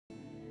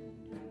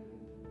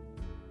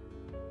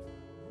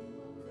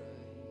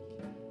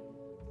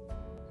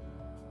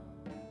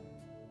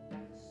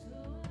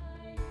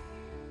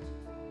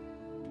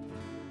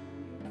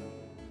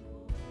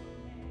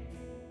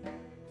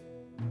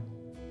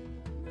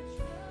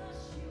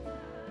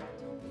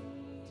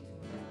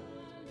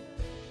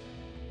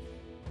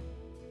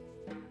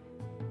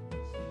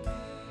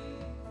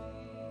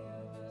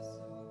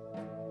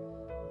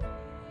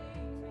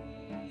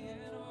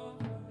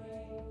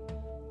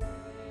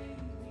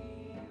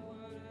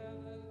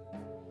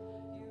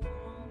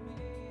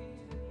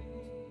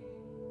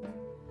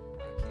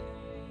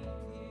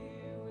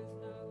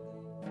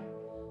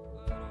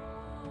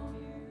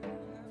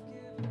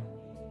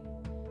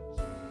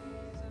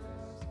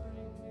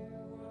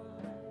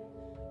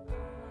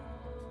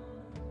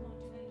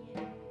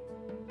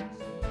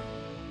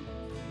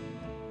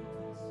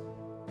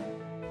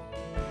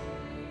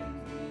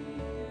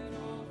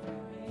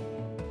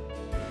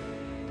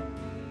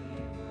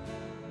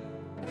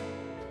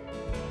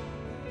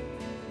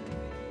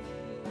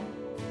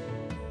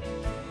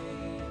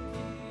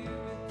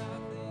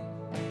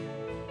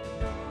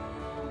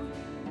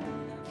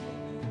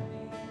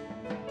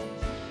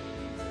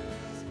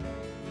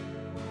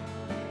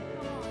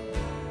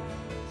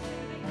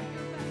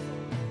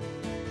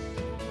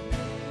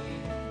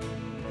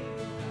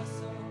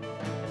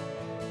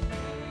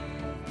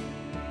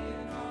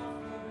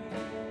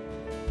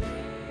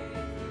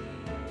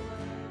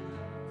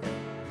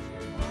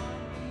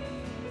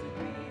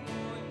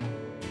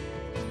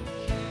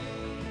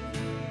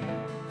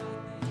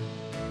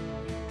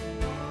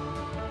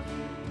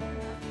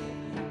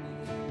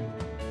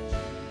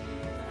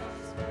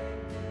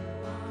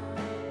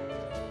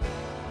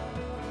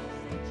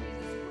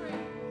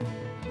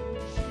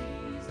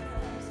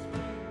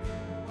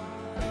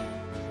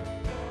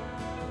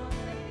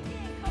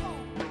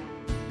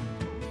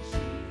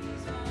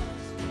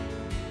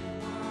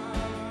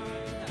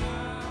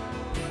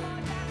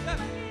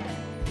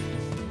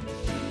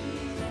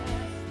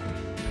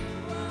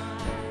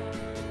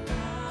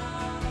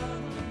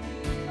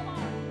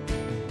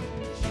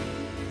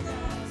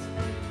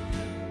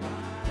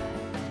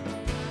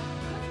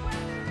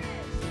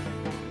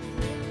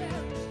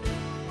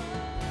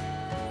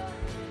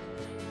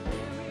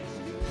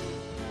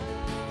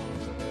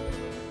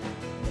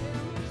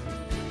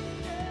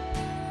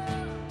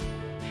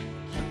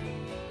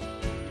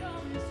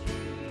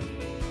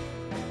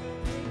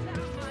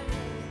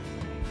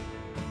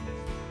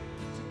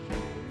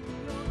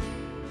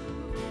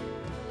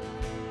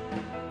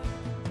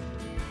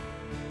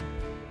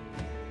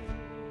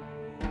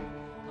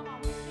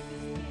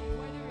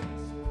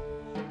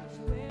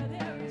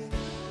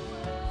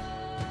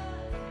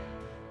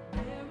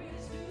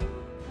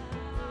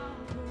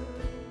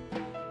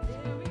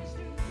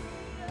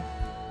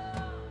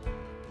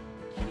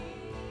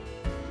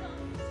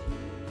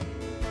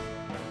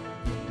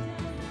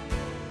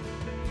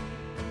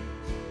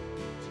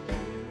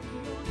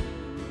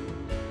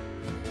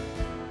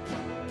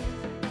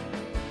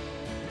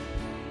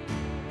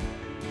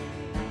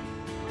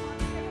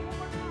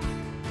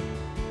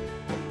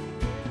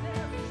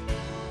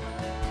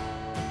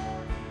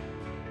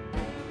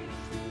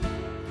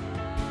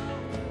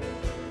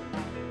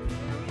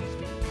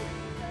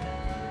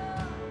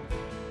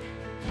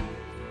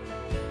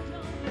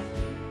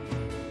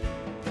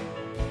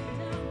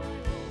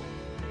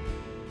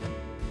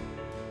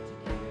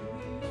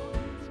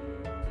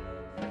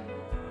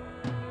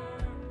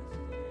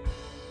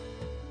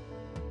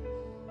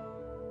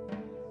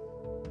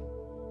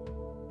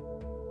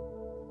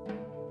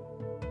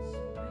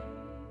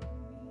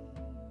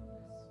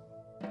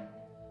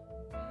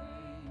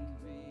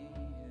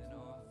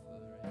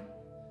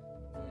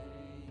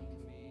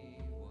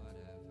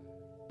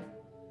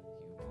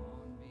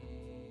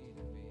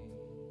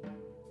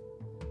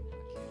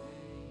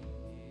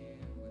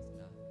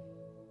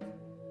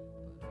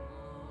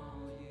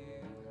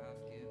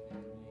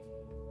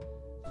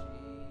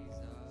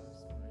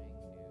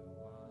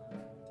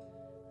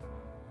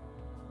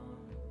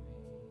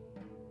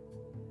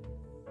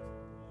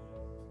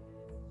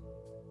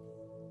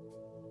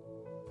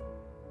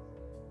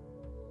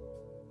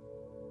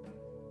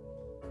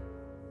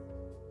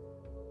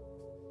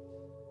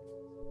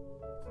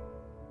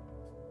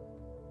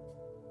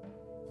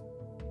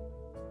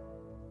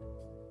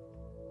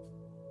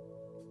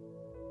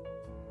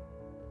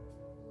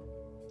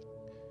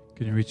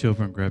Can you reach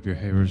over and grab your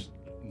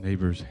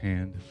neighbor's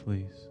hand,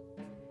 please?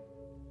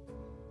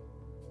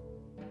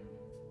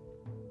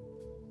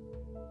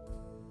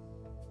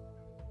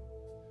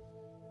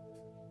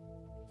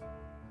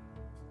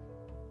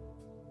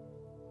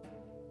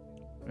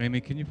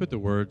 Amy, can you put the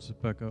words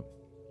back up?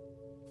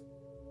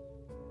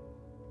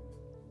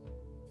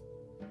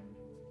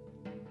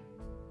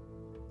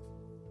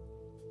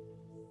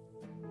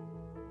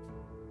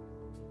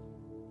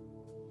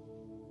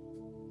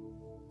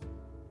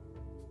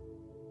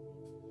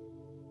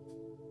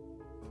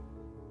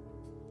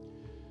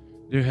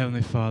 Dear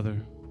Heavenly Father,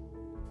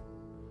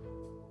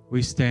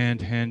 we stand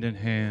hand in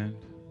hand.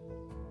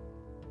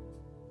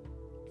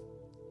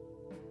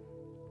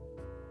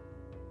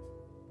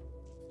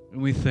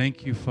 And we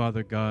thank you,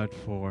 Father God,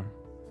 for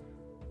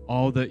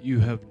all that you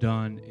have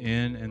done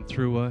in and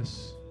through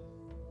us.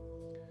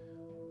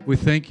 We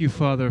thank you,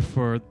 Father,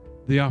 for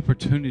the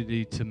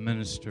opportunity to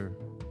minister.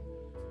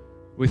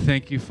 We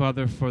thank you,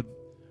 Father, for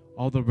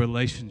all the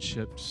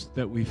relationships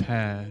that we've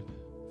had.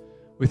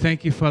 We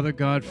thank you, Father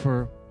God,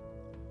 for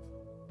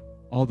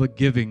all the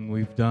giving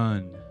we've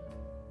done.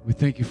 We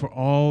thank you for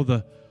all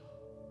the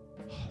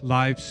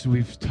lives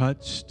we've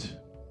touched.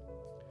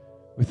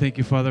 We thank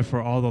you, Father,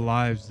 for all the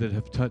lives that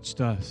have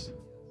touched us.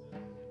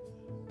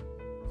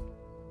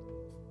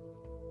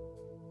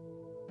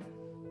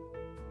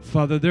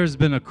 Father, there's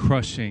been a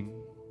crushing.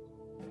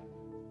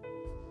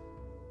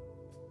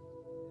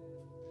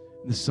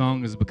 This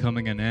song is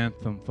becoming an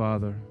anthem,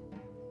 Father.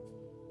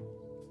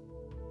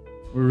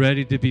 We're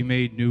ready to be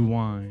made new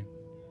wine.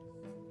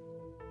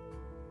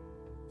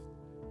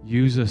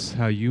 Use us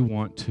how you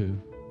want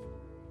to.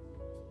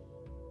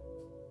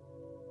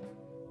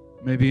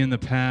 Maybe in the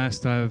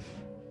past I've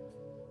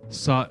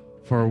sought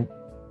for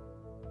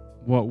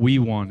what we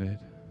wanted.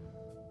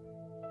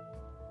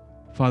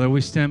 Father,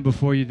 we stand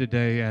before you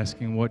today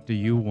asking, what do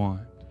you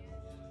want?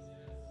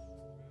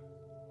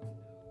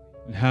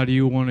 And how do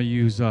you want to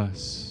use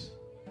us?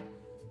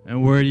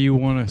 And where do you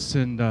want to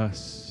send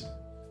us?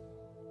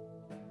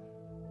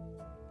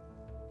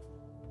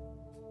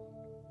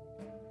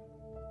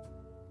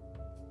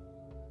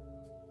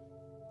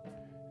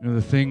 You know,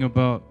 the thing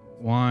about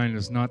wine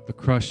is not the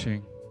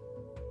crushing.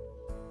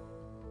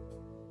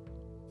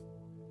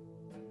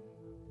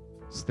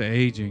 It's the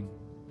aging.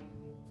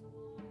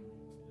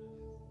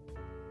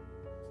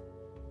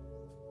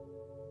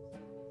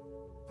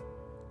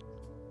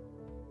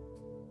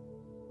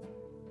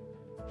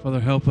 Father,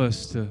 help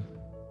us to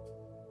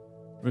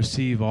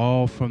receive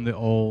all from the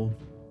old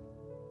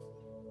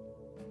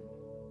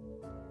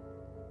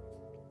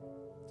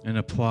and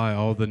apply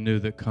all the new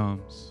that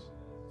comes.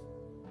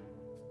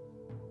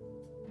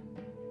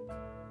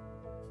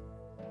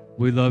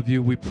 We love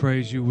you, we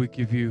praise you, we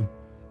give you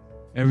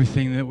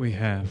everything that we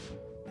have.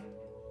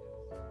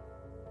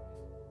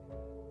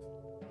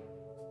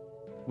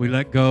 We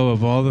let go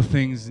of all the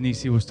things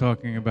Nisi was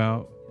talking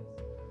about.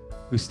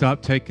 We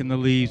stop taking the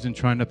leaves and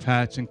trying to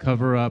patch and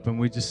cover up, and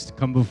we just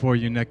come before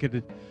you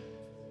naked,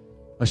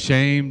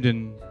 ashamed,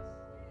 and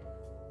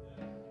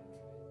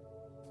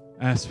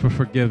ask for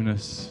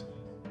forgiveness.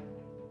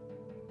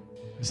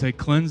 I say,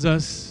 cleanse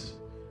us,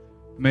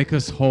 make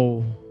us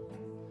whole,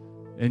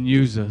 and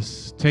use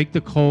us. Take the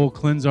coal,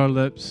 cleanse our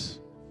lips.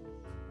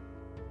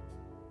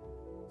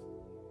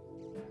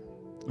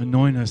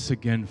 Anoint us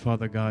again,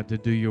 Father God, to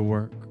do your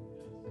work.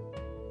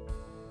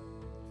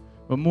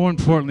 But more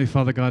importantly,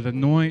 Father God,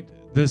 anoint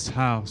this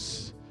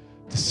house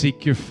to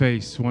seek your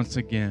face once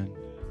again.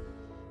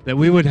 That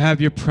we would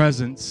have your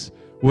presence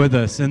with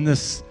us in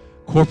this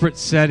corporate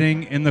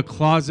setting, in the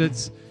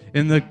closets,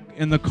 in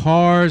the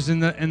cars, in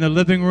the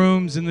living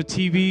rooms, in the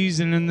TVs,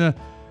 and in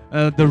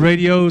the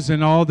radios,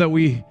 and all that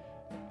we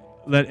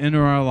let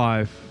enter our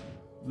life.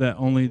 Let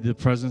only the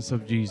presence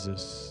of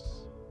Jesus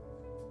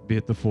be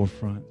at the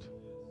forefront.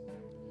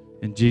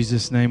 In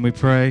Jesus' name we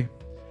pray.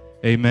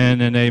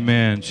 Amen and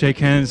amen. Shake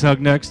hands,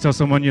 hug necks, tell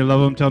someone you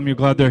love them, tell them you're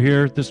glad they're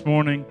here this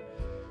morning.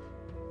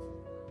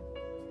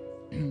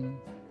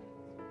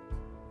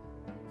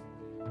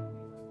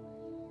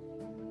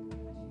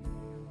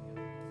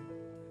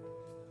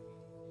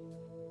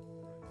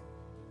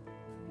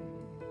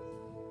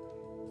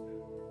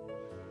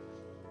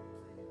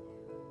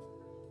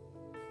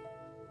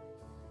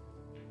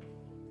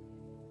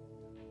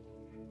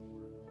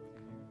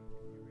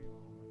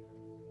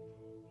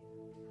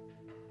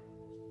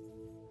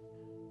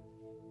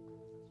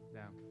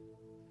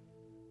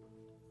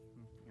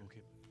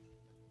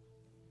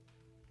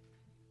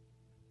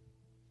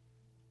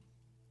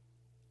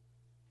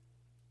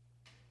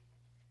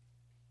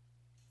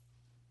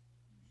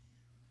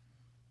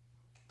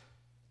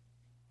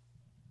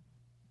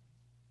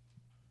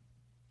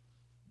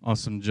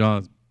 Awesome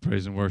job,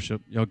 praise and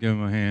worship. Y'all give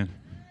him a hand.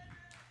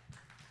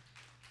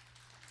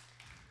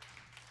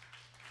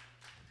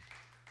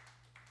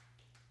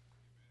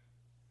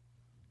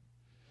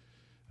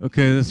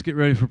 Okay, let's get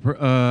ready for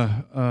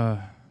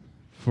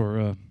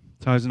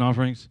tithes and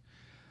offerings.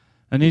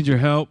 I need your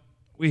help.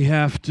 We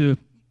have to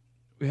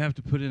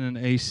put in an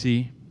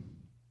AC,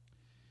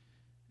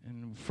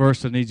 and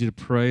First, I need you to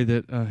pray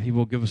that he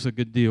will give us a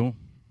good deal.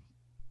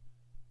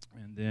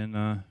 And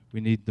then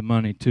we need the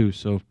money too.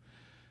 So I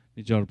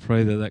need y'all to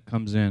pray that that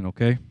comes in,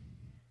 okay?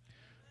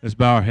 Let's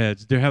bow our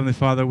heads. Dear Heavenly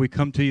Father, we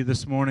come to you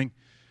this morning.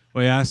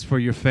 We ask for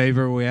your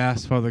favor. We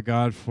ask, Father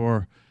God,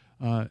 for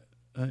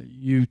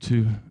you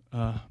to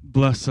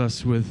bless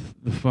us with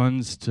the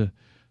funds to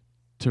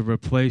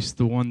replace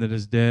the one that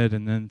is dead,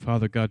 and then,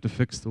 Father God, to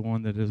fix the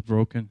one that is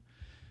broken.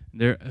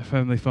 And there,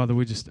 Heavenly Father,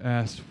 we just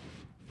ask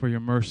for your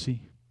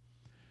mercy.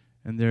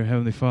 And there,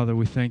 Heavenly Father,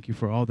 we thank you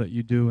for all that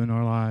you do in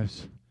our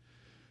lives.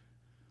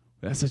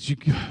 We ask that you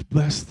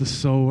bless the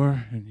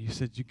sower, and you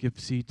said you give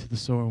seed to the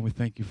sower, and we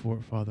thank you for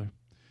it, Father.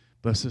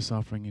 Bless this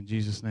offering. In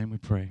Jesus' name we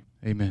pray.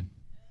 Amen.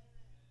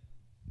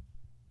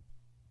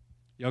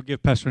 Y'all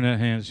give Pastor Annette a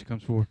hand as she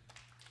comes forward.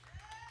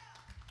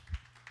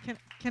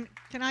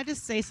 Can I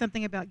just say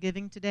something about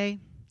giving today?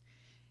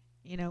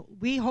 You know,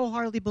 we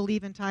wholeheartedly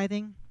believe in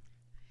tithing,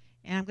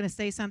 and I'm going to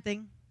say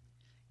something,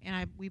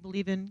 and we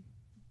believe in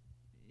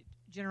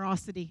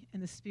generosity in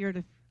the Spirit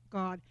of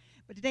God.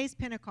 But today's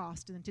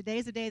Pentecost, and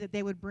today's the day that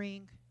they would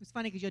bring. It was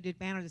funny because you did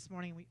banner this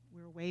morning, and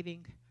we were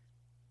waving.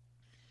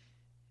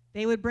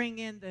 They would bring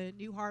in the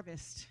new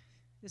harvest.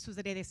 This was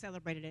the day they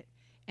celebrated it,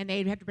 and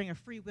they'd have to bring a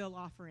free will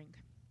offering,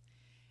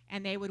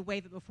 and they would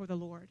wave it before the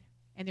Lord.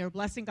 And they were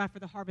blessing God for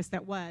the harvest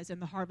that was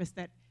and the harvest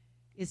that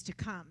is to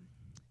come.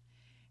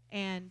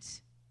 And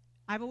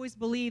I've always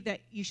believed that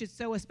you should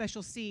sow a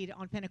special seed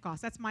on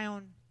Pentecost. That's my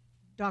own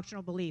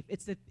doctrinal belief.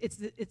 It's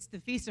the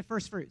Feast of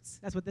First Fruits.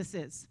 That's what this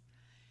is.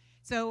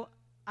 So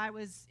I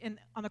was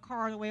on the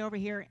car on the way over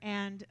here,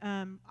 and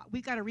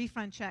we got a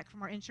refund check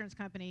from our insurance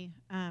company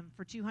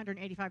for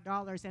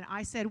 $285. And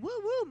I said, woo,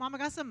 woo, Mama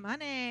got some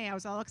money. I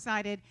was all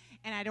excited,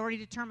 and I'd already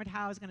determined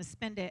how I was going to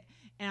spend it.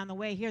 And on the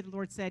way here, the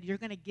Lord said, you're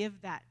going to give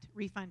that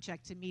refund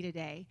check to me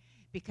today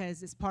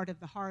because it's part of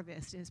the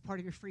harvest, and it's part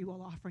of your free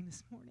will offering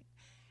this morning.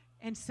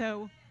 And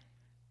so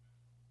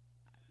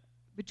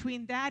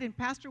between that and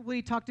Pastor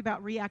Woody talked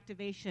about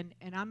reactivation,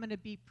 and I'm going to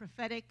be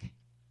prophetic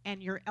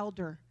and your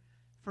elder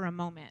for a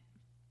moment.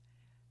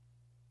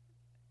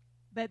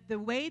 But the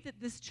way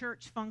that this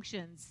church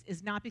functions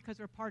is not because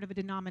we're part of a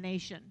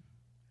denomination.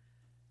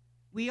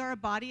 We are a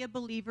body of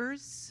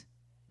believers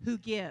who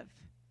give.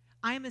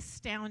 I am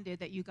astounded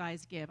that you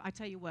guys give. I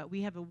tell you what,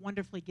 we have a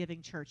wonderfully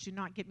giving church. Do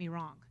not get me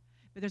wrong.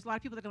 But there's a lot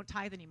of people that don't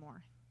tithe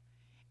anymore.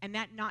 And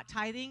that not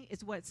tithing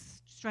is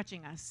what's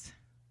stretching us.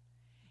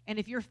 And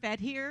if you're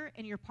fed here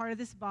and you're part of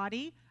this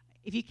body,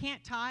 if you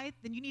can't tithe,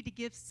 then you need to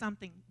give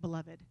something,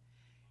 beloved.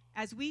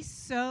 As we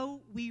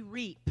sow, we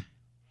reap.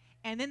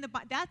 And then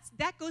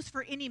that goes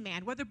for any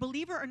man, whether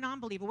believer or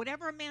non-believer.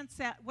 Whatever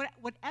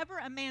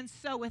a man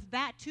soweth,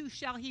 that too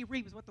shall he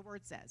reap, is what the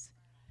word says.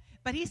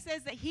 But he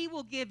says that he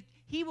will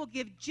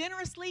give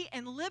generously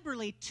and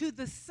liberally to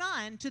the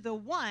Son, to the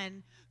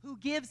one who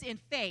gives in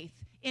faith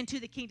into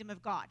the kingdom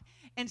of God.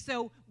 And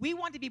so we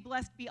want to be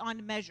blessed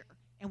beyond measure.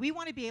 And we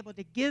want to be able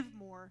to give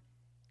more,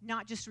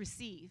 not just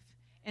receive.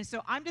 And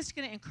so I'm just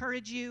going to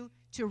encourage you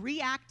to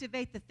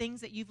reactivate the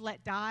things that you've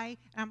let die.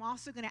 And I'm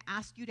also going to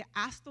ask you to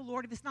ask the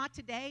Lord, if it's not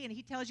today and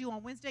he tells you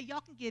on Wednesday,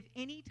 y'all can give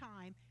any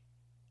time,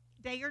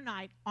 day or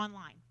night,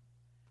 online.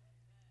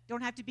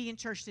 Don't have to be in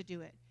church to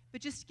do it.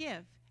 But just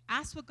give.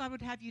 Ask what God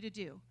would have you to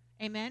do.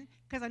 Amen?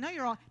 Because I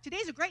know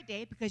today's a great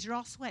day because you're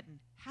all sweating.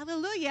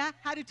 Hallelujah.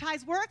 How do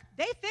tithes work?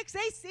 They fix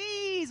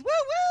ACs. Woo,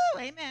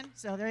 woo. Amen.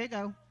 So there you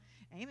go.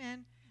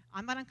 Amen.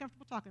 I'm not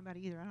uncomfortable talking about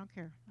it either. I don't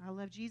care. I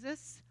love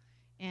Jesus.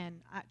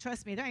 And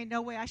trust me, there ain't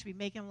no way I should be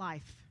making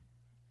life.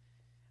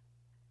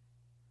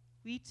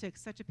 We took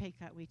such a pay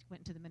cut. We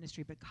went into the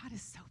ministry, but God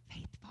is so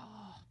faithful.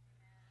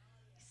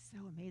 He's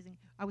so amazing.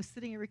 I was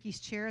sitting in Ricky's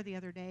chair the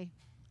other day,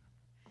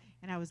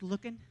 and I was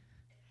looking,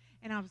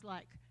 and I was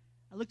like,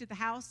 I looked at the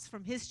house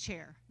from his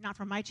chair, not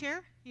from my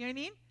chair. You know what I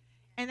mean?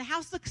 And the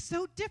house looked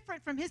so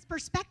different from his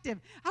perspective.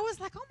 I was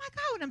like, oh, my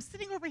God. When I'm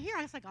sitting over here,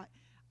 I was like,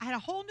 I had a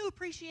whole new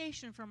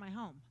appreciation for my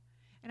home.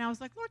 And I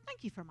was like, Lord,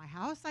 thank you for my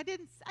house. I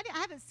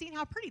haven't seen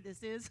how pretty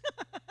this is.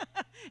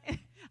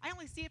 I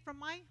only see it from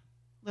my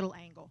little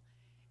angle.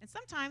 And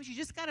sometimes you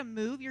just got to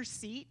move your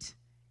seat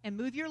and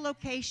move your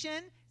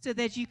location so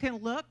that you can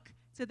look,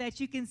 so that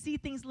you can see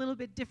things a little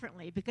bit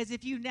differently. Because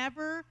if you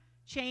never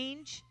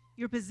change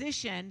your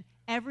position,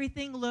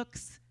 everything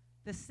looks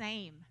the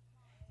same.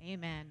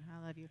 Amen.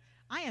 I love you.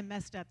 I am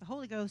messed up. The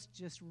Holy Ghost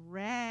just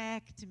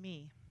wrecked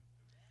me.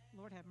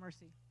 Lord have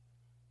mercy.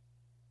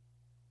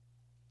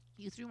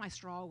 You threw my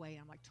straw away,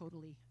 and I'm like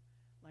totally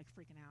like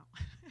freaking out.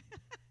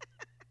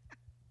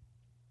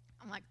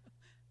 I'm like,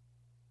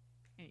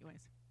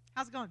 anyways,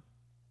 how's it going?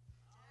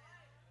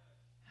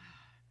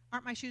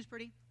 Aren't my shoes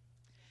pretty?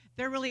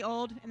 They're really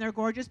old, and they're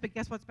gorgeous, but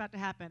guess what's about to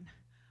happen?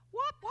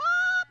 Whoop,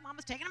 whoop,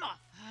 Mama's taking them off.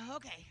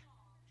 Okay.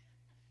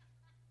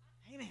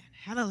 Amen.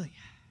 Hallelujah.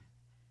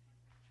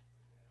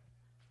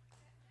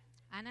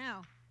 I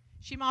know.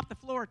 She mopped the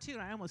floor, too,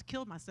 and I almost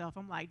killed myself.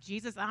 I'm like,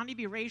 Jesus, I need to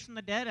be raised from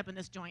the dead up in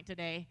this joint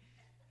today.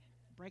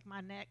 Break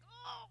my neck.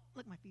 Oh,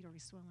 look, my feet are already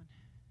swelling.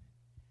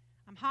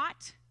 I'm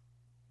hot.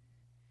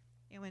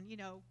 And when,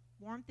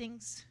 warm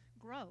things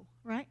grow,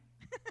 right?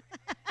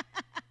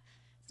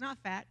 It's not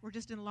fat. We're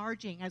just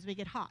enlarging as we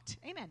get hot.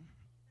 Amen.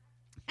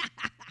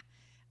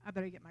 I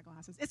better get my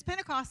glasses. It's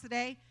Pentecost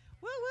today.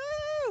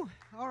 Woo-woo!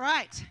 All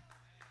right.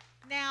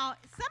 Now,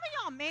 some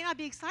of y'all may not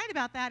be excited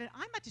about that, and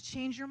I'm about to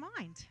change your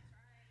mind.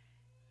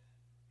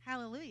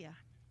 Hallelujah.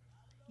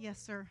 Yes,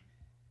 sir.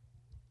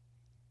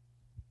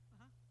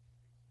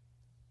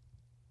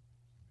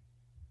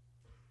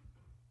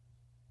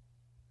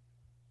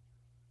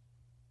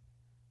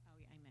 Oh,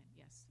 yeah, amen.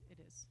 Yes, it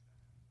is.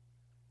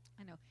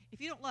 I know. If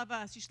you don't love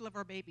us, you should love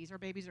our babies. Our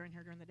babies are in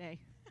here during the day.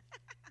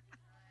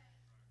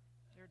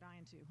 They're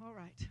dying too. All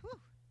right. Whew.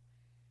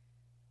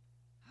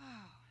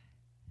 Oh.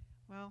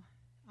 Well,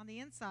 on the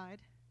inside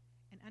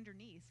and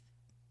underneath,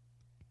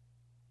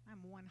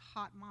 I'm one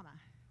hot mama.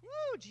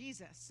 Woo,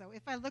 Jesus. So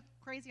if I look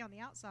crazy on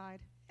the outside,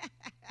 you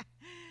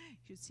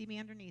should see me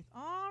underneath.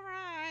 All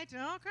right.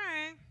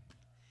 Okay.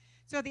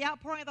 So the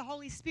outpouring of the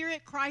Holy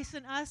Spirit, Christ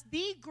in us,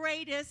 the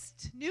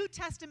greatest New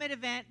Testament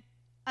event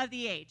of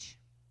the age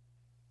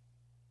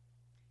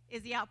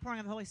is the outpouring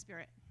of the Holy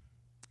Spirit.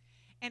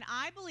 And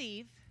I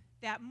believe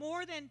that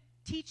more than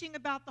teaching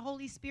about the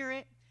Holy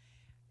Spirit,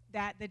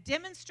 that the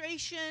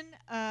demonstration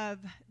of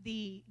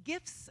the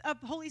gifts of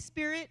the Holy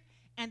Spirit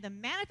and the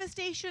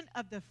manifestation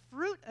of the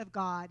fruit of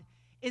God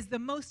is the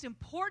most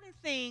important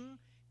thing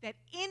that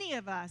any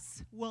of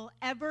us will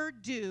ever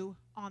do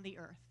on the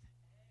earth.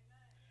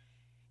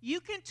 You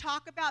can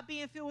talk about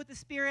being filled with the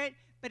Spirit,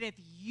 but if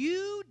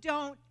you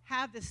don't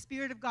have the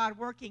Spirit of God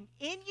working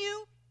in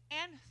you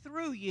and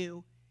through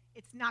you,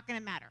 it's not going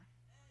to matter.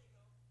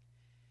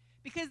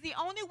 Because the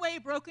only way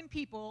broken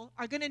people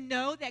are going to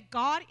know that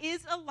God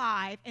is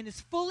alive and is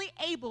fully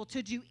able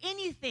to do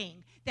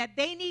anything that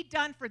they need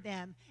done for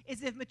them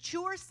is if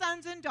mature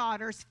sons and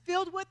daughters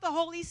filled with the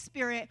Holy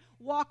Spirit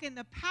walk in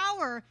the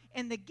power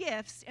and the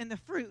gifts and the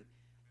fruit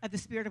of the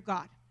Spirit of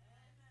God.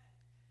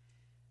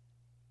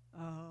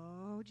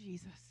 Oh,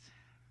 Jesus.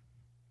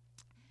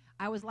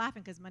 I was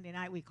laughing because Monday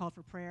night we called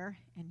for prayer,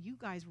 and you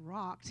guys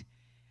rocked.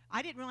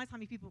 I didn't realize how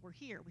many people were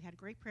here. We had a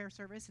great prayer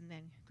service, and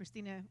then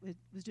Christina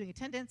was doing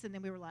attendance, and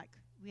then we were like,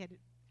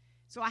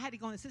 so I had to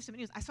go in the system,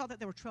 and I saw that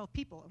there were 12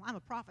 people. I'm a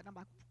prophet. I'm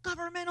like,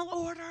 governmental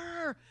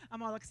order.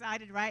 I'm all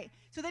excited, right?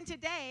 So then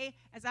today,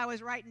 as I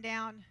was writing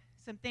down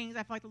some things I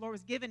felt like the Lord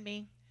was giving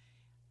me,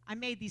 I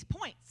made these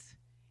points,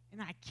 and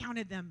I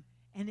counted them,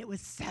 and it was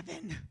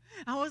 7.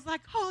 I was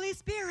like, Holy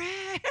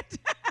Spirit.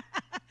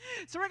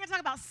 So we're going to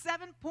talk about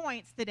 7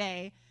 points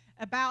today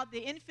about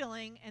the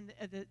infilling and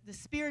the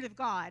Spirit of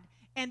God.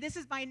 And this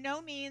is by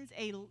no means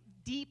a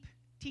deep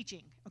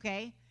teaching,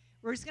 okay?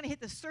 We're just going to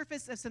hit the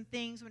surface of some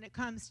things when it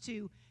comes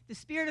to the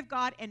Spirit of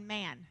God and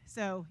man.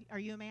 So are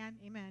you a man?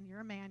 Amen.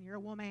 You're a man. You're a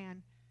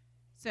woman.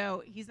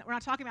 So we're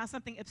not talking about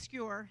something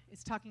obscure.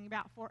 It's talking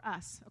about for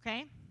us,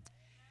 okay?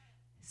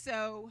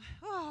 So,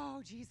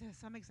 oh, Jesus,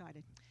 I'm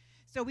excited.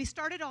 So we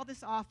started all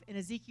this off in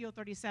Ezekiel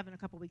 37 a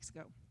couple weeks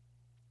ago.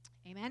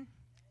 Amen?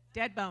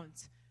 Dead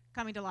bones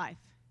coming to life.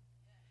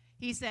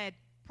 He said,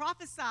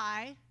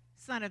 prophesy,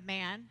 Son of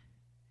Man,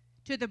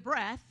 to the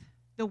breath,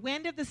 the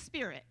wind of the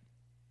Spirit.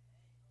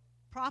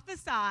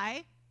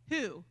 Prophesy,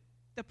 who?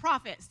 The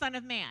prophet, Son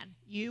of Man.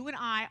 You and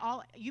I,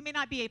 you may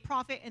not be a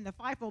prophet in the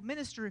fivefold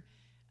ministry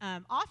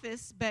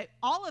office, but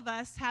all of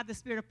us have the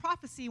spirit of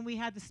prophecy, and we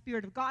have the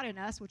Spirit of God in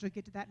us, which we'll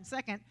get to that in a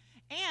second.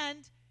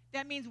 And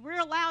that means we're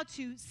allowed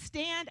to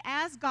stand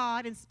as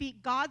God and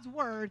speak God's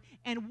word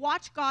and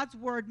watch God's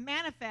word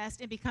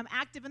manifest and become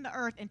active in the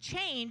earth and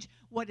change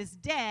what is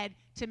dead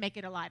to make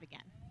it alive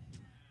again.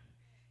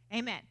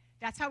 Amen.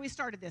 That's how we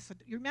started this. So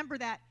you remember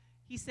that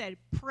he said,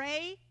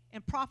 pray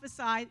and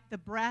prophesy the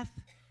breath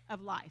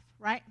of life,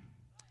 right?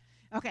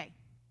 Okay.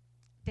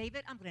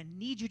 David, I'm going to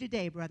need you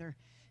today, brother.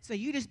 So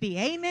you just be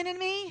amen in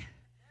me.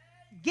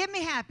 Get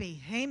me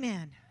happy.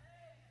 Amen.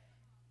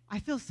 I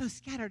feel so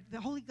scattered.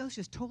 The Holy Ghost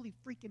just totally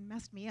freaking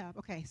messed me up.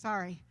 Okay,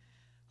 sorry.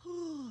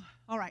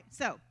 All right,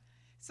 so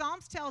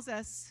Psalms tells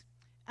us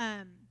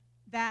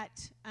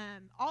that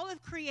all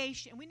of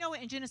creation, we know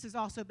it in Genesis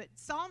also, but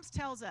Psalms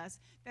tells us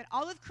that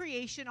all of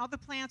creation, all the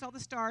plants, all the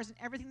stars, and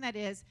everything that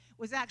is,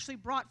 was actually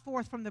brought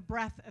forth from the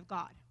breath of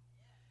God.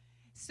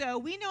 So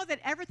we know that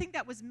everything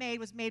that was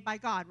made by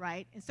God,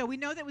 right? And so we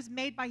know that it was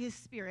made by his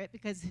Spirit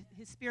because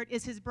his Spirit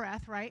is his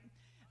breath, right?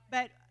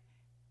 But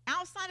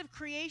outside of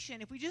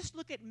creation, if we just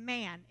look at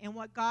man and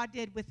what God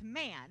did with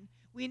man,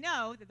 we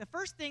know that the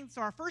first thing,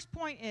 so our first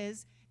point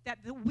is that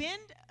the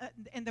wind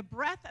and the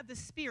breath of the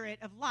Spirit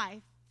of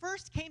life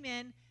first came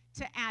in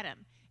to Adam.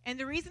 And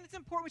the reason it's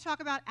important we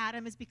talk about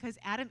Adam is because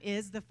Adam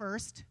is the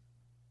first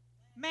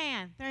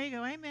man. There you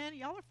go. Amen.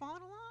 Y'all are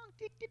following along.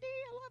 I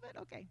love it.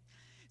 Okay.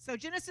 So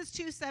Genesis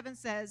 2:7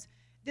 says,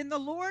 then the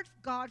Lord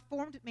God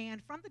formed man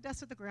from the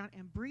dust of the ground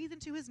and breathed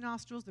into his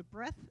nostrils the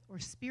breath or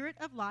spirit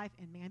of life,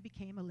 and man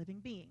became a living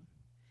being.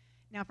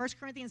 Now, 1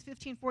 Corinthians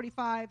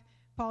 15:45,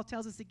 Paul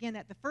tells us again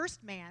that the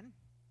first man,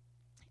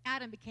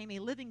 Adam, became a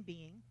living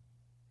being,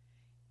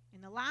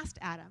 and the last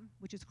Adam,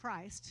 which is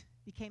Christ,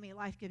 became a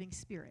life-giving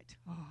spirit.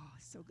 Oh,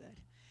 so good.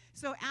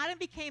 So Adam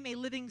became a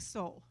living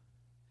soul.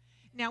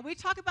 Now, we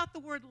talk about the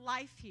word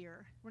life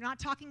here. We're not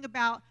talking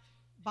about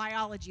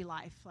biology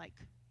life, like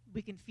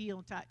we can feel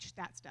and touch,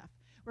 that stuff.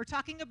 We're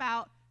talking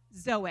about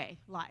Zoe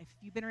life.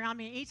 You've been around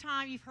me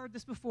anytime, you've heard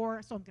this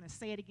before, so I'm going to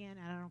say it again,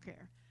 and I don't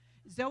care.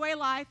 Zoe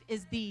life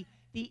is the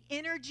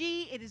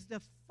energy, it is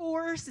the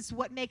force, it's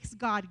what makes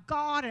God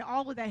God and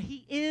all of that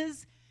he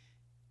is.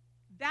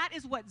 That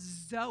is what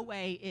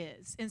Zoe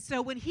is. And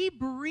so when he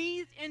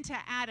breathed into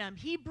Adam,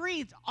 he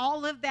breathed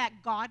all of that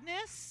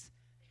godness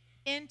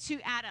into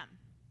Adam.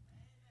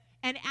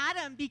 And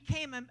Adam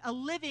became a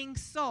living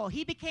soul.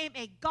 He became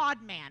a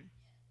God-man.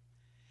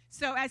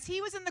 So as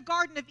he was in the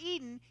Garden of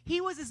Eden,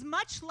 he was as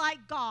much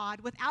like God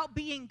without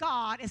being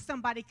God as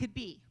somebody could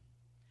be.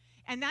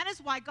 And that is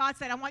why God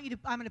said, I'm going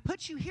to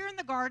put you here in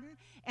the garden,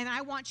 and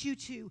I want you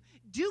to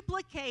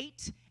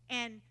duplicate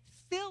and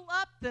fill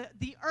up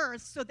the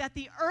earth so that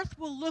the earth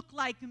will look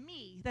like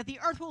me, that the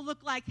earth will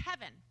look like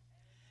heaven.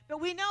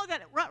 But we know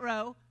that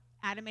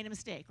Adam made a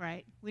mistake,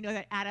 right? We know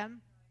that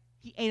Adam,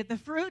 he ate of the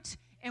fruit,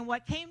 and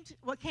what came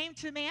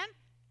to man?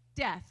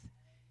 Death.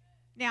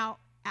 Now,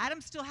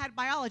 Adam still had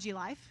biology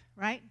life,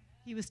 right?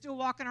 He was still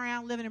walking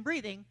around, living and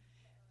breathing.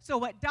 So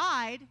what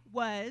died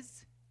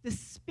was the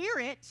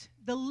spirit,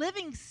 the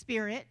living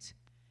spirit,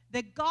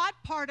 the God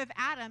part of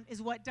Adam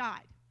is what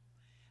died.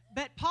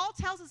 But Paul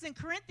tells us in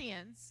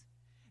Corinthians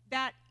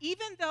that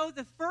even though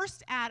the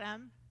first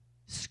Adam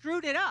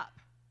screwed it up,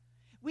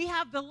 we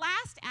have the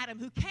last Adam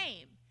who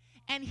came,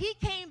 and he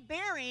came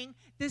bearing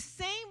the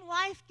same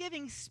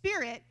life-giving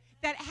spirit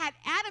that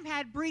Adam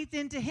had breathed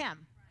into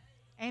him.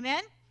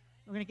 Amen?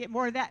 We're going to get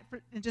more of that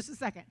in just a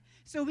second.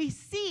 So we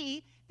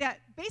see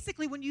that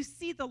basically when you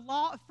see the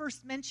law of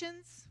first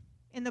mentions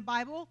in the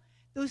Bible,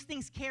 those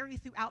things carry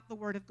throughout the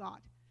Word of God.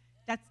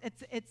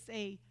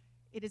 It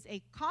is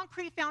a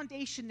concrete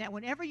foundation that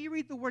whenever you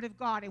read the Word of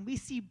God and we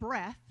see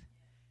breath,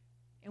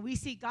 and we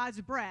see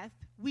God's breath,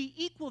 we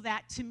equal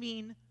that to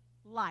mean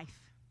life,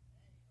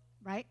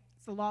 right?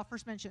 It's the law of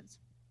first mentions.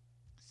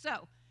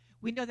 So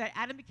we know that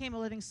Adam became a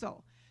living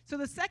soul. So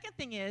the second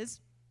thing is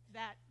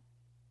that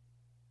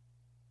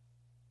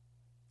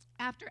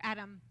after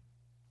Adam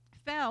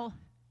fell,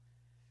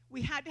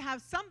 we had to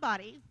have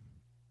somebody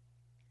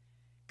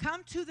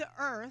come to the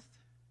earth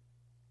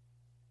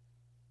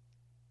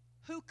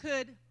who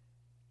could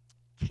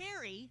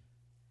carry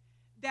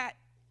that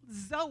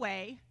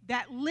Zoe,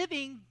 that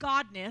living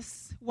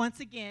godness,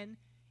 once again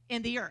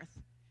in the earth.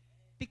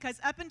 Because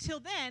up until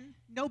then,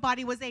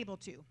 nobody was able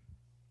to.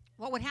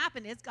 What would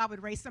happen is God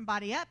would raise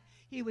somebody up.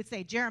 He would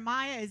say,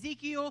 Jeremiah,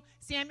 Ezekiel,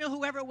 Samuel,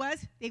 whoever it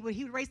was, he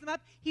would raise them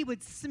up. He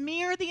would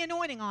smear the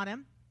anointing on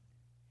him.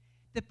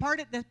 The part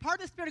of the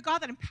Spirit of God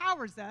that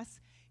empowers us,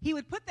 he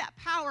would put that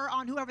power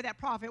on whoever that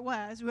prophet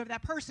was, whoever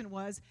that person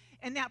was,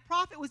 and that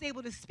prophet was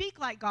able to speak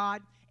like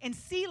God and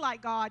see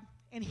like God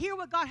and hear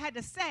what God had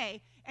to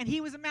say, and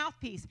he was a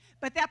mouthpiece.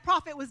 But that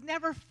prophet was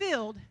never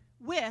filled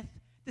with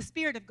the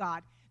Spirit of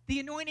God. The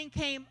anointing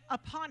came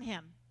upon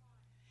him,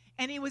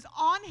 and it was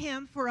on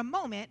him for a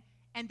moment,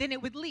 and then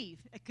it would leave.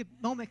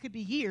 Moment could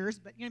be years,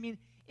 but you know what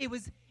I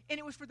mean?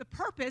 It was for the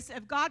purpose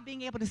of God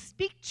being able to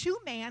speak to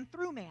man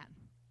through man.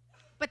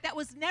 But that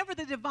was never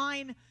the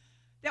divine.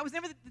 That was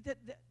never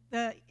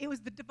it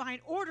was the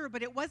divine order,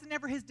 but it was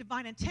never his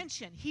divine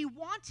intention. He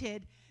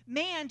wanted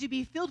man to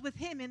be filled with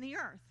him in the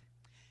earth.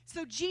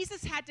 So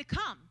Jesus had to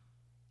come.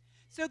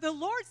 So the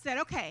Lord said,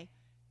 okay,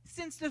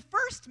 since the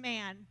first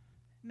man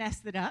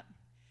messed it up,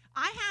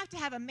 I have to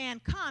have a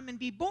man come and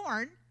be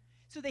born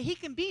so that he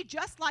can be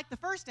just like the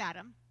first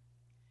Adam,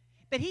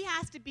 but he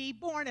has to be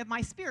born of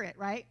my spirit,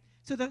 right?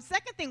 So the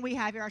second thing we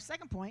have here, our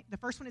second point, the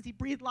first one is he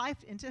breathed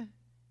life into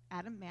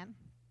Adam, man.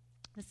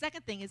 The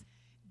second thing is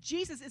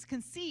Jesus is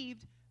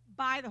conceived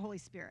by the Holy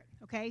Spirit,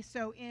 okay?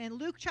 So in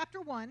Luke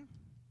chapter 1,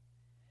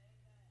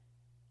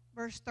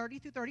 verse 30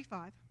 through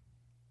 35,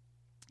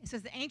 it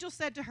says, the angel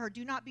said to her,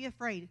 do not be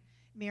afraid,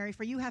 Mary,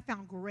 for you have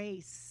found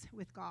grace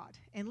with God.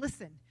 And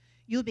listen,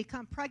 you'll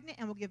become pregnant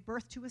and will give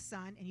birth to a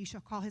son, and you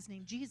shall call his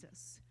name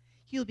Jesus.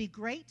 He will be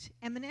great,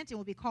 eminent, and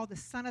will be called the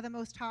Son of the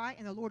Most High,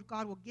 and the Lord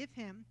God will give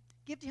to him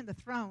the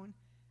throne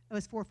of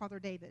his forefather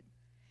David.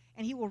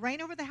 And he will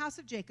reign over the house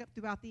of Jacob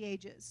throughout the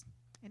ages.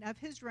 And of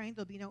his reign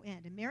there'll be no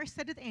end. And Mary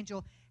said to the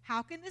angel,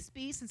 how can this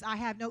be, since I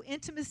have no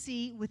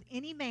intimacy with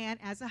any man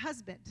as a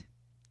husband?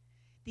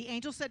 The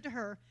angel said to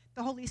her,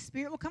 the Holy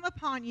Spirit will come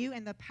upon you,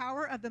 and the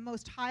power of the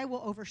Most High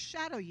will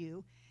overshadow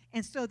you.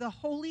 And so the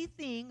holy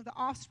thing, the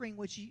offspring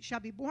which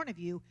shall be born of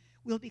you,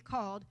 will be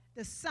called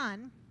the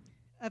Son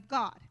of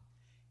God.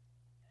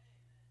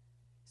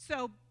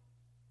 So,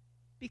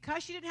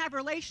 because she didn't have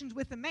relations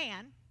with a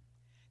man,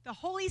 the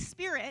Holy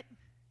Spirit,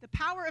 the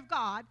power of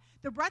God,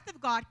 the breath of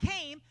God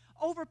came,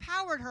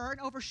 overpowered her and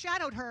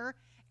overshadowed her,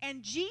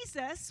 and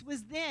Jesus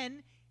was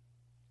then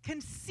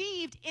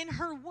conceived in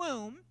her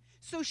womb.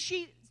 So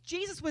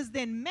Jesus was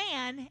then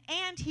man,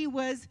 and he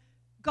was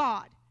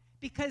God,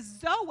 because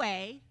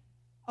Zoe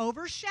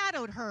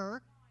overshadowed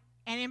her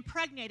and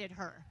impregnated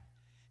her.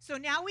 So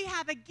now we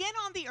have again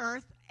on the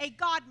earth a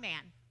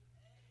God-man,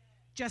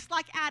 just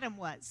like Adam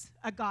was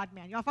a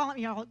God-man. Y'all follow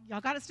me? Y'all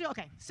got it still?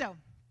 Okay, so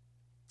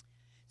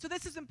So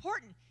this is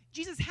important.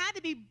 Jesus had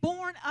to be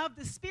born of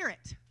the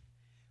Spirit.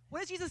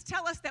 What does Jesus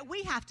tell us that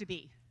we have to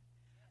be?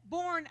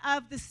 Born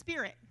of the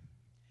Spirit.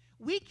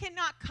 We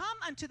cannot come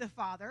unto the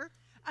Father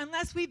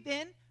unless we've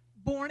been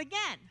born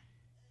again.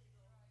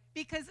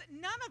 Because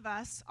none of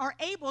us are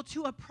able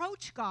to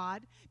approach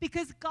God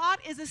because God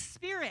is a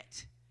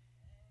spirit.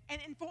 And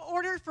in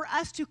order for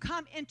us to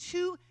come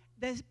into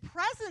the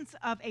presence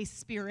of a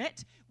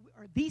spirit,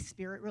 or the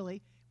Spirit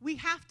really, we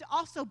have to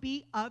also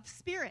be of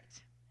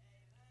spirit.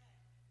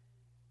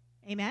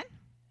 Amen?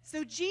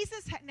 So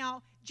Jesus,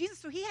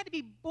 so he had to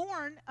be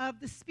born of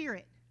the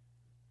Spirit.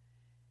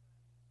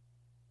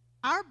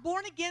 Our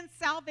born-again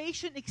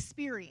salvation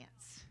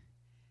experience,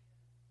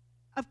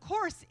 of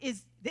course,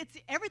 it's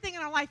everything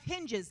in our life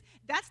hinges.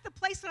 That's the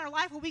place in our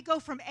life where we go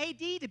from AD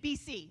to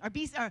BC,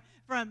 or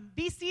from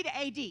BC to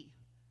AD.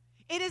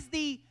 It is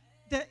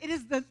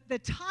the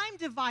time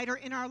divider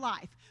in our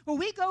life where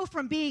we go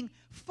from being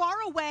far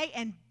away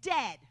and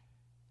dead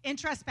in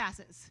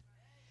trespasses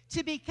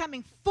to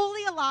becoming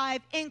fully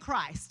alive in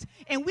Christ.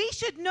 And we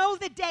should know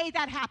the day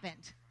that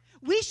happened.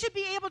 We should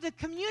be able to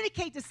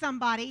communicate to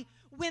somebody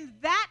when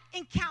that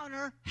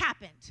encounter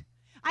happened.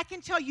 I can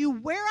tell you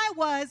where I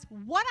was,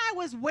 what I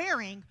was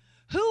wearing,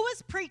 who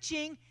was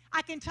preaching.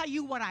 I can tell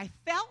you what I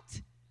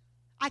felt.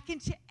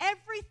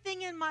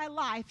 Everything in my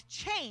life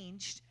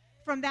changed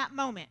from that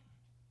moment.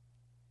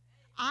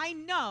 I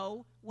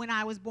know when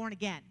I was born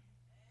again.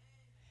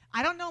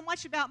 I don't know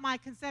much about my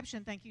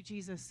conception, thank you,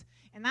 Jesus.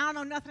 And I don't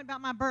know nothing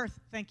about my birth,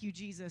 thank you,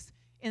 Jesus,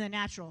 in the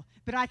natural.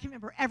 But I can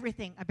remember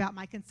everything about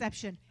my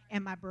conception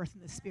and my birth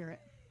in the Spirit.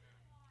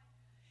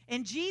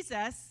 And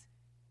Jesus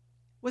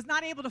was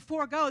not able to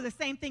forego the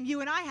same thing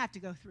you and I have to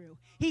go through.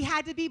 He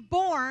had to be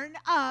born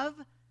of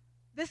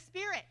the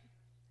Spirit.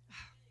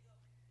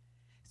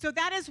 So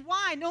that is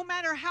why no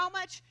matter how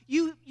much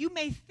you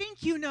may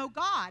think you know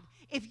God,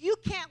 if you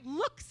can't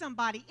look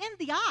somebody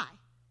in the eye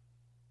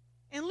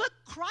and look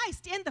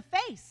Christ in the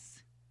face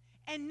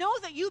and know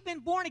that you've been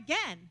born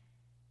again,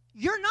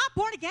 you're not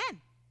born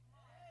again.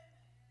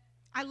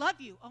 I love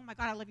you. Oh, my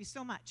God, I love you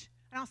so much.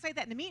 I don't say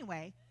that in a mean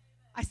way.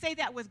 I say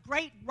that with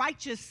great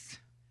righteous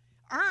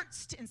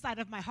earnest inside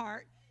of my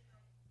heart,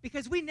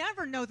 because we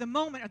never know the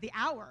moment or the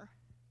hour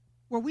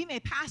where we may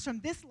pass from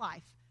this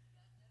life.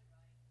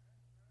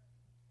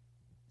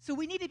 So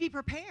we need to be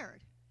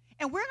prepared.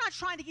 And we're not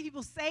trying to get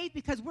people saved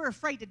because we're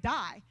afraid to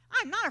die.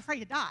 I'm not afraid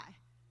to die.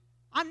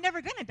 I'm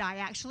never going to die,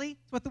 actually.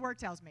 That's what the word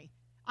tells me.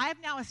 I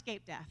have now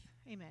escaped death.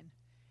 Amen.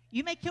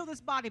 You may kill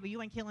this body, but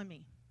you ain't killing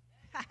me.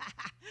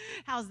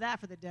 How's that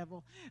for the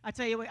devil? I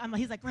tell you what,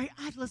 he's like, great,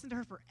 I've listened to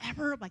her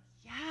forever. I'm like,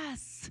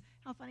 yes.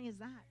 How funny is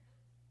that?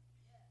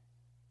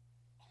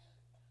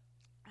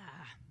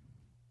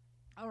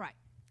 All right.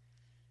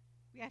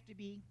 We have to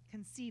be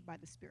conceived by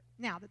the Spirit.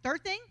 Now, the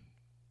third thing,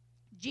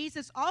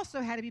 Jesus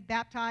also had to be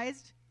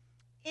baptized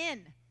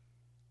in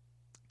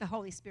the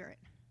Holy Spirit.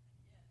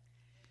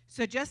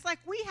 So just like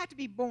we had to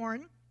be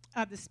born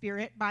of the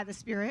Spirit, by the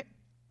Spirit,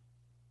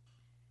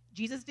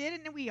 Jesus did,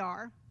 and we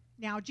are.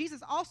 Now,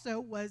 Jesus also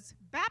was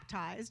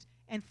baptized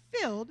and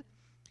filled.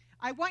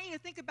 I want you to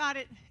think about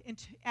it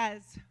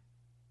as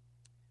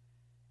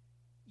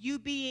you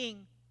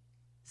being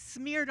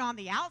smeared on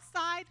the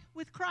outside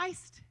with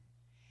Christ,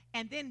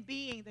 and then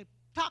being the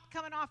top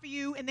coming off of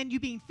you, and then you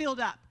being filled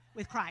up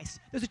with Christ.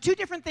 Those are two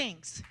different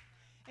things.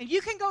 And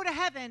you can go to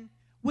heaven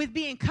with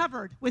being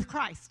covered with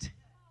Christ.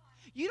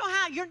 You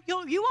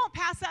won't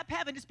pass up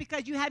heaven just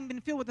because you haven't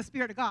been filled with the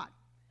Spirit of God.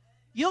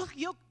 You're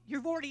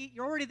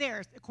already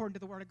there according to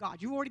the Word of God.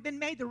 You've already been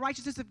made the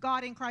righteousness of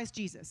God in Christ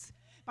Jesus.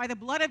 By the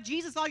blood of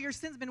Jesus, all your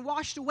sins have been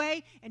washed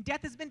away, and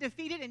death has been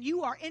defeated, and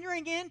you are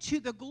entering into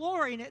the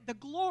glory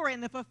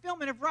and the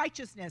fulfillment of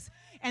righteousness.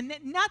 And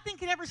that nothing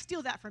can ever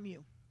steal that from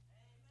you.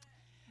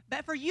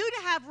 But for you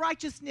to have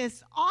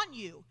righteousness on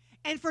you,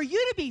 and for you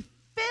to be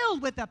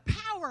filled with the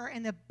power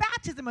and the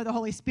baptism of the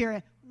Holy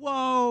Spirit,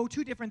 whoa,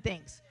 two different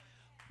things.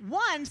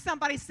 One,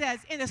 somebody says,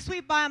 in the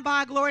sweet by and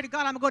by, glory to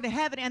God, I'm going to go to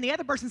heaven. And the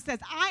other person says,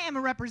 I am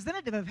a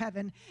representative of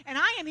heaven, and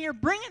I am here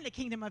bringing the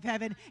kingdom of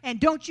heaven, and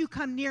don't you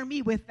come near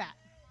me with that.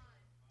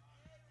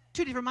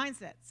 Two different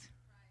mindsets.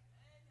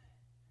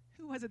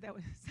 Who was it that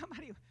was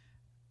somebody?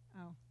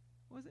 Oh,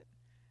 what was it?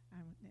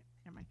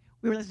 Never mind.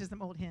 We were listening to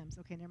some old hymns.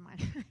 Okay, never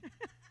mind.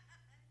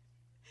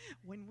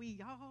 When we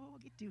all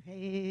get to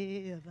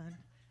heaven.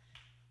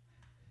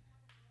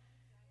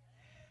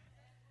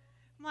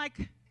 I'm like,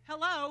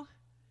 hello.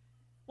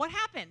 What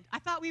happened? I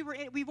thought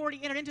we've already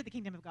entered into the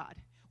kingdom of God.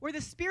 Where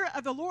the Spirit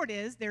of the Lord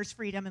is, there's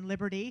freedom and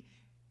liberty,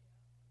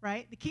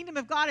 right? The kingdom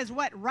of God is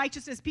what?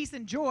 Righteousness, peace,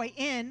 and joy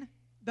in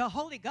the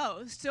Holy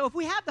Ghost. So if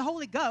we have the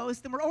Holy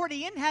Ghost, then we're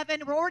already in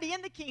heaven, we're already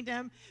in the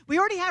kingdom, we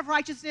already have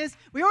righteousness,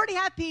 we already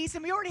have peace,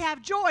 and we already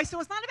have joy. So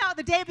it's not about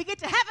the day we get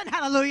to heaven,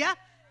 hallelujah.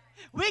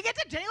 We get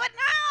to do it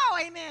now,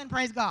 amen,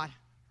 praise God.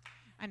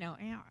 I know,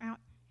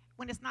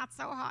 when it's not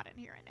so hot in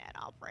here, Annette,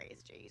 I'll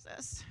praise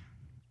Jesus.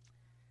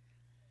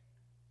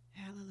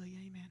 Hallelujah,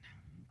 amen.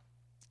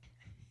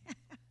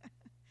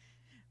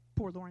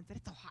 poor Lauren said,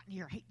 it's so hot in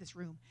here. I hate this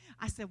room.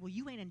 I said, well,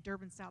 you ain't in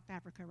Durban, South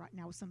Africa right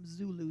now with some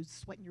Zulus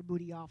sweating your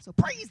booty off. So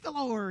praise the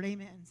Lord.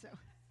 Amen. So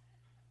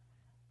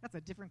that's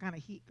a different kind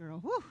of heat, girl.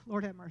 Whew,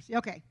 Lord have mercy.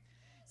 Okay.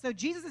 So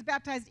Jesus is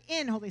baptized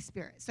in Holy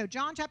Spirit. So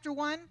John chapter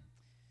 1, we're going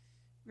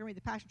to read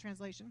the Passion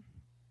Translation.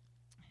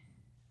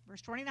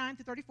 Verse 29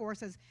 to 34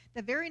 says,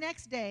 the very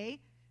next day,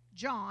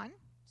 John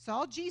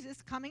saw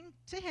Jesus coming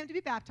to him to be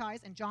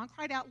baptized, and John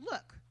cried out,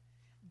 look,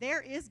 there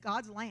is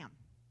God's Lamb.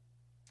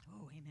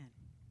 Oh, amen.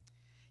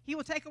 He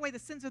will take away the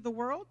sins of the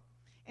world,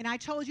 and I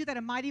told you that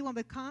a mighty one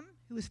would come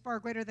who is far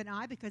greater than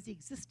I because he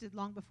existed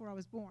long before I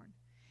was born.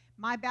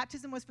 My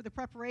baptism was for the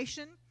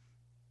preparation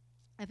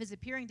of his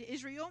appearing to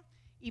Israel,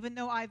 even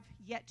though I've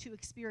yet to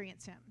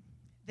experience him.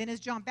 Then as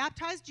John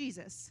baptized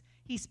Jesus,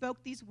 he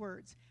spoke these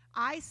words,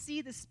 I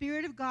see the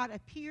Spirit of God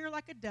appear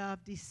like a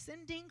dove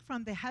descending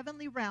from the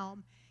heavenly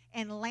realm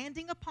and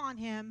landing upon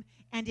him,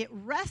 and it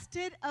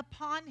rested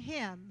upon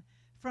him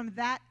from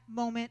that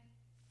moment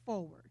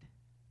forward.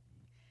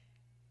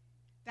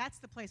 That's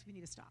the place we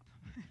need to stop.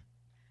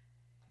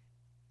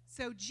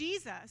 So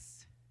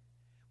Jesus,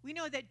 we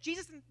know that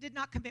Jesus did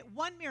not commit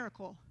one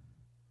miracle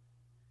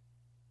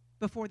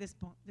before this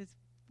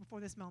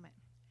moment.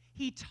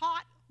 He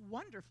taught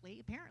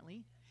wonderfully,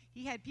 apparently.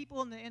 He had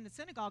people in the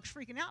synagogues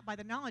freaking out by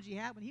the knowledge he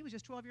had when he was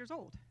just 12 years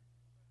old.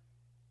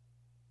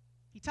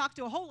 He talked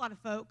to a whole lot of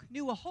folk,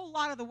 knew a whole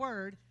lot of the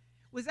word,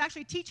 was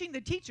actually teaching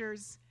the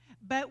teachers.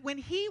 But when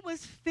he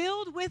was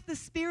filled with the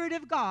Spirit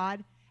of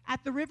God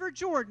at the River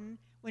Jordan,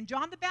 when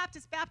John the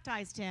Baptist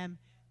baptized him,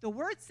 the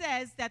word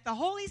says that the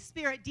Holy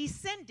Spirit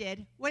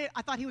descended.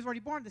 I thought he was already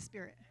born of the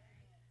Spirit.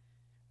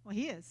 Well,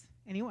 he is,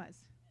 and he was.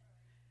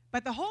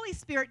 But the Holy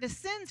Spirit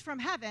descends from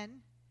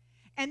heaven,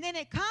 and then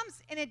it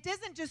comes, and it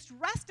doesn't just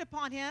rest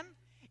upon him.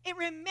 It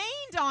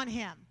remained on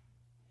him.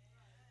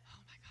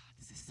 Oh, my God,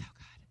 this is so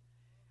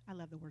good. I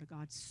love the Word of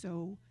God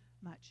so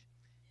much.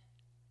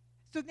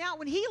 So now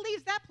when he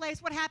leaves that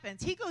place, what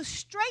happens? He goes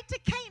straight to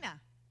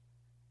Cana.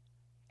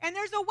 And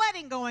there's a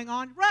wedding going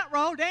on.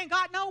 Rut-row, they ain't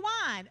got no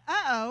wine.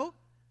 Uh-oh.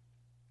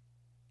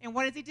 And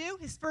what does he do?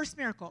 His first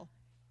miracle.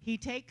 He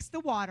takes the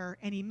water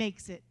and he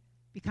makes it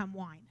become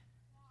wine.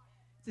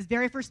 It's his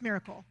very first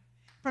miracle.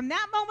 From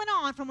that moment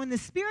on, from when the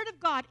Spirit of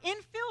God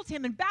infilled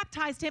him and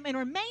baptized him and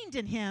remained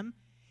in him,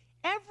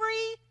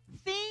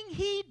 everything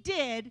he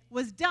did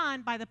was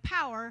done by the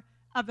power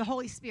of the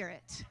Holy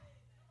Spirit.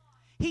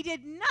 He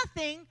did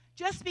nothing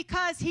just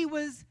because he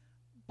was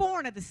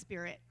born of the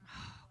Spirit.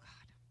 Oh,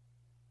 God.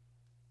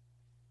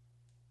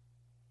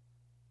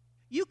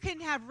 You can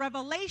have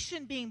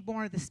revelation being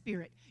born of the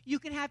Spirit. You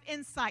can have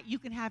insight. You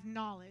can have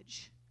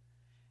knowledge.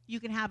 You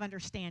can have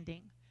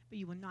understanding. But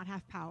you will not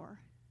have power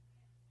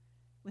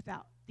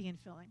without the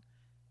infilling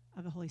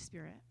of the Holy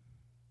Spirit.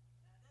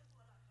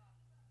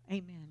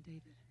 Amen,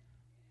 David.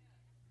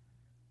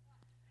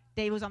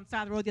 David was on the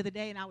side of the road the other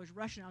day, and I was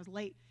rushing. I was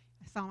late.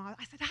 I saw him.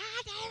 I said,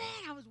 hi,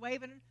 David. I was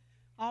waving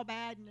all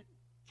bad, and it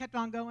kept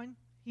on going.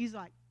 He's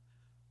like,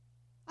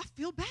 I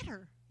feel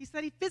better. He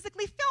said he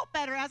physically felt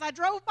better as I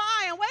drove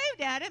by and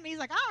waved at him. He's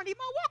like, I don't need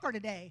my walker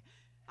today.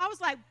 I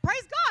was like,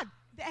 praise God.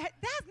 That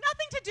has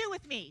nothing to do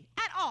with me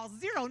at all.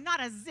 Zero, not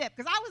a zip.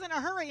 Because I was in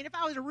a hurry, and if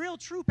I was a real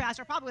true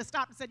pastor, I probably would have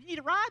stopped and said, you need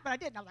a ride? But I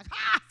didn't. I was like,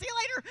 see you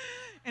later,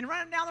 and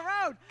running down the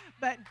road.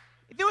 But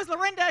if it was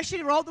Lorinda, she'd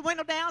have rolled the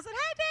window down and said,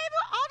 hey, David,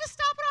 I'll just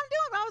stop what I'm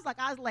doing. I was like,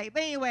 I was late.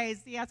 But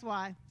anyways, see, that's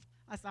why.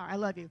 I'm sorry. I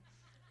love you.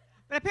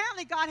 But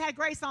apparently God had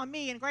grace on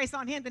me and grace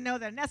on him to know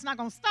that that's not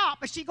going to stop,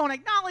 but she's going to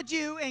acknowledge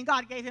you, and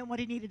God gave him what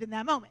he needed in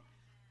that moment.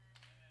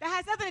 That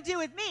has nothing to do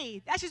with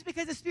me. That's just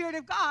because the Spirit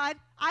of God,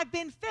 I've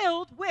been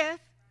filled with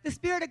the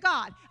Spirit of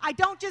God. I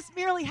don't just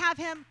merely have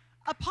him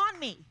upon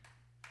me.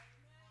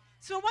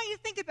 So I want you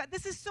to think about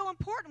this. Is so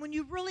important when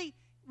you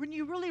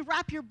really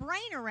wrap your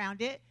brain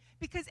around it,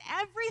 because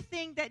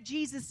everything that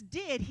Jesus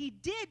did, he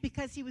did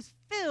because he was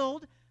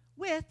filled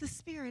with the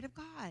Spirit of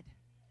God.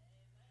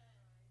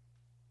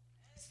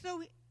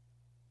 So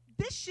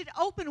this should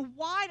open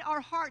wide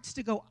our hearts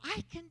to go,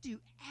 I can do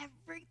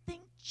everything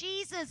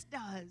Jesus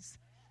does.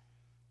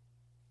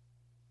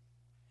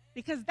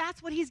 Because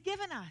that's what he's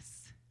given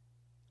us.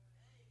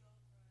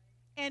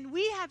 And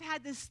we have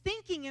had this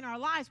thinking in our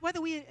lives,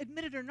 whether we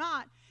admit it or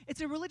not,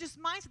 it's a religious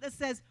mindset that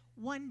says,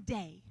 one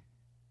day,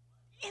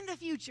 in the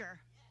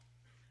future,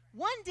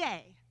 one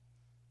day.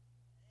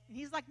 And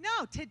he's like,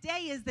 no,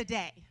 today is the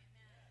day.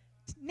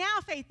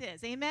 Now faith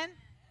is, amen?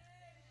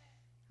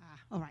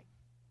 All right.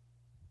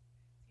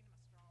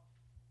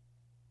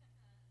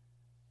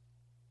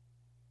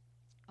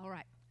 All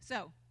right,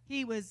 so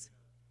he was,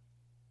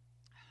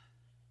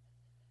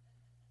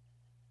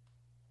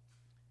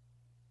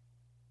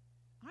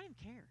 I don't even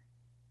care.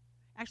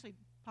 Actually,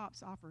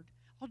 Pops offered,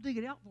 I'll dig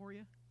it out for you.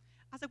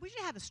 I was like, we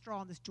should have a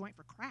straw in this joint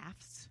for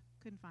crafts.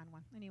 Couldn't find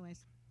one. Anyways,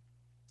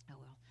 oh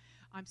well.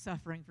 I'm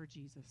suffering for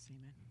Jesus,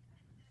 amen.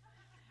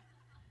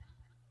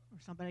 Or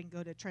somebody can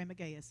go to Trey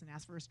McGayus and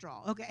ask for a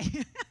straw.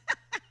 Okay.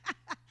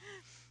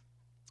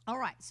 All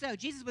right, so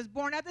Jesus was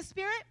born of the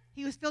Spirit.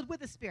 He was filled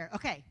with the Spirit.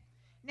 Okay,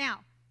 now,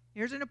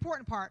 here's an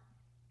important part.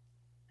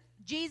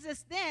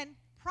 Jesus then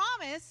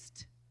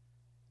promised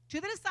to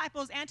the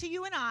disciples and to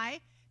you and I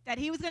that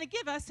he was going to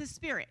give us his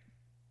Spirit.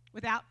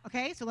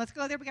 Okay, so let's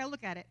go there. We got to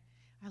look at it.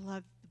 I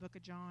love the book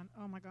of John.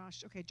 Oh, my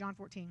gosh. Okay, John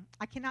 14.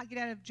 I cannot get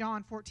out of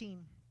John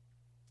 14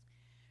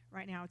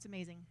 right now. It's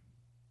amazing.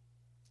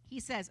 He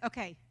says,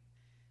 okay,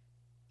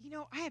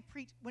 I have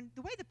preached,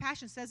 the way the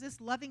Passion says this,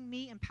 loving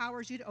me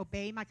empowers you to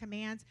obey my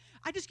commands.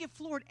 I just get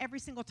floored every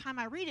single time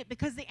I read it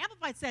because the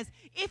Amplified says,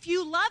 if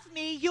you love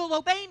me, you'll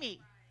obey me.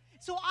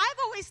 So I've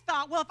always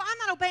thought, well, if I'm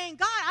not obeying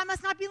God, I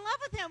must not be in love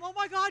with him. Oh,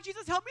 my God,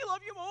 Jesus, help me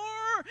love you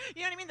more.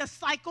 You know what I mean? The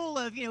cycle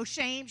of,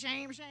 shame,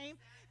 shame, shame.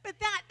 But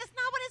that's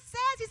not what it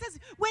says. He says,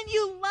 when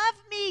you love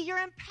me, you're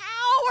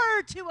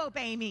empowered to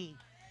obey me.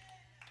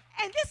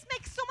 And this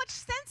makes so much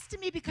sense to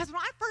me because when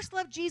I first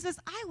loved Jesus,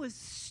 I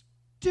was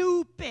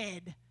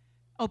stupid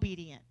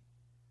obedient.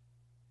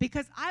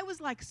 Because I was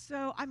like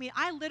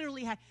I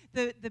literally had,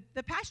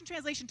 the Passion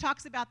Translation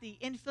talks about the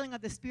infilling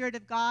of the Spirit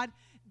of God,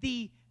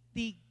 the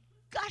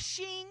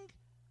gushing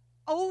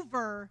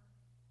over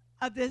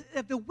of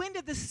the wind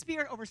of the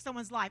Spirit over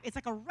someone's life. It's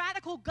like a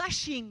radical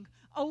gushing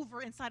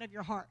over inside of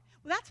your heart.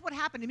 Well, that's what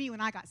happened to me when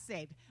I got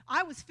saved.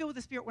 I was filled with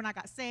the Spirit when I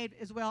got saved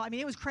as well. I mean,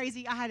 it was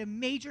crazy. I had a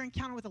major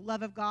encounter with the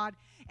love of God.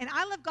 And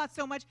I love God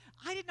so much,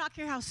 I did not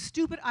care how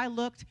stupid I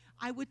looked.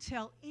 I would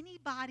tell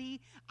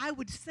anybody. I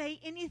would say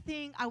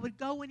anything. I would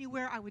go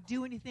anywhere. I would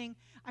do anything.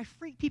 I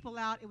freaked people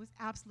out. It was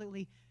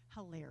absolutely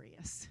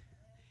hilarious.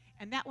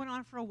 And that went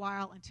on for a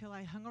while until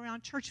I hung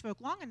around church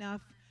folk long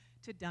enough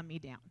to dumb me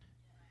down.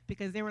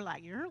 Because they were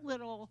like, you're a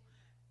little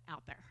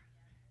out there.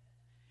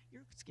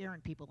 You're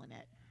scaring people in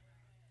it.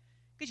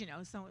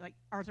 Because, so like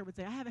Arthur would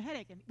say, I have a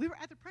headache. And we were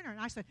at the printer, and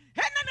I said,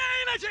 in the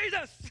name of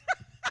Jesus,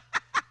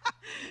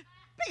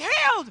 be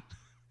healed.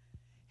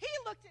 He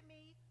looked at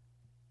me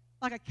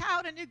like a cow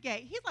at a new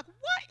gate. He's like,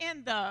 what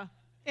in the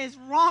is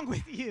wrong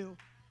with you?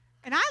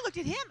 And I looked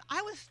at him.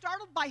 I was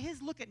startled by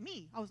his look at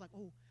me. I was like,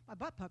 oh, my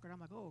butt puckered. I'm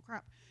like, oh,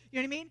 crap. You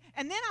know what I mean?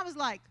 And then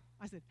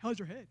I said, how's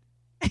your head?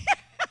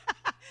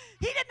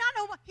 He did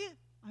not know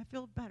I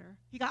feel better.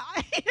 He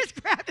just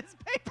grabbed his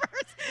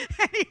papers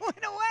and he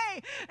went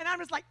away. And I'm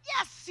just like,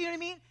 yes, you know what I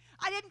mean?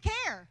 I didn't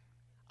care.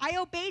 I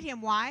obeyed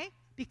him. Why?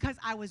 Because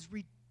I was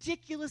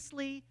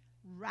ridiculously,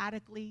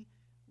 radically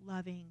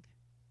loving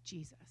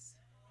Jesus.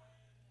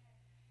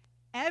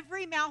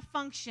 Every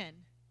malfunction,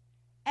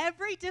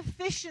 every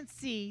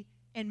deficiency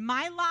in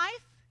my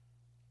life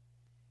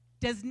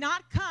does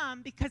not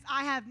come because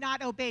I have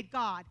not obeyed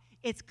God.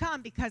 It's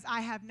come because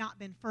I have not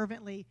been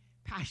fervently,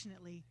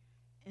 passionately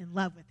in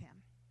love with him.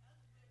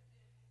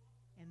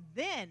 And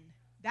then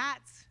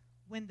that's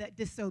when the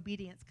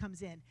disobedience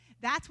comes in.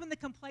 That's when the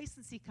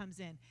complacency comes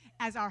in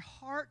as our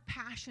heart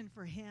passion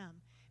for him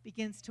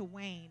begins to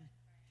wane.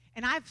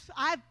 And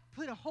I've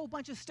put a whole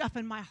bunch of stuff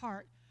in my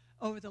heart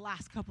over the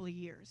last couple of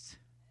years.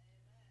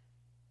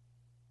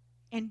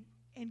 And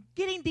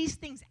getting these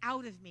things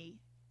out of me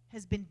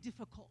has been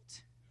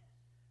difficult.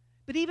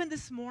 But even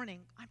this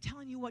morning, I'm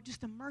telling you what,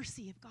 just the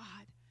mercy of God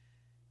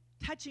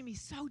touching me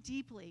so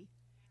deeply.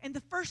 And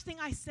the first thing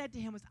I said to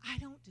him was, I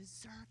don't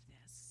deserve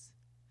this.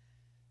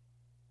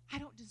 I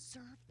don't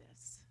deserve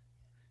this.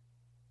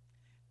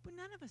 But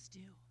none of us do.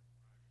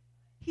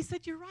 He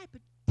said, you're right,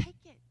 but take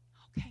it.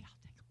 Okay,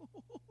 I'll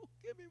take it. Oh,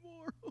 give me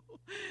more.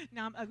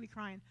 Now I'm ugly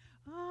crying.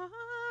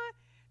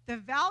 The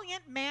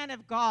valiant man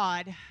of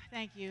God.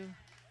 Thank you.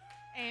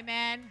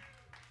 Amen.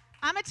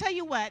 I'm going to tell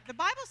you what. The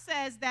Bible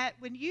says that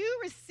when you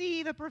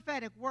receive a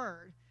prophetic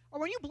word, or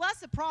when you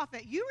bless a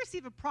prophet, you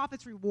receive a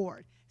prophet's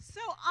reward.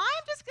 So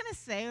I'm just going to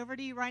say over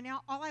to you right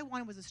now, all I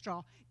wanted was a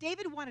straw.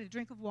 David wanted a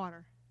drink of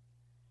water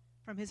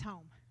from his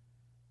home.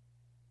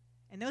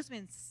 And those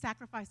men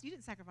sacrificed. You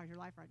didn't sacrifice your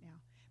life right now.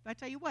 But I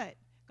tell you what,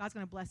 God's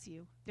going to bless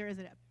you. There is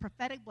a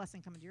prophetic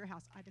blessing coming to your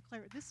house. I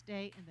declare it this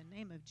day in the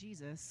name of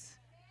Jesus.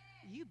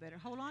 You better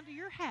hold on to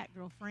your hat,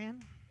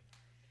 girlfriend.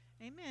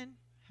 Amen.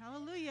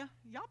 Hallelujah.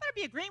 Y'all better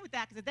be agreeing with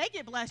that, because if they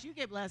get blessed, you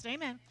get blessed.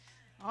 Amen.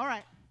 All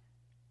right.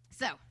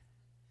 So,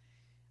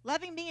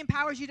 loving me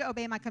empowers you to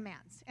obey my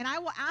commands. And I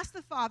will ask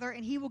the Father,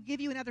 and he will give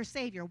you another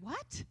Savior.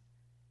 What?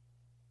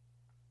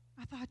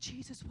 I thought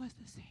Jesus was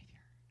the Savior.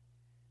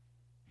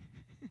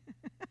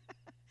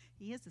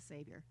 He is the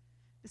Savior.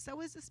 But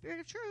so is the Spirit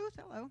of truth.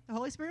 Hello. The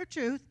Holy Spirit of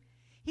truth.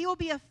 He will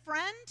be a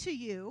friend to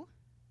you,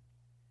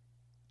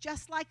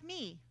 just like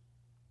me.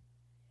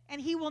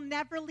 And he will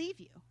never leave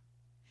you.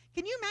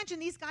 Can you imagine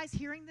these guys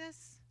hearing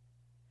this?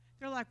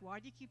 They're like, why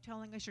do you keep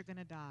telling us you're going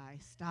to die?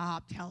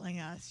 Stop telling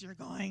us you're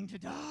going to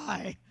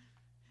die.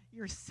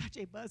 You're such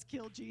a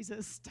buzzkill,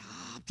 Jesus.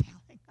 Stop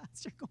telling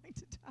us you're going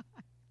to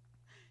die.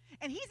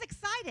 And he's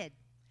excited.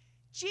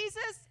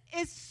 Jesus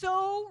is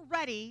so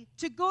ready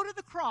to go to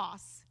the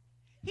cross.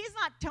 He's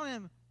not telling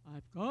him,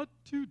 I've got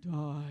to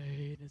die,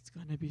 and it's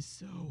going to be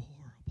so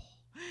horrible.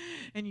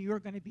 And you're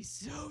going to be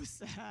so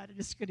sad, and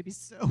it's going to be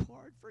so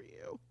hard for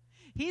you.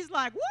 He's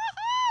like,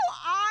 woohoo,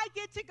 I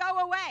get to go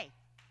away.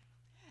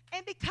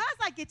 And because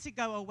I get to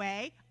go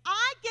away,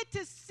 I get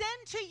to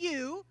send to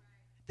you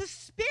the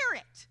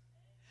Spirit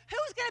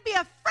Who's going to be a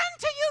friend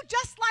to you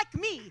just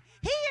like me?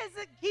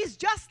 He's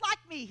just like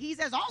me. He's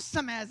as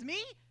awesome as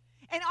me.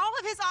 And all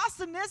of his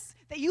awesomeness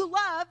that you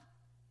love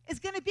is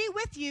going to be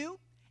with you,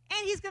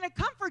 and he's going to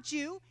comfort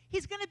you.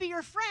 He's going to be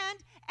your friend,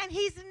 and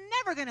he's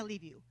never going to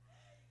leave you.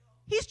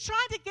 He's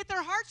trying to get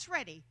their hearts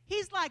ready.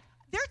 He's like,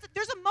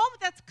 there's a moment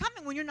that's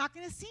coming when you're not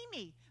going to see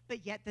me,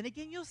 but yet then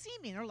again you'll see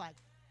me. And they're like,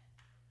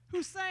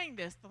 who's saying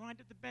this? The one I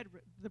did the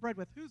bread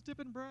with. Who's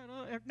dipping bread?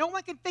 No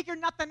one can figure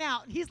nothing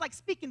out. And he's like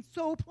speaking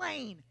so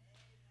plain.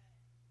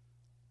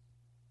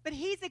 But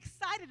he's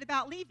excited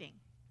about leaving.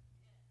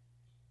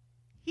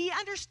 He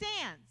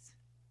understands.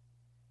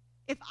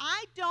 If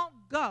I don't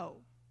go,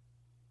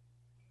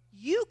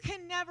 you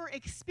can never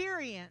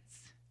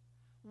experience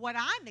what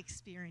I'm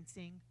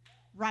experiencing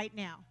right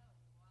now.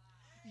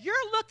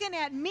 You're looking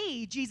at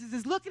me. Jesus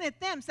is looking at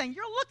them saying,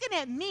 you're looking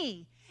at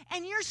me,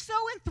 and you're so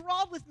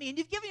enthralled with me, and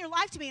you've given your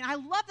life to me, and I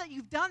love that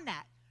you've done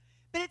that.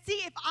 But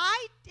see, if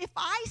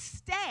I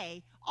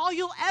stay, all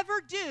you'll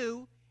ever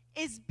do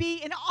is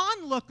be an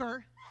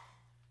onlooker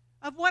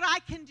of what I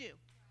can do.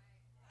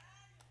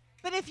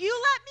 But if you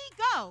let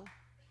me go,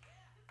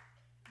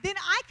 then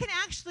I can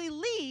actually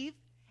leave,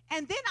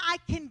 and then I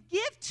can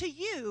give to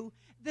you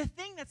the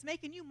thing that's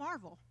making you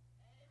marvel.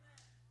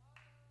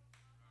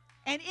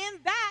 And in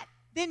that,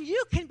 then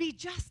you can be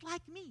just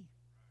like me.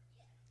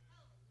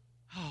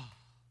 Oh.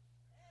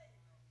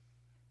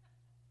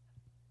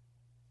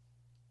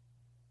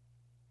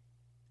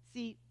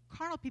 See,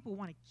 carnal people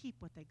want to keep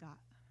what they got.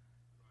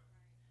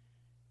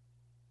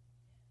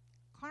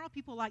 Carnal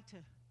people like to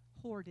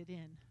hoard it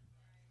in.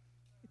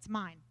 It's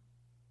mine.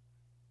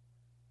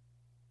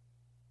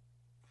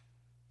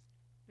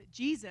 But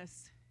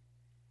Jesus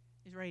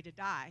is ready to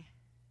die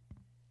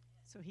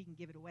so he can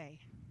give it away.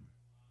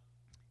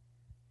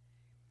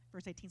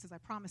 Verse 18 says, I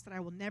promise that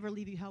I will never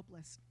leave you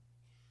helpless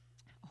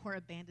or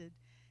abandon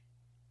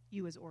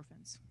you as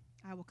orphans.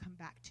 I will come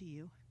back to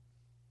you.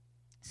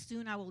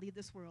 Soon I will leave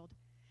this world,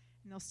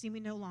 and they'll see me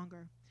no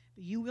longer.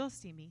 But you will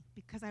see me,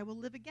 because I will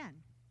live again,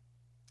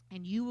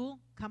 and you will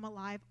come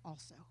alive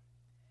also.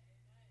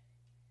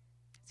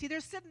 See, they're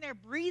sitting there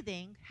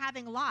breathing,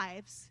 having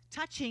lives,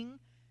 touching,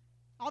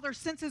 all their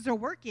senses are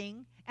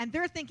working, and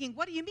they're thinking,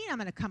 what do you mean I'm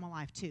going to come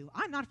alive too?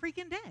 I'm not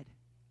freaking dead.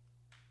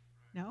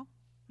 No,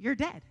 you're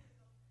dead.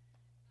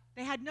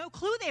 They had no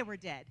clue they were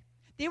dead.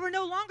 They were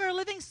no longer a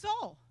living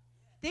soul.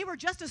 They were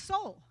just a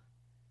soul.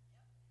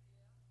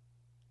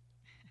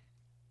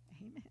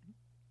 Amen.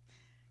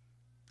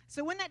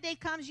 So when that day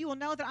comes, you will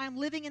know that I am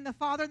living in the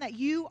Father, and that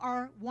you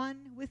are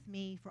one with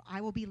me, for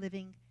I will be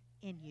living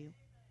in you.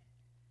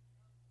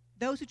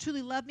 Those who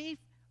truly love me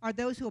are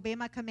those who obey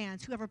my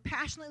commands. Whoever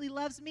passionately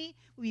loves me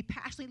will be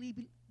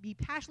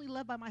passionately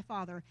loved by my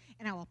Father,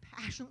 and I will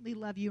passionately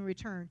love you in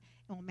return,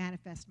 and will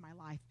manifest my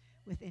life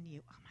within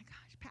you. Oh my gosh,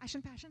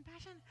 passion, passion,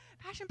 passion,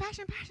 passion,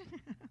 passion, passion.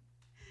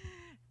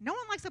 No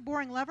one likes a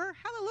boring lover.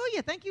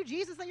 Hallelujah. Thank you,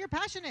 Jesus, that you're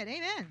passionate.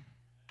 Amen.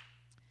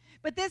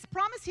 But this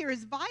promise here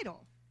is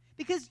vital,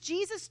 because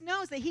Jesus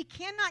knows that he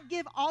cannot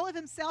give all of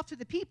himself to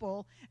the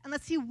people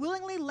unless he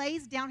willingly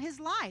lays down his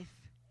life.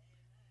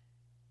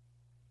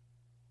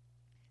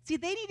 See,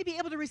 they need to be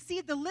able to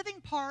receive the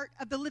living part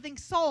of the living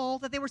soul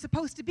that they were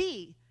supposed to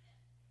be.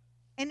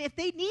 And if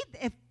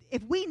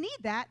we need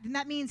that, then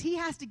that means he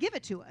has to give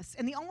it to us.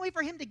 And the only way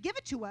for him to give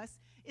it to us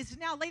is to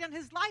now lay down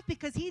his life,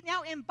 because he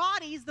now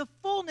embodies the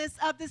fullness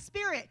of the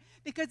Spirit.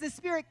 Because the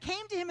Spirit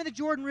came to him in the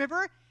Jordan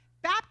River,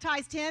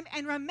 baptized him,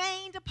 and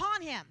remained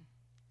upon him.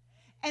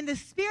 And the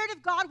Spirit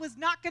of God was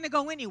not going to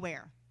go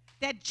anywhere.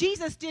 That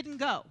Jesus didn't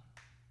go.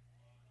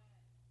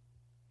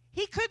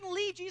 He couldn't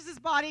leave Jesus'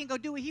 body and go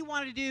do what he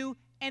wanted to do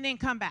and then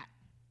come back.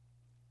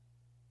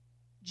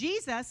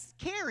 Jesus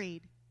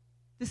carried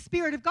the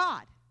Spirit of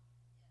God.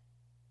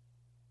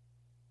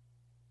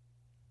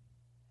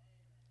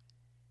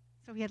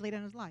 So he had laid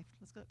down his life.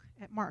 Let's look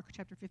at Mark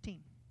chapter 15.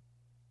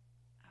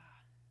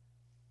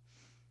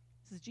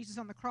 This is Jesus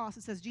on the cross.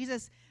 It says,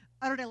 Jesus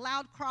uttered a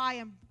loud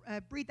cry and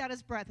breathed out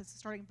his breath. This is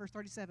starting in verse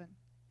 37.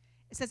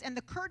 It says, and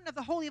the curtain of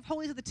the Holy of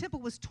Holies of the temple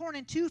was torn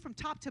in two from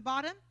top to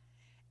bottom.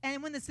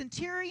 And when the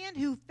centurion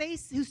who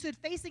stood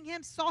facing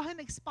him saw him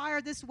expire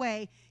this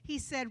way, he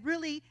said,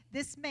 really,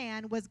 this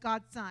man was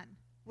God's son.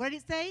 What did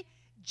it say?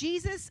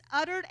 Jesus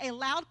uttered a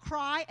loud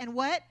cry and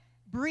what?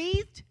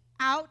 Breathed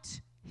out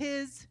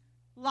his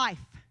life.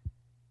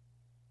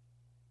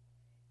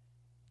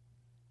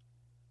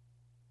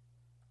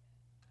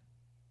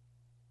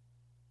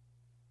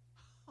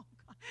 Oh,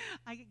 God.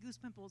 I get goose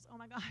pimples. Oh,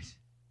 my gosh.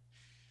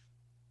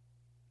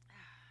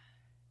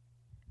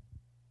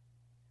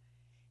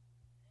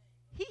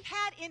 He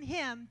had in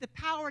him the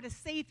power to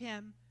save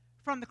him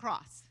from the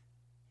cross.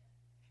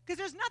 Because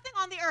there's nothing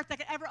on the earth that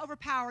could ever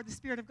overpower the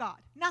Spirit of God.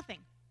 Nothing.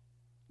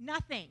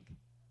 Nothing.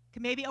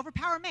 Could maybe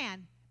overpower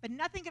man, but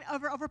nothing could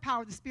ever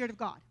overpower the Spirit of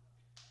God.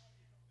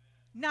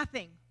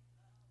 Nothing.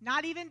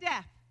 Not even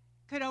death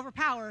could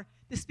overpower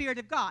the Spirit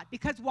of God.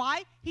 Because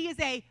why? He is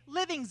a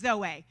living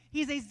Zoe.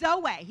 He's a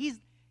Zoe.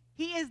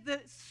 He is the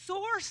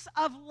source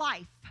of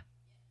life.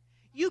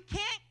 You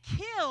can't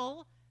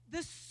kill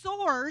the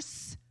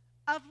source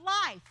of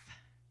life.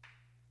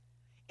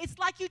 It's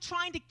like you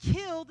trying to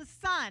kill the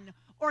sun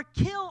or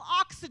kill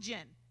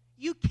oxygen.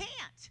 You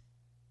can't.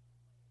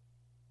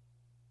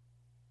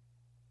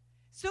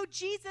 So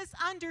Jesus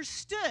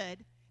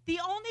understood the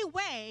only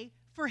way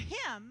for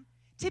him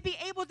to be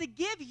able to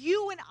give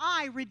you and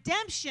I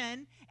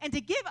redemption and to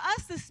give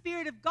us the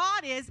Spirit of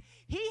God is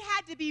he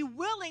had to be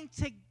willing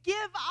to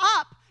give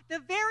up the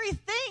very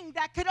thing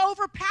that could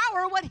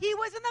overpower what he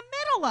was in the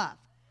middle of.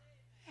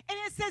 And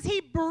it says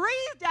he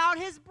breathed out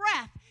his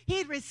breath. He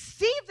had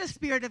received the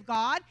Spirit of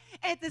God,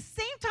 and at the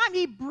same time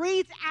he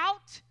breathed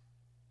out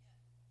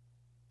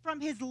from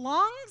his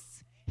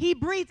lungs, he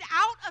breathed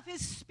out of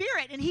his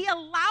spirit, and he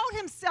allowed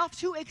himself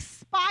to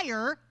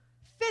expire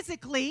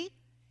physically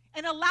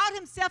and allowed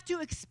himself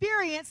to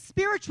experience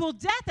spiritual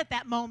death at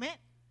that moment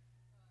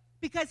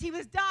because he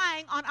was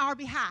dying on our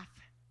behalf.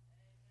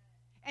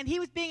 And he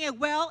was being a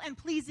well and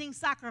pleasing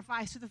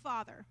sacrifice to the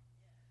Father.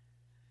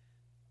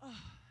 Oh.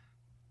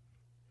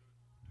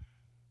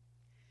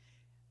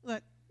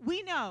 Look,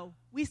 we know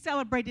we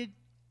celebrated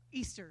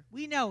Easter.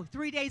 We know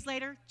 3 days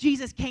later,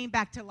 Jesus came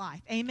back to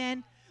life.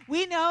 Amen.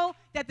 We know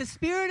that the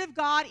Spirit of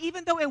God,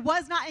 even though it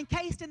was not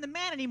encased in the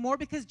man anymore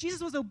because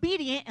Jesus was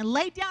obedient and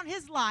laid down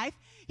his life,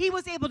 he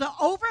was able to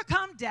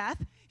overcome death.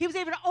 He was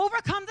able to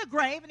overcome the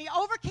grave, and he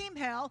overcame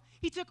hell.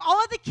 He took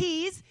all of the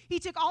keys. He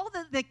took all of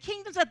the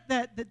kingdoms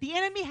that the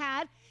enemy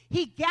had.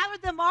 He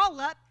gathered them all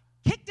up,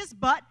 kicked his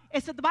butt.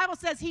 And so the Bible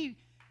says he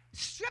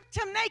stripped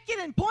him naked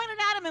and pointed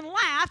at him and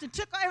laughed and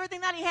took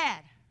everything that he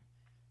had.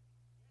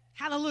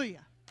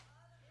 Hallelujah.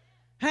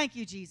 Thank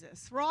you,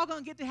 Jesus. We're all going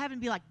to get to heaven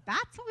and be like,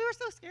 that's what we were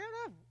so scared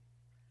of?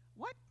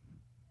 What?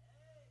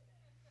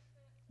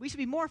 We should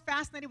be more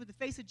fascinated with the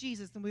face of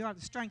Jesus than we are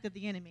the strength of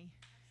the enemy,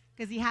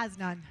 because he has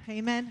none.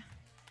 Amen?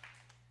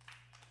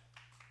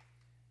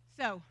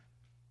 So,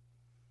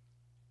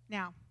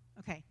 now,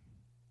 okay.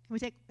 Can we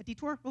take a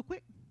detour real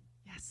quick?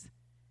 Yes.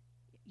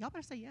 Y'all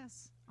better say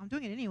yes. I'm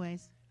doing it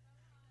anyways.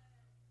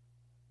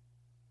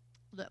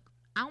 Look,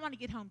 I want to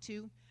get home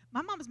too.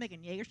 My mom is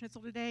making Jaeger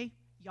schnitzel today.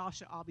 Y'all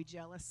should all be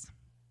jealous.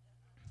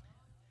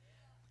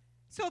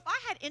 So if I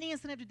had any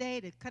incentive today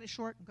to cut it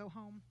short and go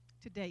home,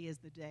 today is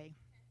the day.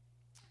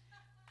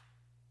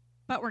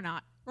 But we're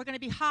not. We're going to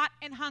be hot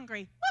and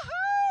hungry.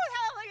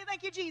 Woohoo! Hallelujah.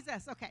 Thank you,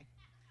 Jesus. Okay.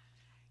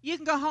 You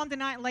can go home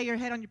tonight and lay your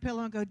head on your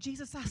pillow and go,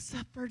 Jesus, I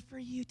suffered for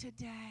you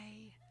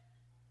today.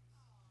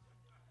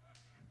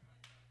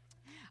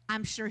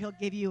 I'm sure he'll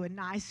give you a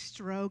nice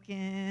stroking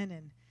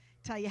and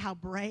tell you how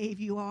brave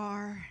you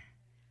are.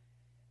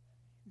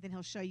 Then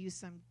he'll show you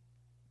some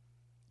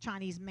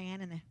Chinese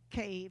man in a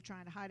cave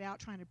trying to hide out,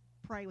 trying to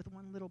pray with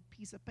one little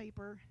piece of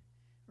paper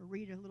or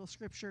read a little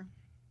scripture.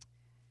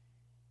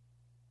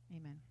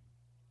 Amen.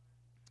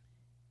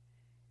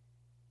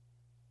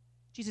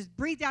 Jesus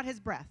breathed out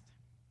his breath.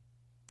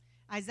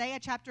 Isaiah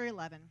chapter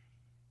 11.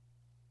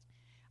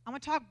 I'm going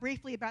to talk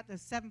briefly about the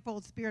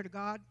sevenfold Spirit of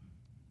God.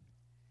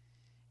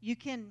 You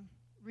can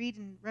read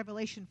in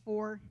Revelation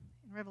 4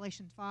 and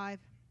Revelation 5.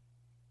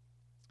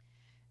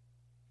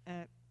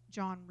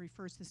 John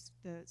refers to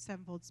the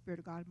sevenfold Spirit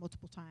of God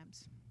multiple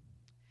times.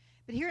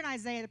 But here in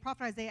Isaiah, the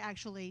prophet Isaiah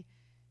actually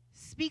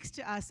speaks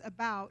to us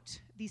about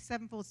the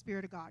sevenfold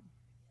Spirit of God.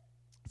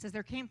 It says,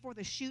 there came forth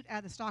a shoot out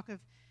of the stalk of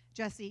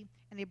Jesse,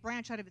 and a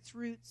branch out of its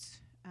roots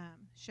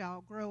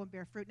shall grow and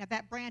bear fruit. Now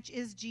that branch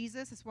is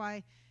Jesus. That's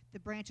why the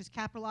branch is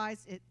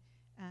capitalized. We're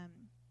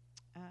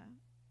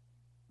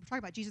talking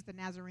about Jesus the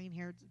Nazarene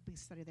here. Please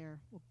study there.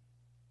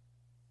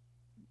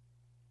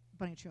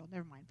 Bunny trail.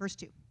 Never mind. Verse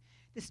 2.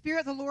 The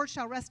Spirit of the Lord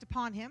shall rest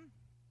upon him,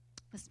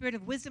 the Spirit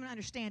of wisdom and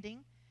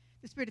understanding,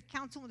 the Spirit of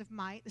counsel and of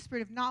might, the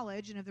Spirit of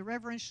knowledge and of the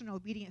reverential and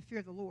obedient fear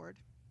of the Lord,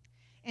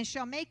 and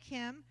shall make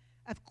him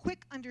of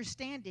quick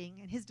understanding,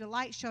 and his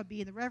delight shall be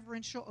in the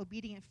reverential,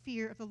 obedient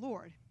fear of the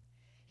Lord.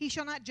 He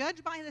shall not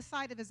judge by the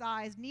sight of his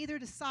eyes, neither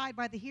decide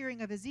by the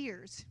hearing of his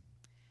ears.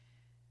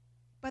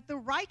 But the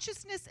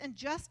righteousness and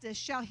justice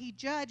shall he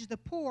judge the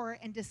poor,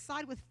 and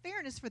decide with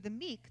fairness for the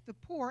meek, the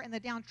poor, and the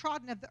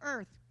downtrodden of the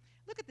earth.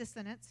 Look at this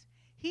sentence.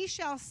 He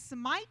shall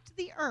smite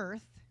the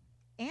earth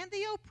and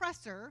the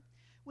oppressor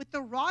with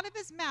the rod of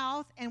his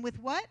mouth, and with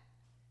what?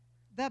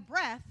 The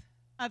breath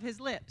of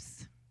his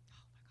lips. Oh, my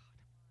God.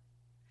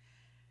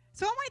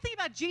 So I want you to think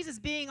about Jesus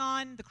being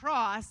on the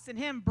cross and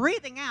him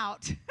breathing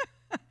out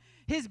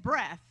his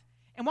breath.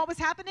 And what was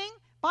happening?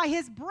 By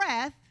his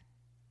breath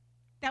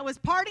that was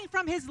parting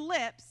from his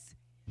lips,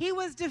 he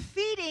was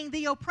defeating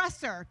the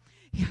oppressor.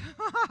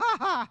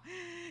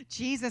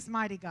 Jesus,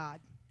 mighty God.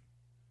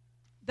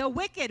 The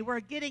wicked were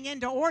getting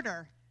into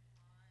order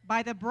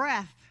by the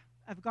breath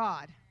of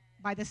God,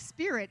 by the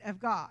Spirit of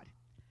God.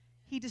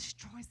 He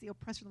destroys the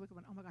oppressor and the wicked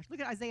one. Oh, my gosh. Look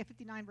at Isaiah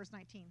 59, verse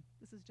 19.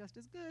 This is just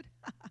as good.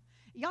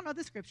 Y'all know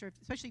this scripture,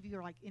 especially if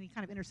you're like any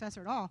kind of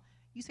intercessor at all.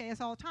 You say this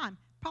all the time.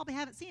 Probably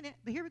haven't seen it,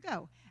 but here we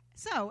go.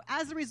 So,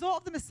 as a result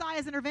of the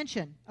Messiah's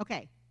intervention,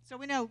 okay, so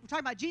we know, we're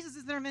talking about Jesus'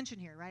 intervention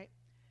here, right?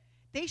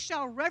 They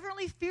shall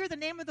reverently fear the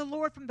name of the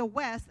Lord from the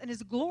west, and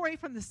his glory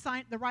from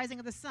the rising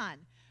of the sun.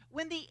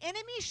 When the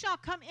enemy shall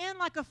come in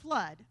like a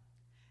flood,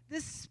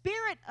 the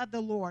Spirit of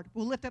the Lord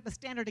will lift up a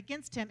standard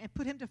against him and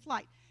put him to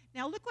flight.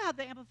 Now look how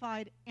the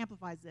Amplified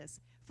amplifies this.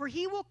 For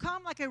he will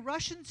come like a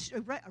Russian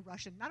stream.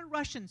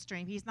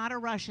 He's not a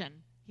Russian.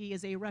 He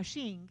is a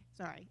rushing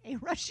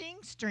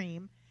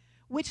stream,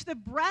 which the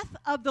breath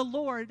of the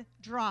Lord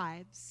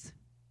drives.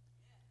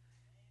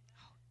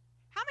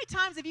 How many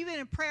times have you been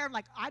in prayer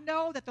like, I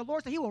know that the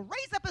Lord said he will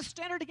raise up a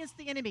standard against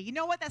the enemy? You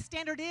know what that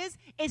standard is?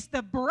 It's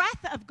the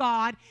breath of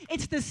God.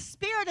 It's the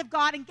Spirit of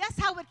God. And guess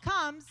how it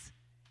comes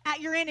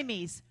at your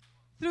enemies?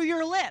 Through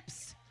your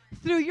lips,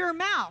 through your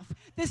mouth.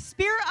 The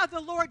Spirit of the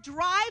Lord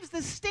drives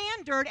the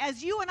standard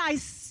as you and I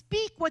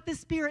speak what the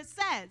Spirit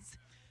says.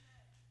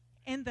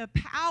 In the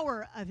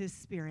power of his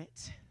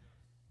Spirit.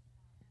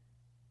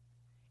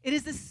 It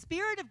is the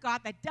Spirit of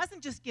God that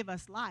doesn't just give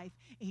us life,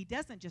 and he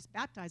doesn't just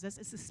baptize us.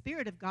 It's the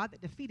Spirit of God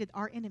that defeated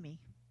our enemy.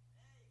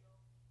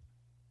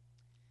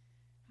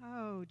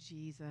 Oh,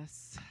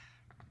 Jesus.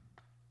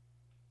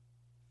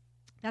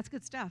 That's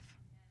good stuff.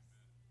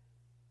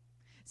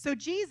 So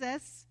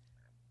Jesus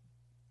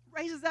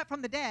raises up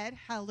from the dead.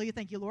 Hallelujah,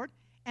 thank you, Lord.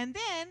 And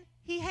then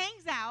he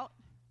hangs out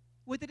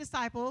with the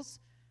disciples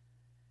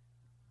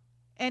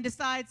and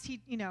decides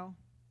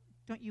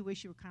don't you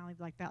wish you were kind of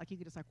like that? Like you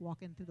could just like walk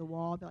in through the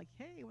wall and be like,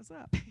 hey, what's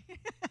up?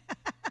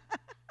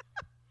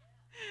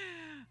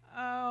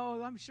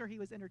 Oh, I'm sure he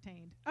was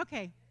entertained.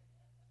 Okay.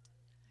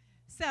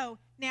 So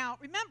now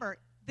remember,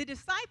 the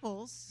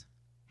disciples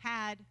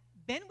had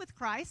been with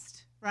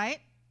Christ, right?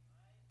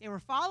 They were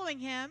following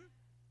him,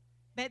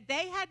 but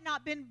they had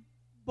not been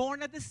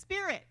born of the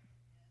Spirit.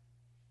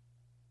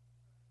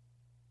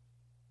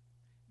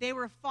 They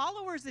were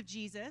followers of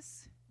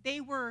Jesus. They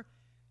were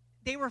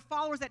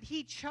followers that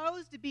he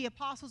chose to be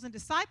apostles and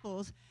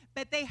disciples,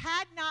 but they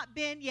had not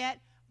been yet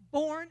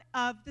born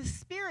of the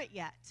Spirit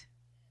yet.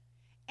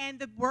 And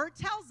the word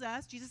tells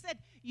us, Jesus said,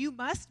 you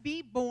must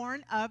be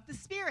born of the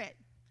Spirit.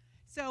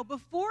 So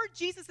before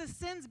Jesus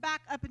ascends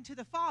back up into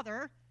the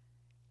Father,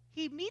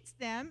 he meets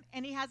them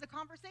and he has a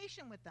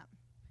conversation with them.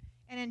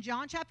 And in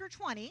John chapter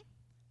 20,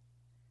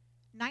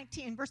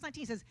 verse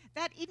 19 says,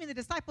 that evening the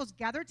disciples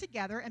gathered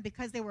together, and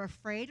because they were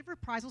afraid of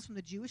reprisals from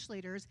the Jewish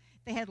leaders,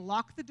 they had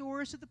locked the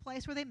doors to the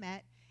place where they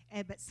met.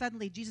 But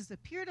suddenly Jesus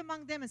appeared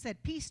among them and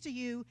said, peace to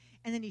you.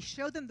 And then he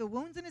showed them the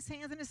wounds in his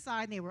hands and his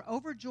side, and they were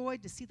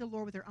overjoyed to see the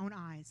Lord with their own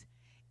eyes.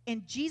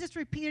 And Jesus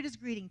repeated his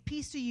greeting,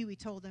 peace to you, he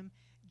told them.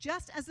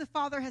 Just as the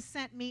Father has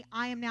sent me,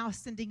 I am now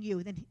sending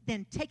you.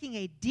 Then taking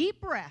a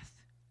deep breath,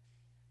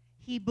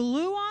 he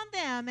blew on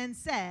them and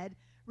said,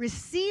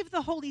 receive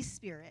the Holy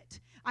Spirit.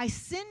 I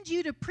send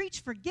you to preach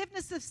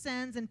forgiveness of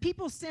sins, and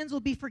people's sins will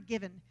be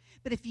forgiven.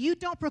 But if you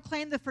don't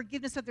proclaim the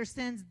forgiveness of their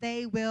sins,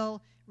 they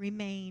will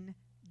remain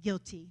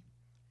guilty.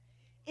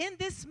 In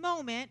this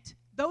moment,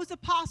 those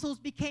apostles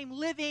became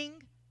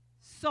living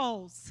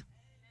souls.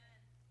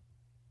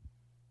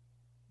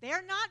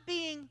 They're not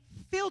being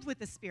filled with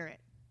the Spirit.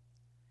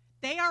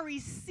 They are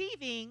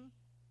receiving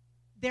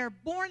their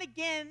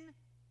born-again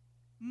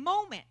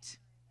moment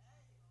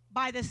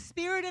by the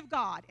Spirit of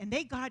God, and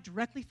they got it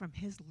directly from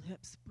his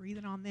lips,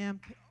 breathing on them.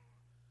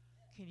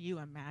 Can you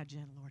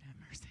imagine, Lord have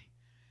mercy?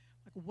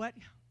 Like what?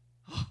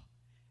 Oh,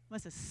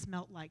 must have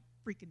smelt like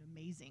freaking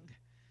amazing.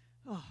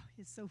 Oh,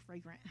 it's so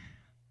fragrant.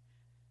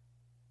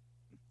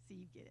 See,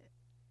 you get it.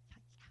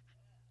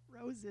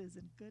 Roses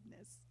and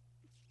goodness.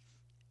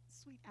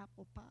 Sweet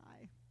apple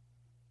pie.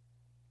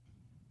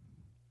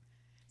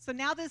 So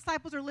now the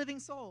disciples are living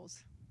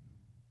souls.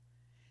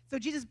 So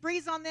Jesus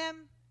breathes on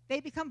them. They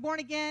become born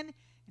again.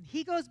 And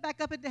he goes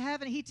back up into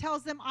heaven. And he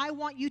tells them, I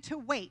want you to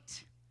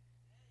wait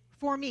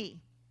for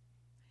me.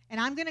 And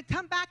I'm going to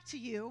come back to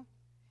you.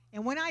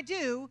 And when I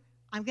do,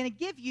 I'm going to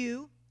give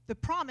you the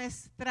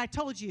promise that I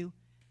told you.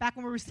 Back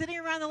when we were sitting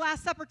around the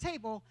Last Supper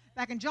table,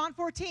 back in John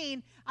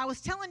 14, I was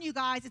telling you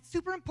guys it's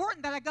super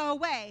important that I go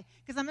away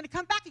because I'm going to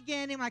come back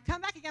again. And when I come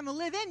back again, I'm going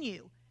to live in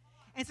you.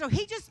 And so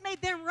he just made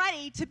them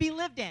ready to be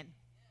lived in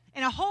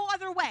a whole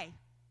other way.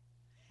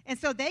 And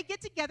so they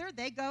get together.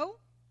 They go.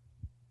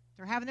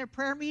 They're having their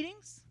prayer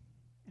meetings.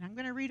 And I'm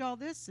going to read all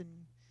this, and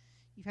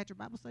you've had your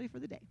Bible study for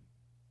the day.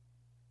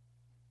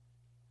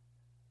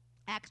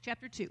 Acts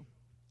chapter 2.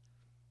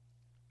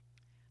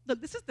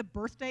 Look, this is the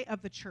birthday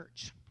of the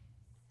church.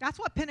 That's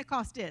what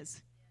Pentecost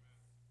is.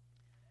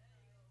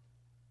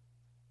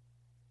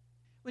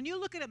 When you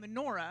look at a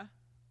menorah,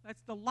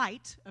 that's the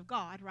light of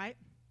God, right?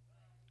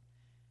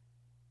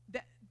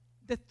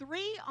 The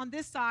three on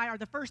this side are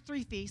the first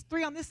three feasts,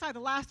 three on this side, the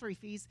last three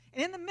feasts,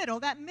 and in the middle,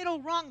 that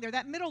middle rung there,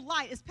 that middle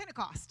light is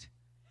Pentecost.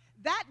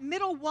 That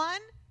middle one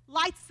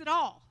lights it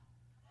all.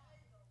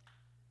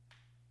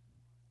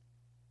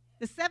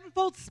 The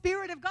sevenfold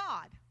Spirit of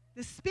God.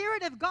 The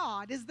Spirit of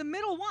God is the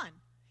middle one.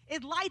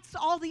 It lights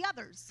all the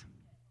others.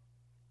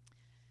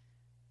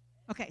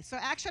 Okay, so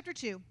Acts chapter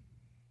 2. It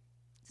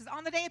says,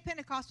 on the day of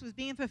Pentecost was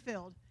being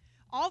fulfilled,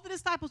 all the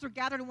disciples were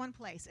gathered in one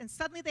place, and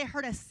suddenly they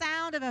heard a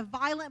sound of a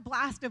violent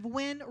blast of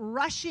wind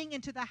rushing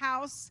into the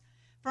house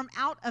from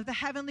out of the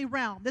heavenly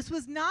realm. This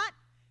was not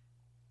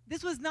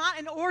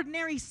an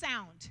ordinary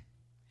sound.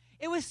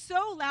 It was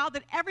so loud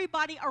that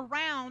everybody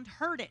around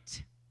heard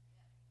it.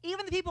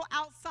 even the people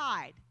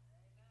outside.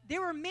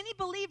 There were many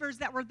believers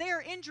that were there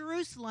in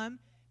Jerusalem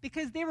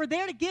because they were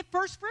there to give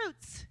first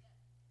fruits.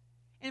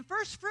 And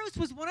first fruits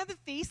was one of the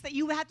feasts that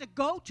you had to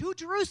go to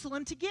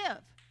Jerusalem to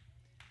give.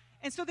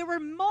 And so there were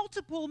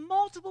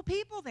multiple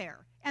people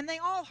there, and they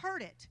all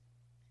heard it.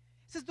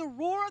 It says the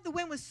roar of the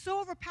wind was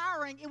so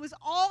overpowering, it was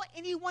all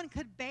anyone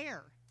could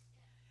bear.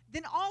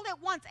 Then all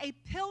at once, a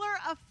pillar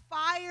of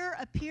fire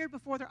appeared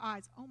before their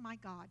eyes. Oh, my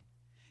God.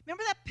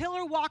 Remember that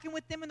pillar walking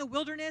with them in the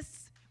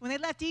wilderness when they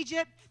left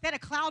Egypt? They had a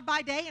cloud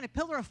by day and a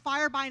pillar of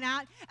fire by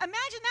night.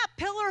 Imagine that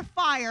pillar of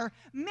fire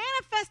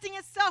manifesting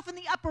itself in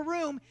the upper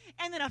room,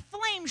 and then a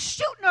flame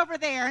shooting over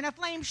there and a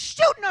flame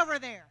shooting over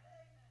there.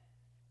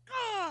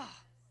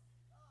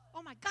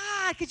 Oh my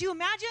God, could you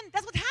imagine?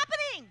 That's what's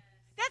happening.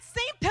 That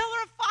same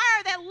pillar of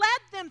fire that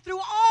led them through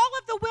all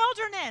of the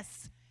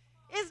wilderness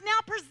is now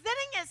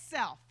presenting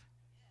itself.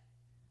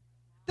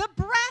 The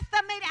breath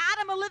that made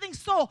Adam a living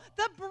soul,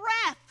 the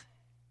breath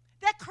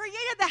that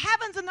created the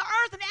heavens and the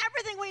earth and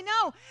everything we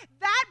know,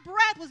 that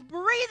breath was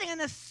breathing and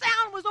the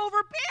sound was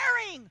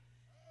overbearing.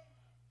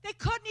 They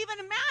couldn't even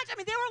imagine. I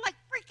mean, they were like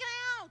freaking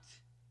out.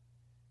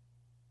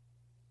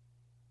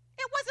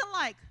 It wasn't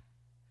like,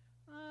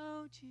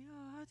 oh,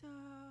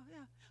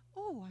 yeah.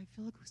 Oh, I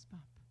feel a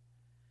goosebump.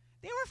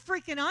 They were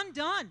freaking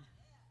undone.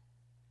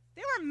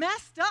 They were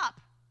messed up.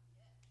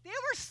 They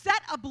were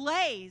set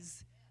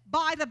ablaze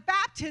by the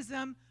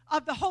baptism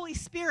of the Holy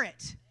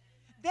Spirit.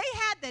 They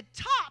had the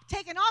top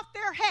taken off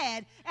their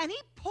head, and he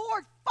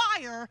poured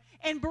fire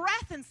and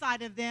breath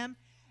inside of them.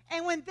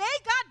 And when they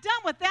got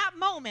done with that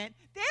moment,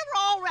 they were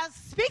all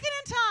speaking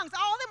in tongues.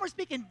 All of them were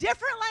speaking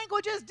different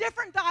languages,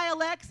 different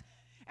dialects.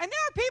 And there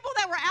were people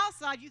that were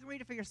outside. You can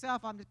read it for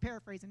yourself. I'm just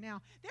paraphrasing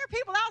now. There were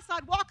people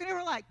outside walking. They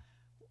were like,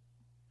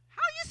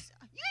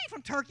 you ain't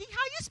from Turkey. How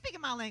are you speaking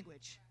my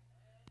language?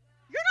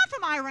 You're not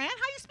from Iran. How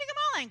are you speaking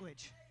my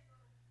language?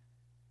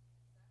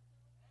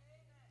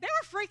 They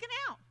were freaking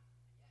out.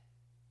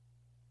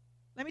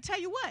 Let me tell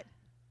you what.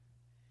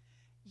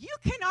 You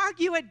can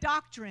argue a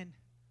doctrine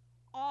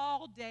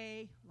all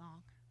day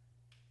long.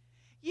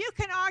 You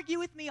can argue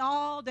with me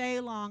all day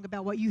long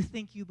about what you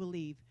think you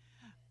believe.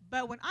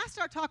 But when I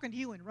start talking to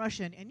you in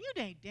Russian, and you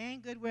ain't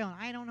dang good well, and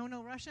I don't know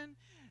no Russian,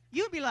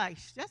 you'd be like,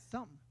 that's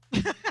something.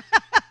 You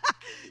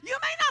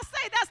may not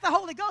say that's the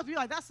Holy Ghost, but you're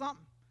like, that's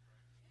something.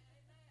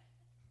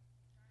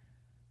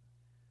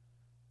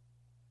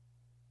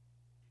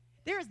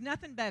 There is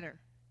nothing better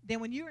than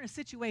when you're in a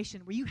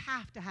situation where you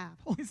have to have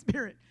Holy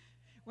Spirit.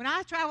 When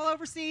I travel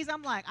overseas,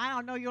 I'm like, I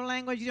don't know your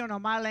language, you don't know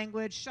my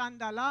language.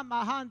 Shandala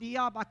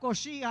mahandia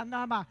bakoshi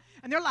anama.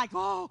 And they're like,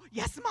 oh,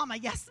 yes, mama,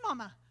 yes,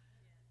 mama.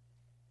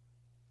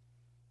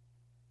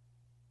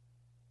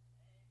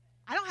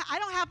 I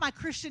don't have my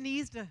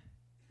Christianese to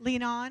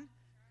lean on.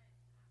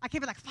 I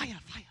can't be like, fire,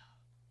 fire.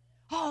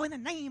 Oh, in the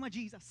name of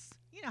Jesus.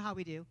 You know how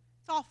we do.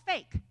 It's all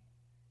fake.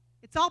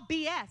 It's all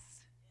BS.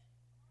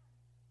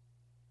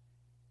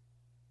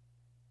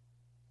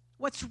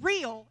 What's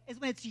real is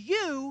when it's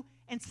you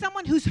and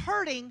someone who's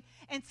hurting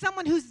and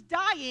someone who's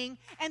dying,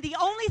 and the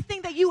only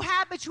thing that you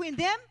have between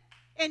them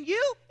and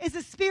you is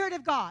the Spirit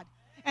of God.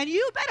 And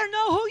you better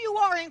know who you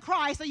are in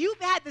Christ, so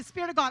you've had the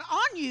Spirit of God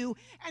on you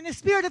and the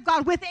Spirit of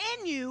God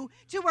within you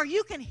to where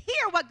you can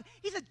hear what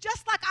he said,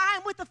 just like I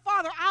am with the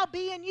Father, I'll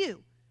be in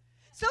you.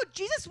 So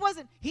Jesus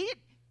wasn't, he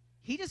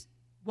just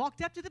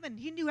walked up to them and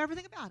he knew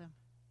everything about him.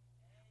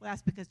 Well,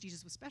 that's because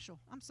Jesus was special.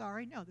 I'm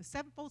sorry. No, the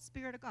sevenfold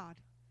Spirit of God.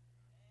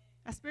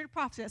 That spirit of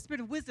prophecy, that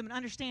spirit of wisdom and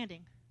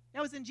understanding,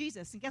 that was in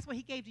Jesus. And guess what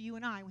he gave to you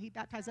and I when he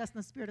baptized us in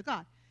the Spirit of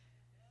God?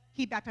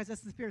 He baptized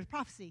us in the spirit of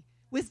prophecy,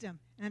 wisdom,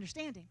 and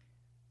understanding.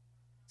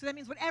 So that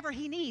means whatever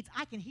he needs,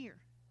 I can hear.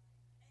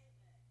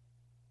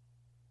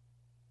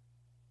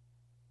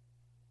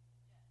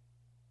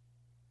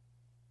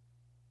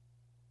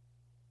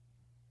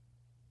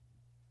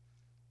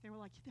 They were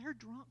like, they're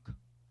drunk.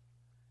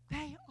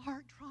 They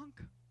are drunk.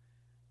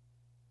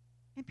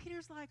 And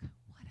Peter's like,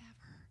 whatever.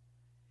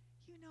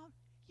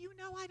 You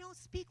know I don't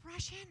speak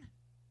Russian.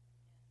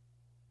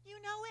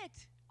 You know it.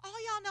 All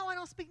y'all know I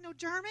don't speak no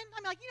German. I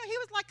mean, like, he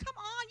was like, come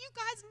on, you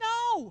guys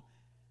know.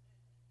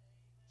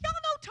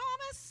 Y'all know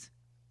Thomas.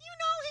 You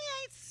know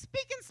he ain't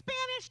speaking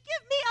Spanish.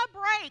 Give me a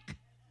break.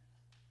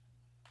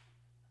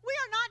 We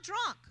are not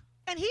drunk.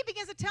 And he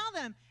begins to tell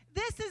them,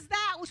 this is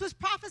that which was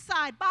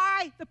prophesied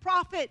by the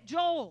prophet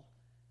Joel.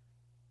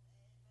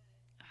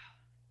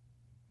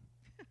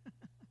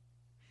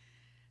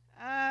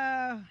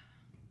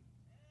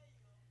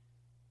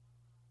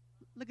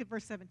 Look at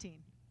verse 17.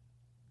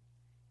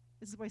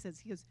 This is what he says.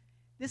 He goes,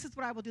 this is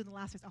what I will do in the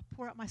last days. I'll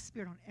pour out my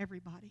Spirit on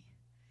everybody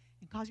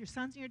and cause your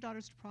sons and your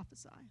daughters to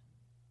prophesy.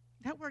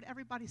 That word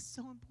everybody is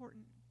so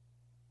important.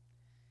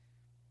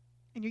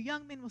 And your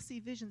young men will see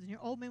visions, and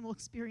your old men will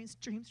experience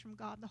dreams from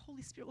God. And the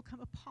Holy Spirit will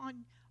come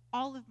upon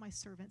all of my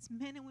servants,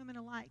 men and women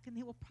alike, and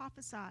they will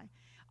prophesy.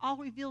 I'll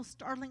reveal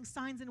startling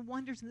signs and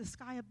wonders in the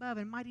sky above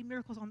and mighty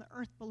miracles on the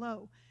earth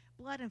below.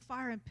 Blood and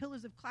fire and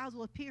pillars of clouds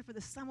will appear, for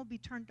the sun will be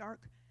turned dark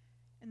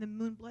and the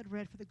moon blood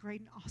red, for the great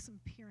and awesome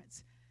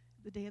appearance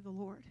of the day of the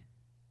Lord.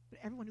 but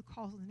everyone who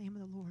calls on the name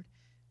of the Lord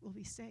will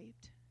be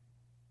saved.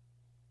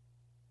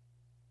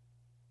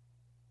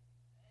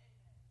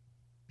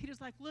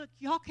 Peter's like, look,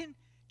 y'all can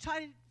try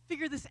to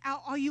figure this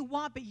out all you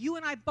want, but you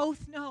and I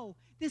both know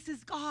this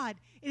is God.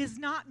 It is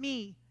not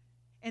me.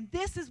 And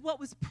this is what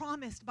was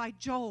promised by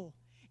Joel.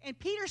 And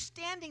Peter's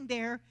standing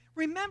there,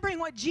 remembering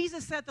what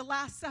Jesus said at the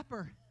Last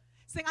Supper,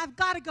 saying, I've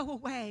got to go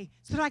away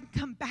so that I can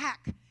come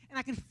back and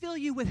I can fill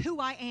you with who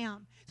I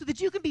am, so that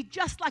you can be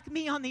just like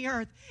me on the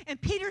earth. And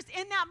Peter's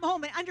in that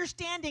moment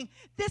understanding,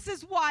 this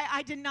is why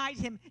I denied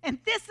him, and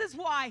this is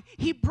why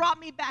he brought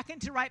me back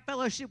into right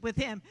fellowship with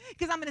him.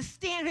 Because I'm going to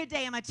stand here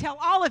today, I'm going to tell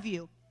all of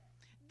you,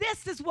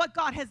 this is what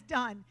God has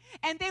done.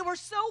 And they were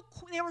so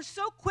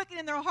quickened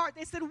in their heart.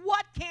 They said,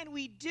 what can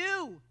we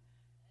do?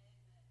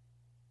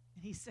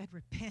 And he said,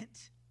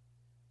 repent,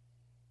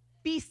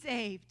 be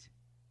saved,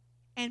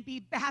 and be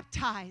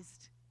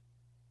baptized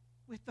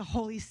with the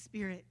Holy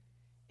Spirit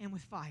and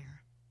with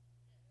fire.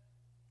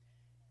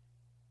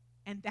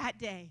 And that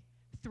day,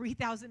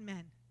 3,000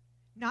 men,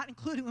 not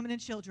including women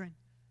and children,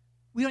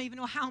 we don't even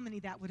know how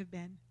many that would have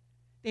been,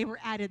 they were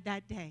added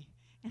that day.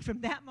 And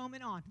from that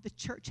moment on, the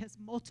church has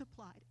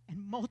multiplied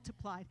and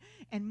multiplied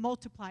and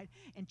multiplied.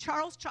 And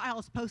Charles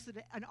Childs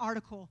posted an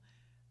article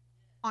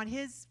on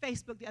his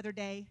Facebook the other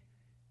day,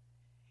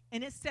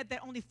 and it said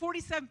that only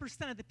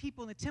 47% of the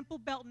people in the Temple,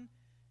 Belton,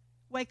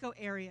 Waco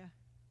area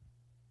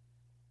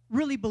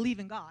really believe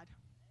in God.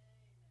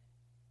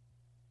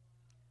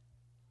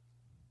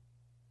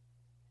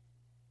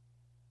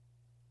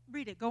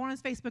 Read it. Go on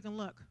his Facebook and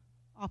look.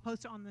 I'll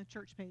post it on the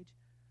church page.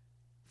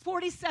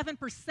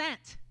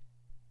 47%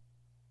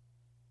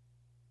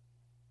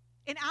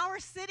 in our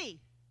city.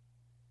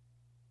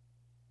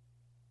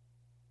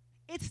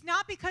 It's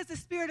not because the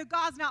Spirit of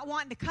God's not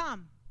wanting to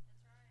come.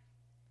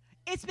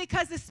 It's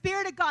because the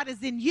Spirit of God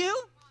is in you,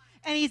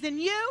 and He's in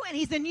you, and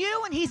He's in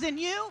you, and He's in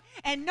you,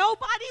 and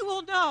nobody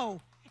will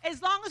know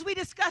as long as we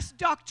discuss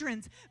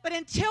doctrines. But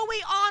until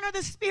we honor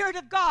the Spirit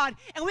of God,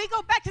 and we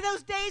go back to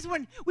those days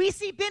when we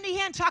see Benny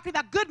Hinn talking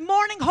about good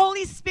morning,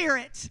 Holy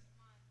Spirit.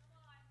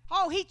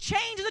 Oh, he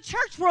changed the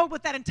church world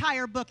with that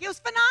entire book. It was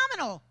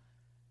phenomenal.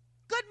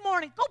 Good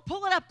morning. Go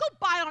pull it up. Go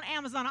buy it on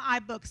Amazon or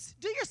iBooks.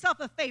 Do yourself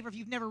a favor if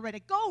you've never read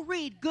it. Go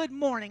read Good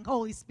Morning,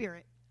 Holy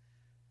Spirit.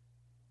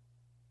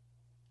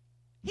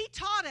 He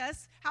taught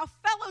us how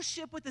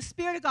fellowship with the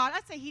Spirit of God,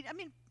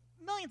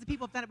 millions of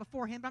people have done it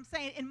before him, but I'm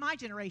saying in my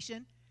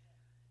generation,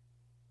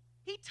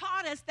 he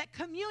taught us that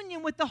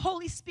communion with the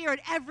Holy Spirit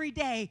every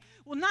day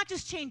will not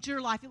just change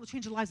your life, it will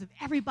change the lives of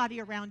everybody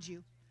around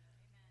you.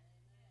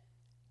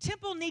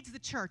 Temple needs the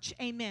church,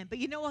 amen. But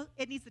you know what?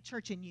 It needs the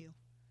church in you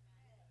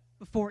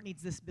before it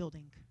needs this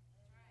building.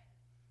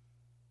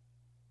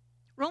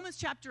 Romans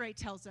chapter 8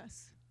 tells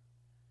us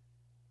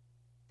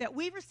that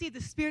we've received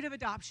the spirit of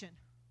adoption,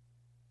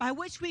 by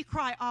which we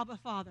cry, Abba,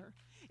 Father.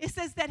 It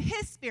says that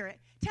His Spirit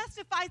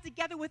testifies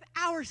together with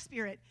our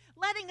spirit,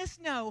 letting us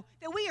know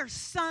that we are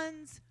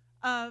sons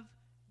of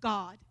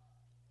God,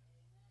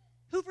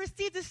 who've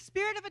received the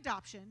spirit of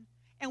adoption,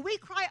 and we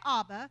cry,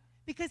 Abba,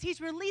 because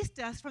He's released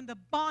us from the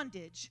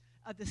bondage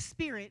of the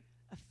spirit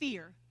of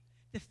fear.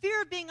 The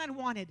fear of being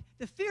unwanted,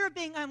 the fear of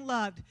being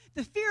unloved,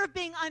 the fear of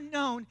being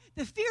unknown,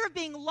 the fear of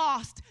being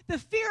lost, the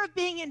fear of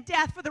being in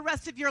death for the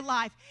rest of your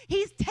life.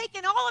 He's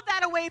taken all of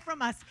that away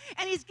from us,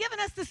 and He's given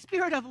us the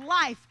spirit of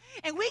life.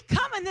 And we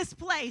come in this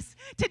place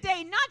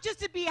today not just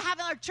to be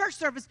having our church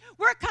service.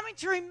 We're coming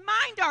to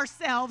remind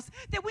ourselves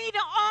that we need to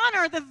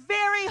honor the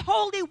very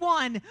Holy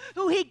One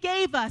who He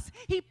gave us.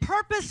 He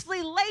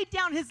purposely laid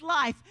down His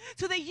life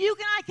so that you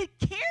and I could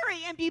carry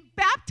and be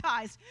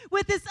baptized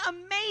with this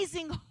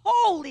amazing,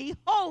 holy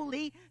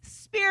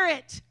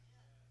Spirit.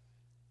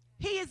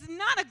 He is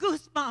not a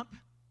goosebump.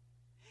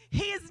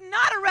 He is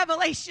not a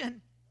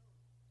revelation.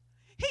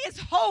 He is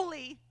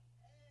holy.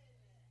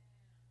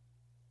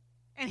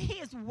 And He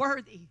is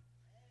worthy.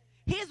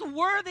 He is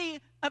worthy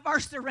of our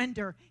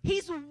surrender.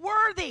 He's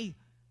worthy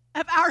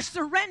of our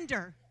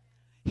surrender.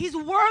 He's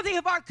worthy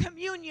of our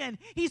communion.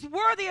 He's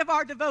worthy of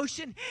our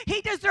devotion.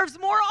 He deserves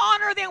more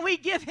honor than we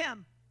give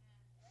Him.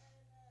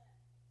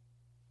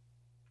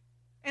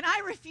 And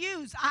I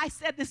refuse. I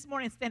said this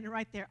morning, standing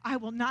right there, I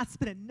will not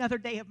spend another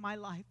day of my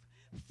life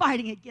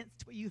fighting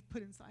against what you've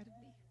put inside of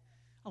me.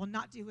 I will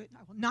not do it.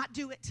 I will not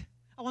do it.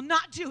 I will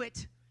not do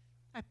it.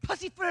 I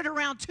pussyfooted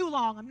around too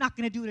long. I'm not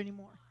going to do it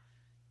anymore.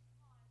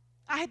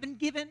 I have been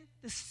given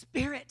the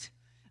Spirit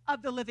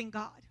of the living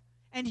God.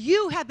 And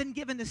you have been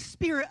given the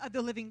Spirit of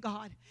the living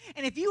God.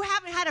 And if you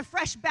haven't had a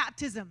fresh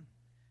baptism,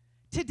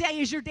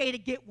 today is your day to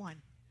get one.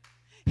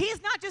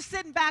 He's not just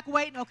sitting back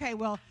waiting, okay,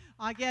 well,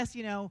 I guess,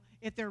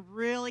 if they're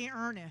really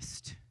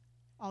earnest,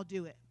 I'll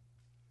do it.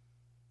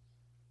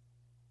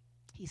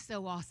 He's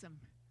so awesome.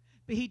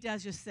 But He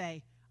does just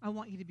say, I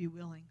want you to be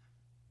willing.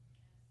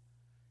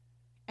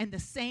 And the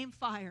same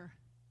fire,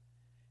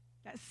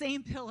 that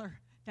same pillar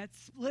that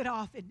split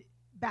off and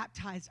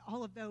baptized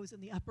all of those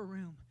in the upper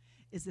room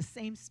is the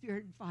same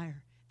Spirit and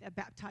fire that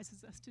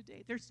baptizes us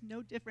today. There's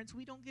no difference.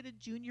 We don't get a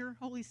junior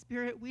Holy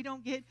Spirit. We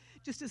don't get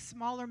just a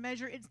smaller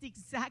measure. It's the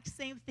exact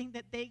same thing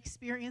that they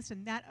experienced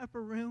in that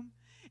upper room.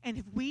 And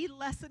if we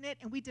lessen it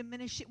and we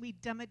diminish it, we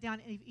dumb it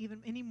down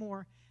even any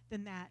more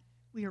than that,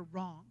 we are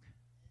wrong.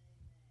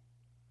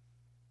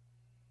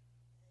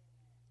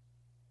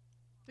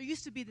 There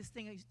used to be this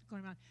thing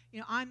going around,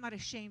 I'm not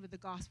ashamed of the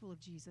gospel of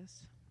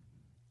Jesus.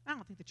 I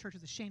don't think the church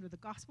is ashamed of the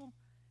gospel.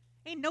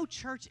 Ain't no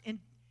church in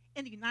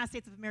the United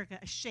States of America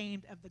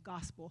ashamed of the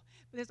gospel.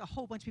 But there's a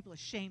whole bunch of people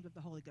ashamed of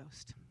the Holy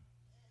Ghost.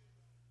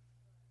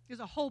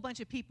 There's a whole bunch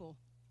of people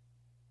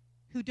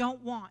who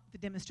don't want the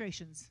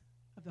demonstrations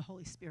of the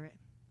Holy Spirit.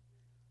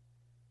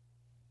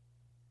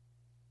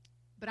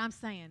 But I'm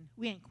saying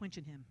we ain't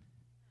quenching him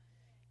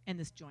in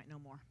this joint no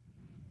more.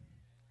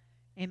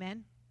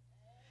 Amen?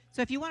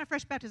 So if you want a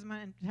fresh baptism,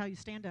 and tell you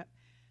stand up.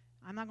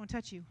 I'm not going to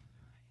touch you.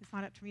 It's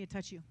not up to me to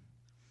touch you.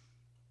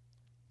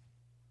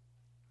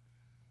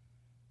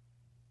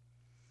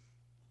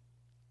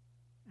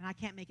 And I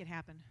can't make it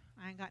happen.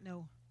 I ain't got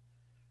no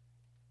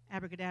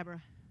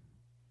abracadabra,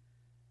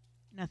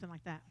 nothing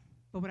like that.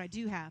 But what I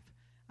do have,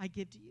 I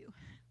give to you.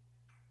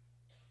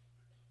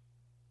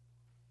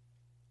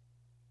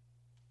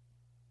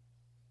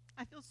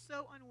 I feel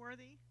so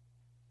unworthy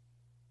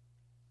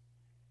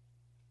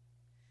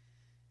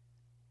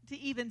to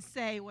even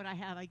say what I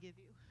have I give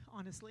you,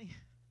 honestly.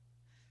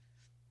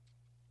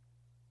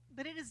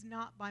 But it is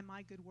not by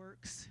my good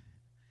works.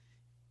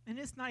 And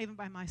it's not even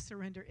by my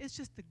surrender. It's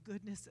just the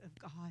goodness of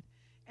God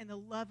and the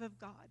love of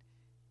God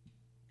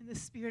and the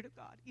Spirit of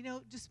God.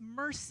 Just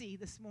mercy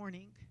this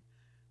morning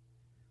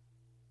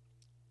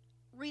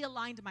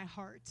realigned my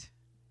heart.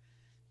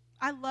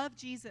 I love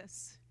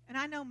Jesus. And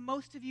I know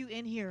most of you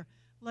in here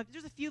love.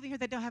 There's a few of you here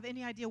that don't have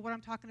any idea what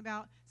I'm talking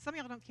about. Some of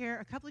y'all don't care.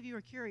 A couple of you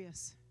are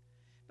curious.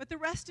 But the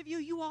rest of you,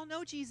 you all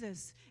know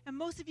Jesus. And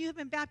most of you have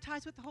been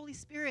baptized with the Holy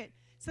Spirit.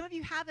 Some of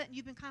you haven't, and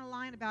you've been kind of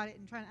lying about it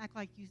and trying to act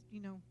like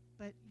you know.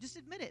 But just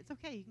admit it. It's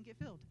okay. You can get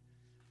filled.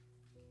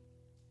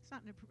 It's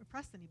not to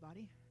impress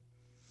anybody.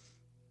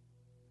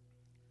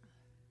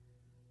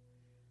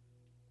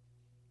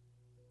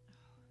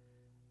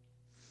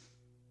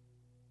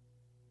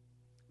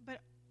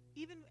 But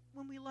even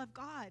when we love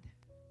God,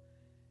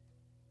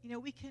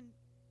 we can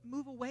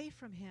move away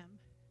from him.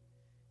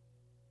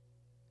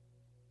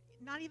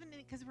 Not even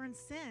because we're in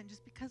sin,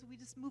 just because we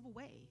just move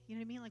away. You know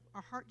what I mean? Like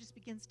our heart just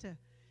begins to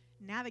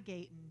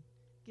navigate and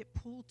get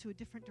pulled to a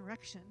different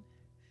direction.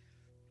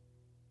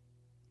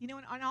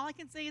 And all I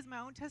can say is my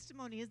own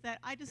testimony is that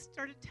I just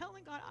started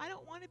telling God, I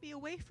don't want to be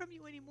away from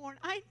you anymore. And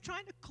I'm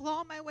trying to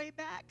claw my way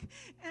back.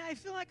 And I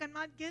feel like I'm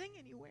not getting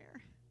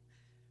anywhere.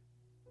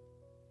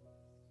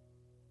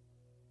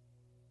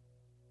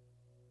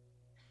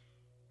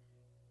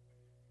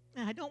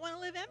 And I don't want to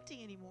live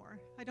empty anymore.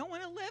 I don't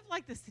want to live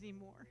like this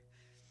anymore.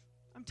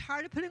 I'm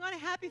tired of putting on a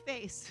happy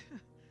face.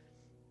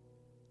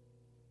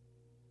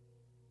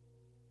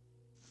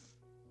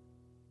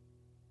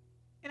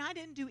 And I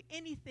didn't do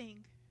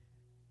anything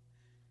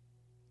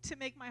to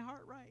make my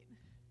heart right.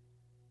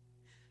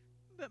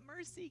 But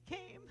mercy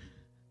came.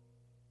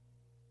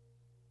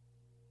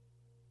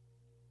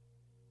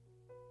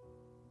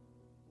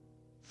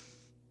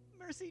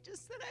 Mercy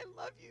just said,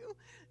 I love you.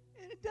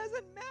 And it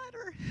doesn't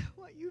matter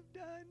what you've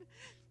done.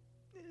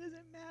 It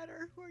doesn't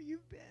matter where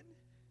you've been.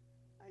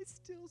 I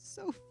still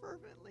so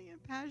fervently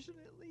and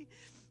passionately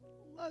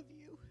love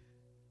you.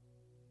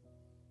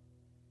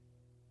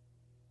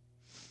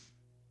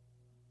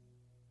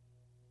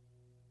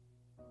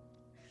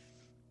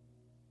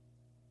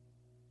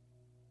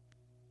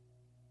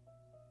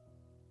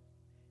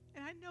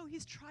 And I know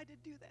he's tried to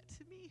do that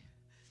to me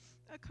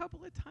a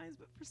couple of times,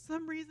 but for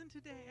some reason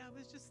today I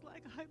was just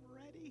like, I'm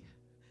ready.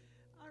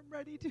 I'm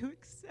ready to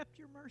accept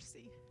your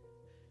mercy.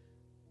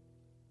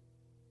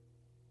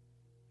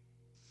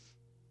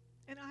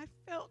 And I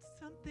felt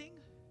something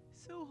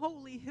so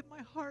holy hit my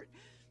heart.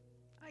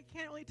 I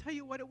can't really tell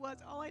you what it was.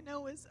 All I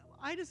know is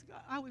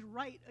I was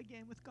right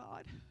again with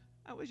God.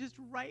 I was just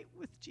right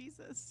with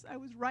Jesus. I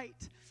was right.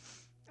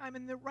 I'm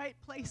in the right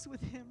place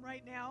with him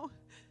right now.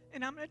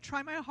 And I'm going to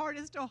try my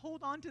hardest to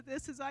hold on to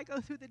this as I go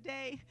through the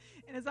day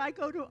and as I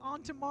go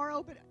on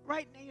tomorrow. But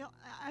right now,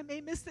 I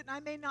may miss it and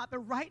I may not. But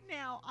right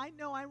now, I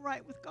know I'm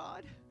right with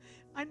God.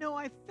 I know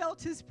I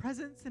felt his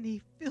presence and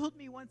he filled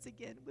me once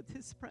again with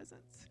his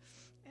presence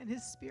and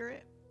his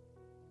Spirit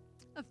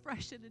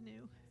afresh and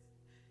anew.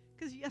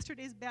 Because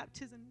yesterday's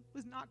baptism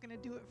was not going to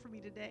do it for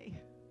me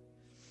today.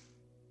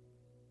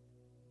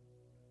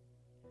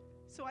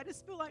 So I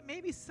just feel like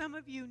maybe some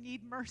of you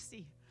need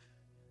mercy.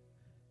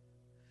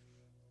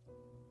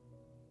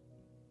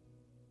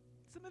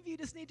 Some of you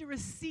just need to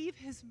receive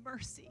his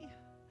mercy.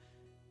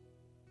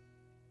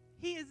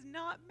 He is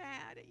not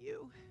mad at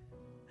you.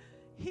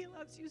 He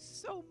loves you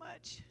so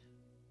much.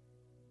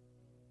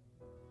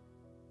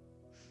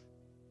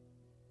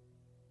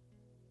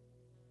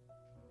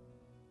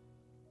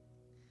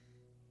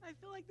 I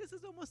feel like this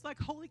is almost like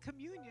Holy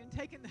Communion,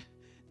 taking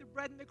the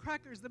bread and the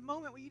crackers, the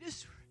moment where you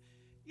just,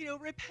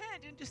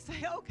 repent and just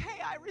say,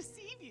 okay, I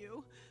receive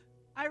you.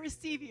 I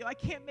receive you. I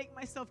can't make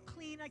myself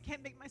clean. I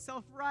can't make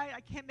myself right. I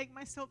can't make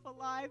myself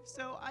alive.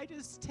 So I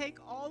just take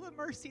all the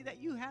mercy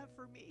that you have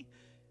for me.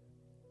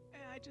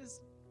 And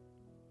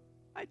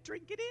I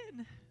drink it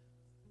in.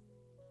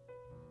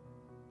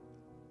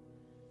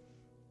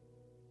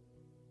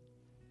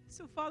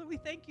 So, Father, we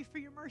thank you for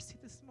your mercy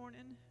this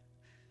morning.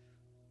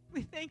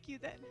 We thank you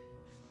that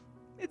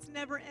it's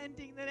never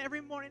ending, that every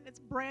morning it's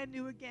brand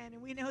new again.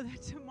 And we know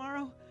that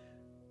tomorrow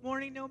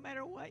morning, no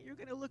matter what, you're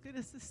going to look at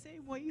us the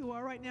same way you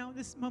are right now in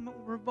this moment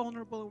when we're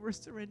vulnerable and we're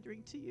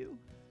surrendering to you.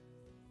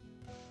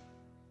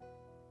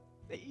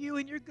 That you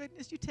and your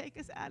goodness, you take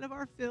us out of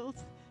our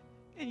filth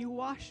and you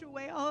wash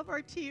away all of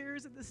our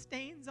tears and the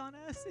stains on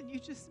us and you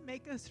just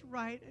make us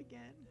right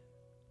again.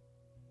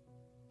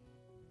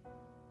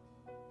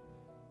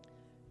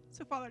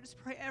 So, Father, I just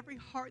pray every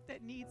heart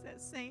that needs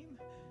that same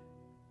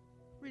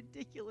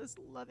ridiculous,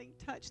 loving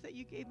touch that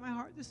you gave my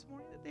heart this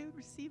morning, that they would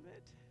receive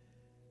it.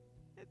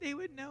 That they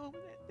would know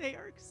that they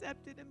are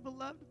accepted and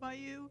beloved by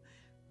you.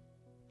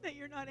 That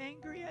you're not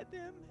angry at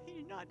them. And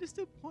you're not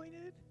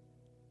disappointed.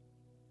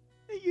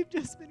 That you've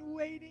just been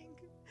waiting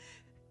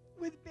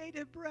with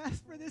bated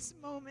breath for this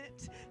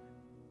moment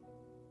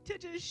to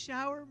just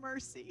shower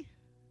mercy.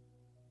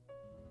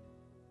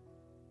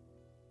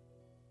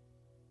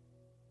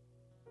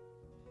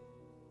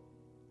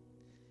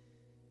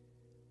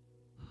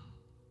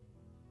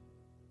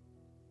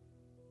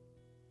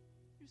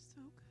 You're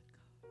so good,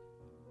 God.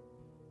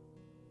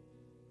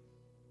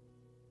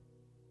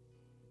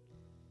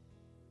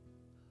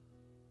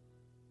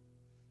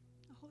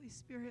 Holy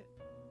Spirit,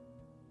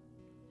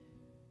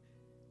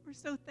 we're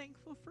so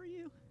thankful for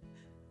you.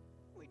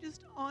 We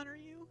just honor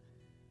you.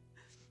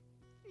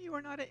 You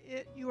are not a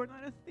it. You are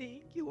not a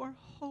thing. You are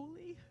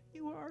holy.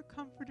 You are our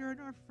comforter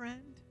and our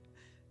friend.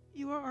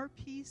 You are our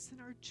peace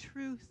and our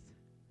truth.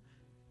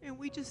 And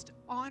we just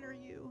honor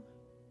you.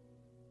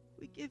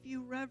 We give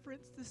you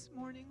reverence this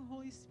morning,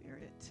 Holy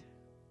Spirit.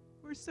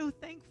 We're so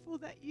thankful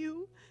that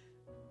you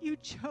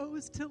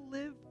chose to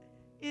live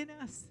in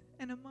us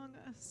and among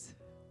us.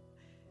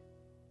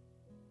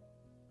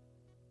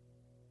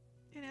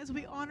 And as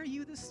we honor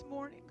you this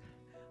morning,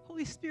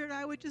 Holy Spirit,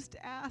 I would just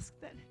ask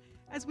that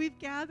as we've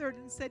gathered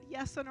and said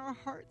yes on our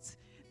hearts,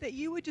 that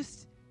you would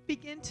just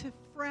begin to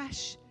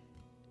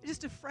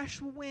just a fresh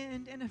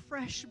wind and a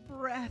fresh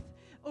breath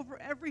over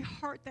every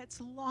heart that's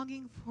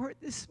longing for it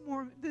this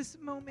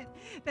moment,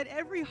 that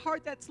every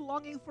heart that's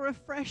longing for a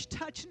fresh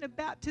touch and a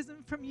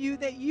baptism from you,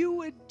 that you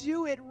would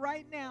do it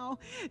right now,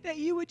 that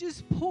you would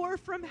just pour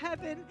from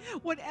heaven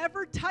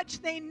whatever touch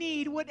they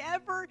need,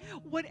 whatever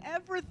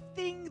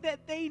thing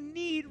that they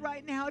need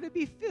right now to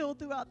be filled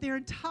throughout their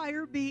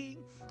entire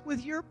being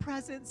with your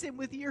presence and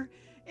with your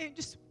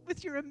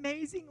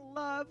amazing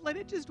love. Let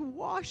it just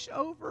wash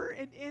over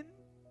and in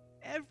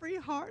every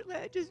heart.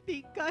 Let it just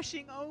be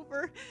gushing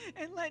over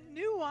and let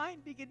new wine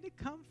begin to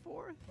come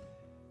forth.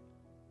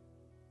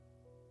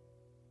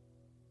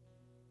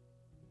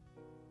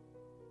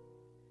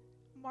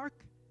 Mark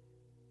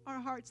our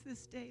hearts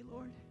this day,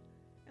 Lord,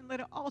 and let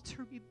an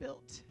altar be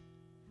built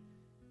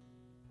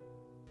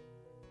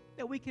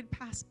that we can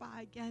pass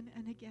by again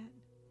and again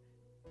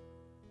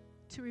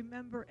to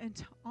remember and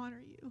to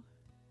honor you.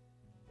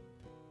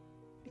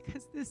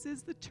 Because this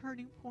is the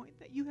turning point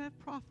that you have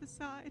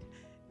prophesied.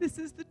 This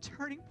is the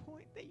turning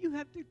point that you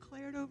have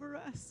declared over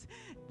us.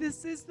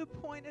 This is the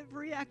point of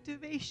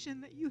reactivation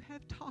that you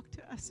have talked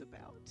to us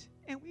about.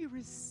 And we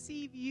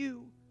receive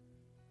you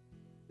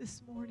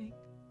this morning.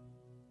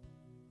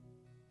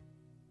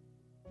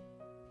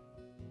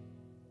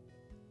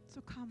 So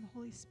come,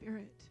 Holy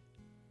Spirit.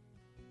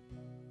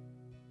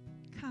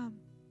 Come,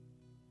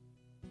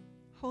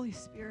 Holy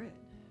Spirit.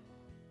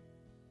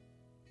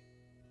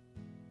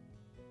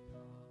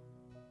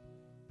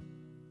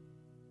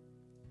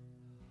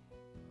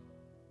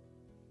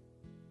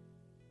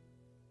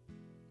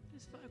 I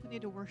just feel like we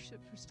need to worship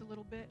for just a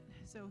little bit.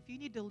 So if you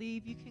need to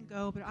leave, you can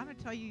go. But I'm going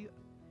to tell you,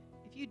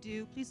 if you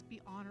do, please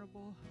be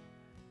honorable.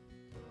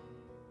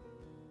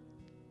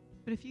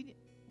 But if you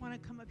want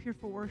to come up here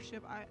for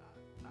worship,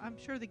 I'm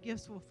sure the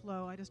gifts will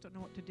flow. I just don't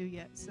know what to do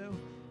yet. So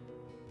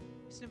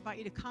just invite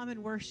you to come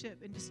and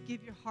worship and just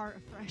give your heart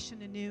afresh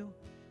and anew.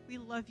 We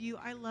love you.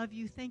 I love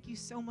you. Thank you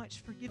so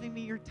much for giving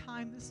me your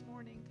time this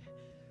morning.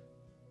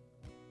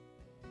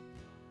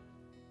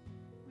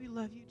 We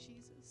love you,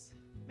 Jesus.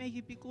 May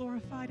you be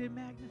glorified and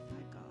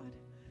magnified, God.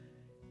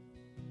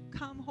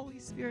 Come, Holy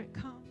Spirit,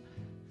 come.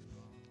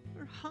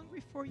 We're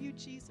hungry for you,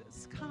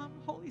 Jesus. Come,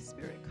 Holy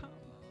Spirit, come.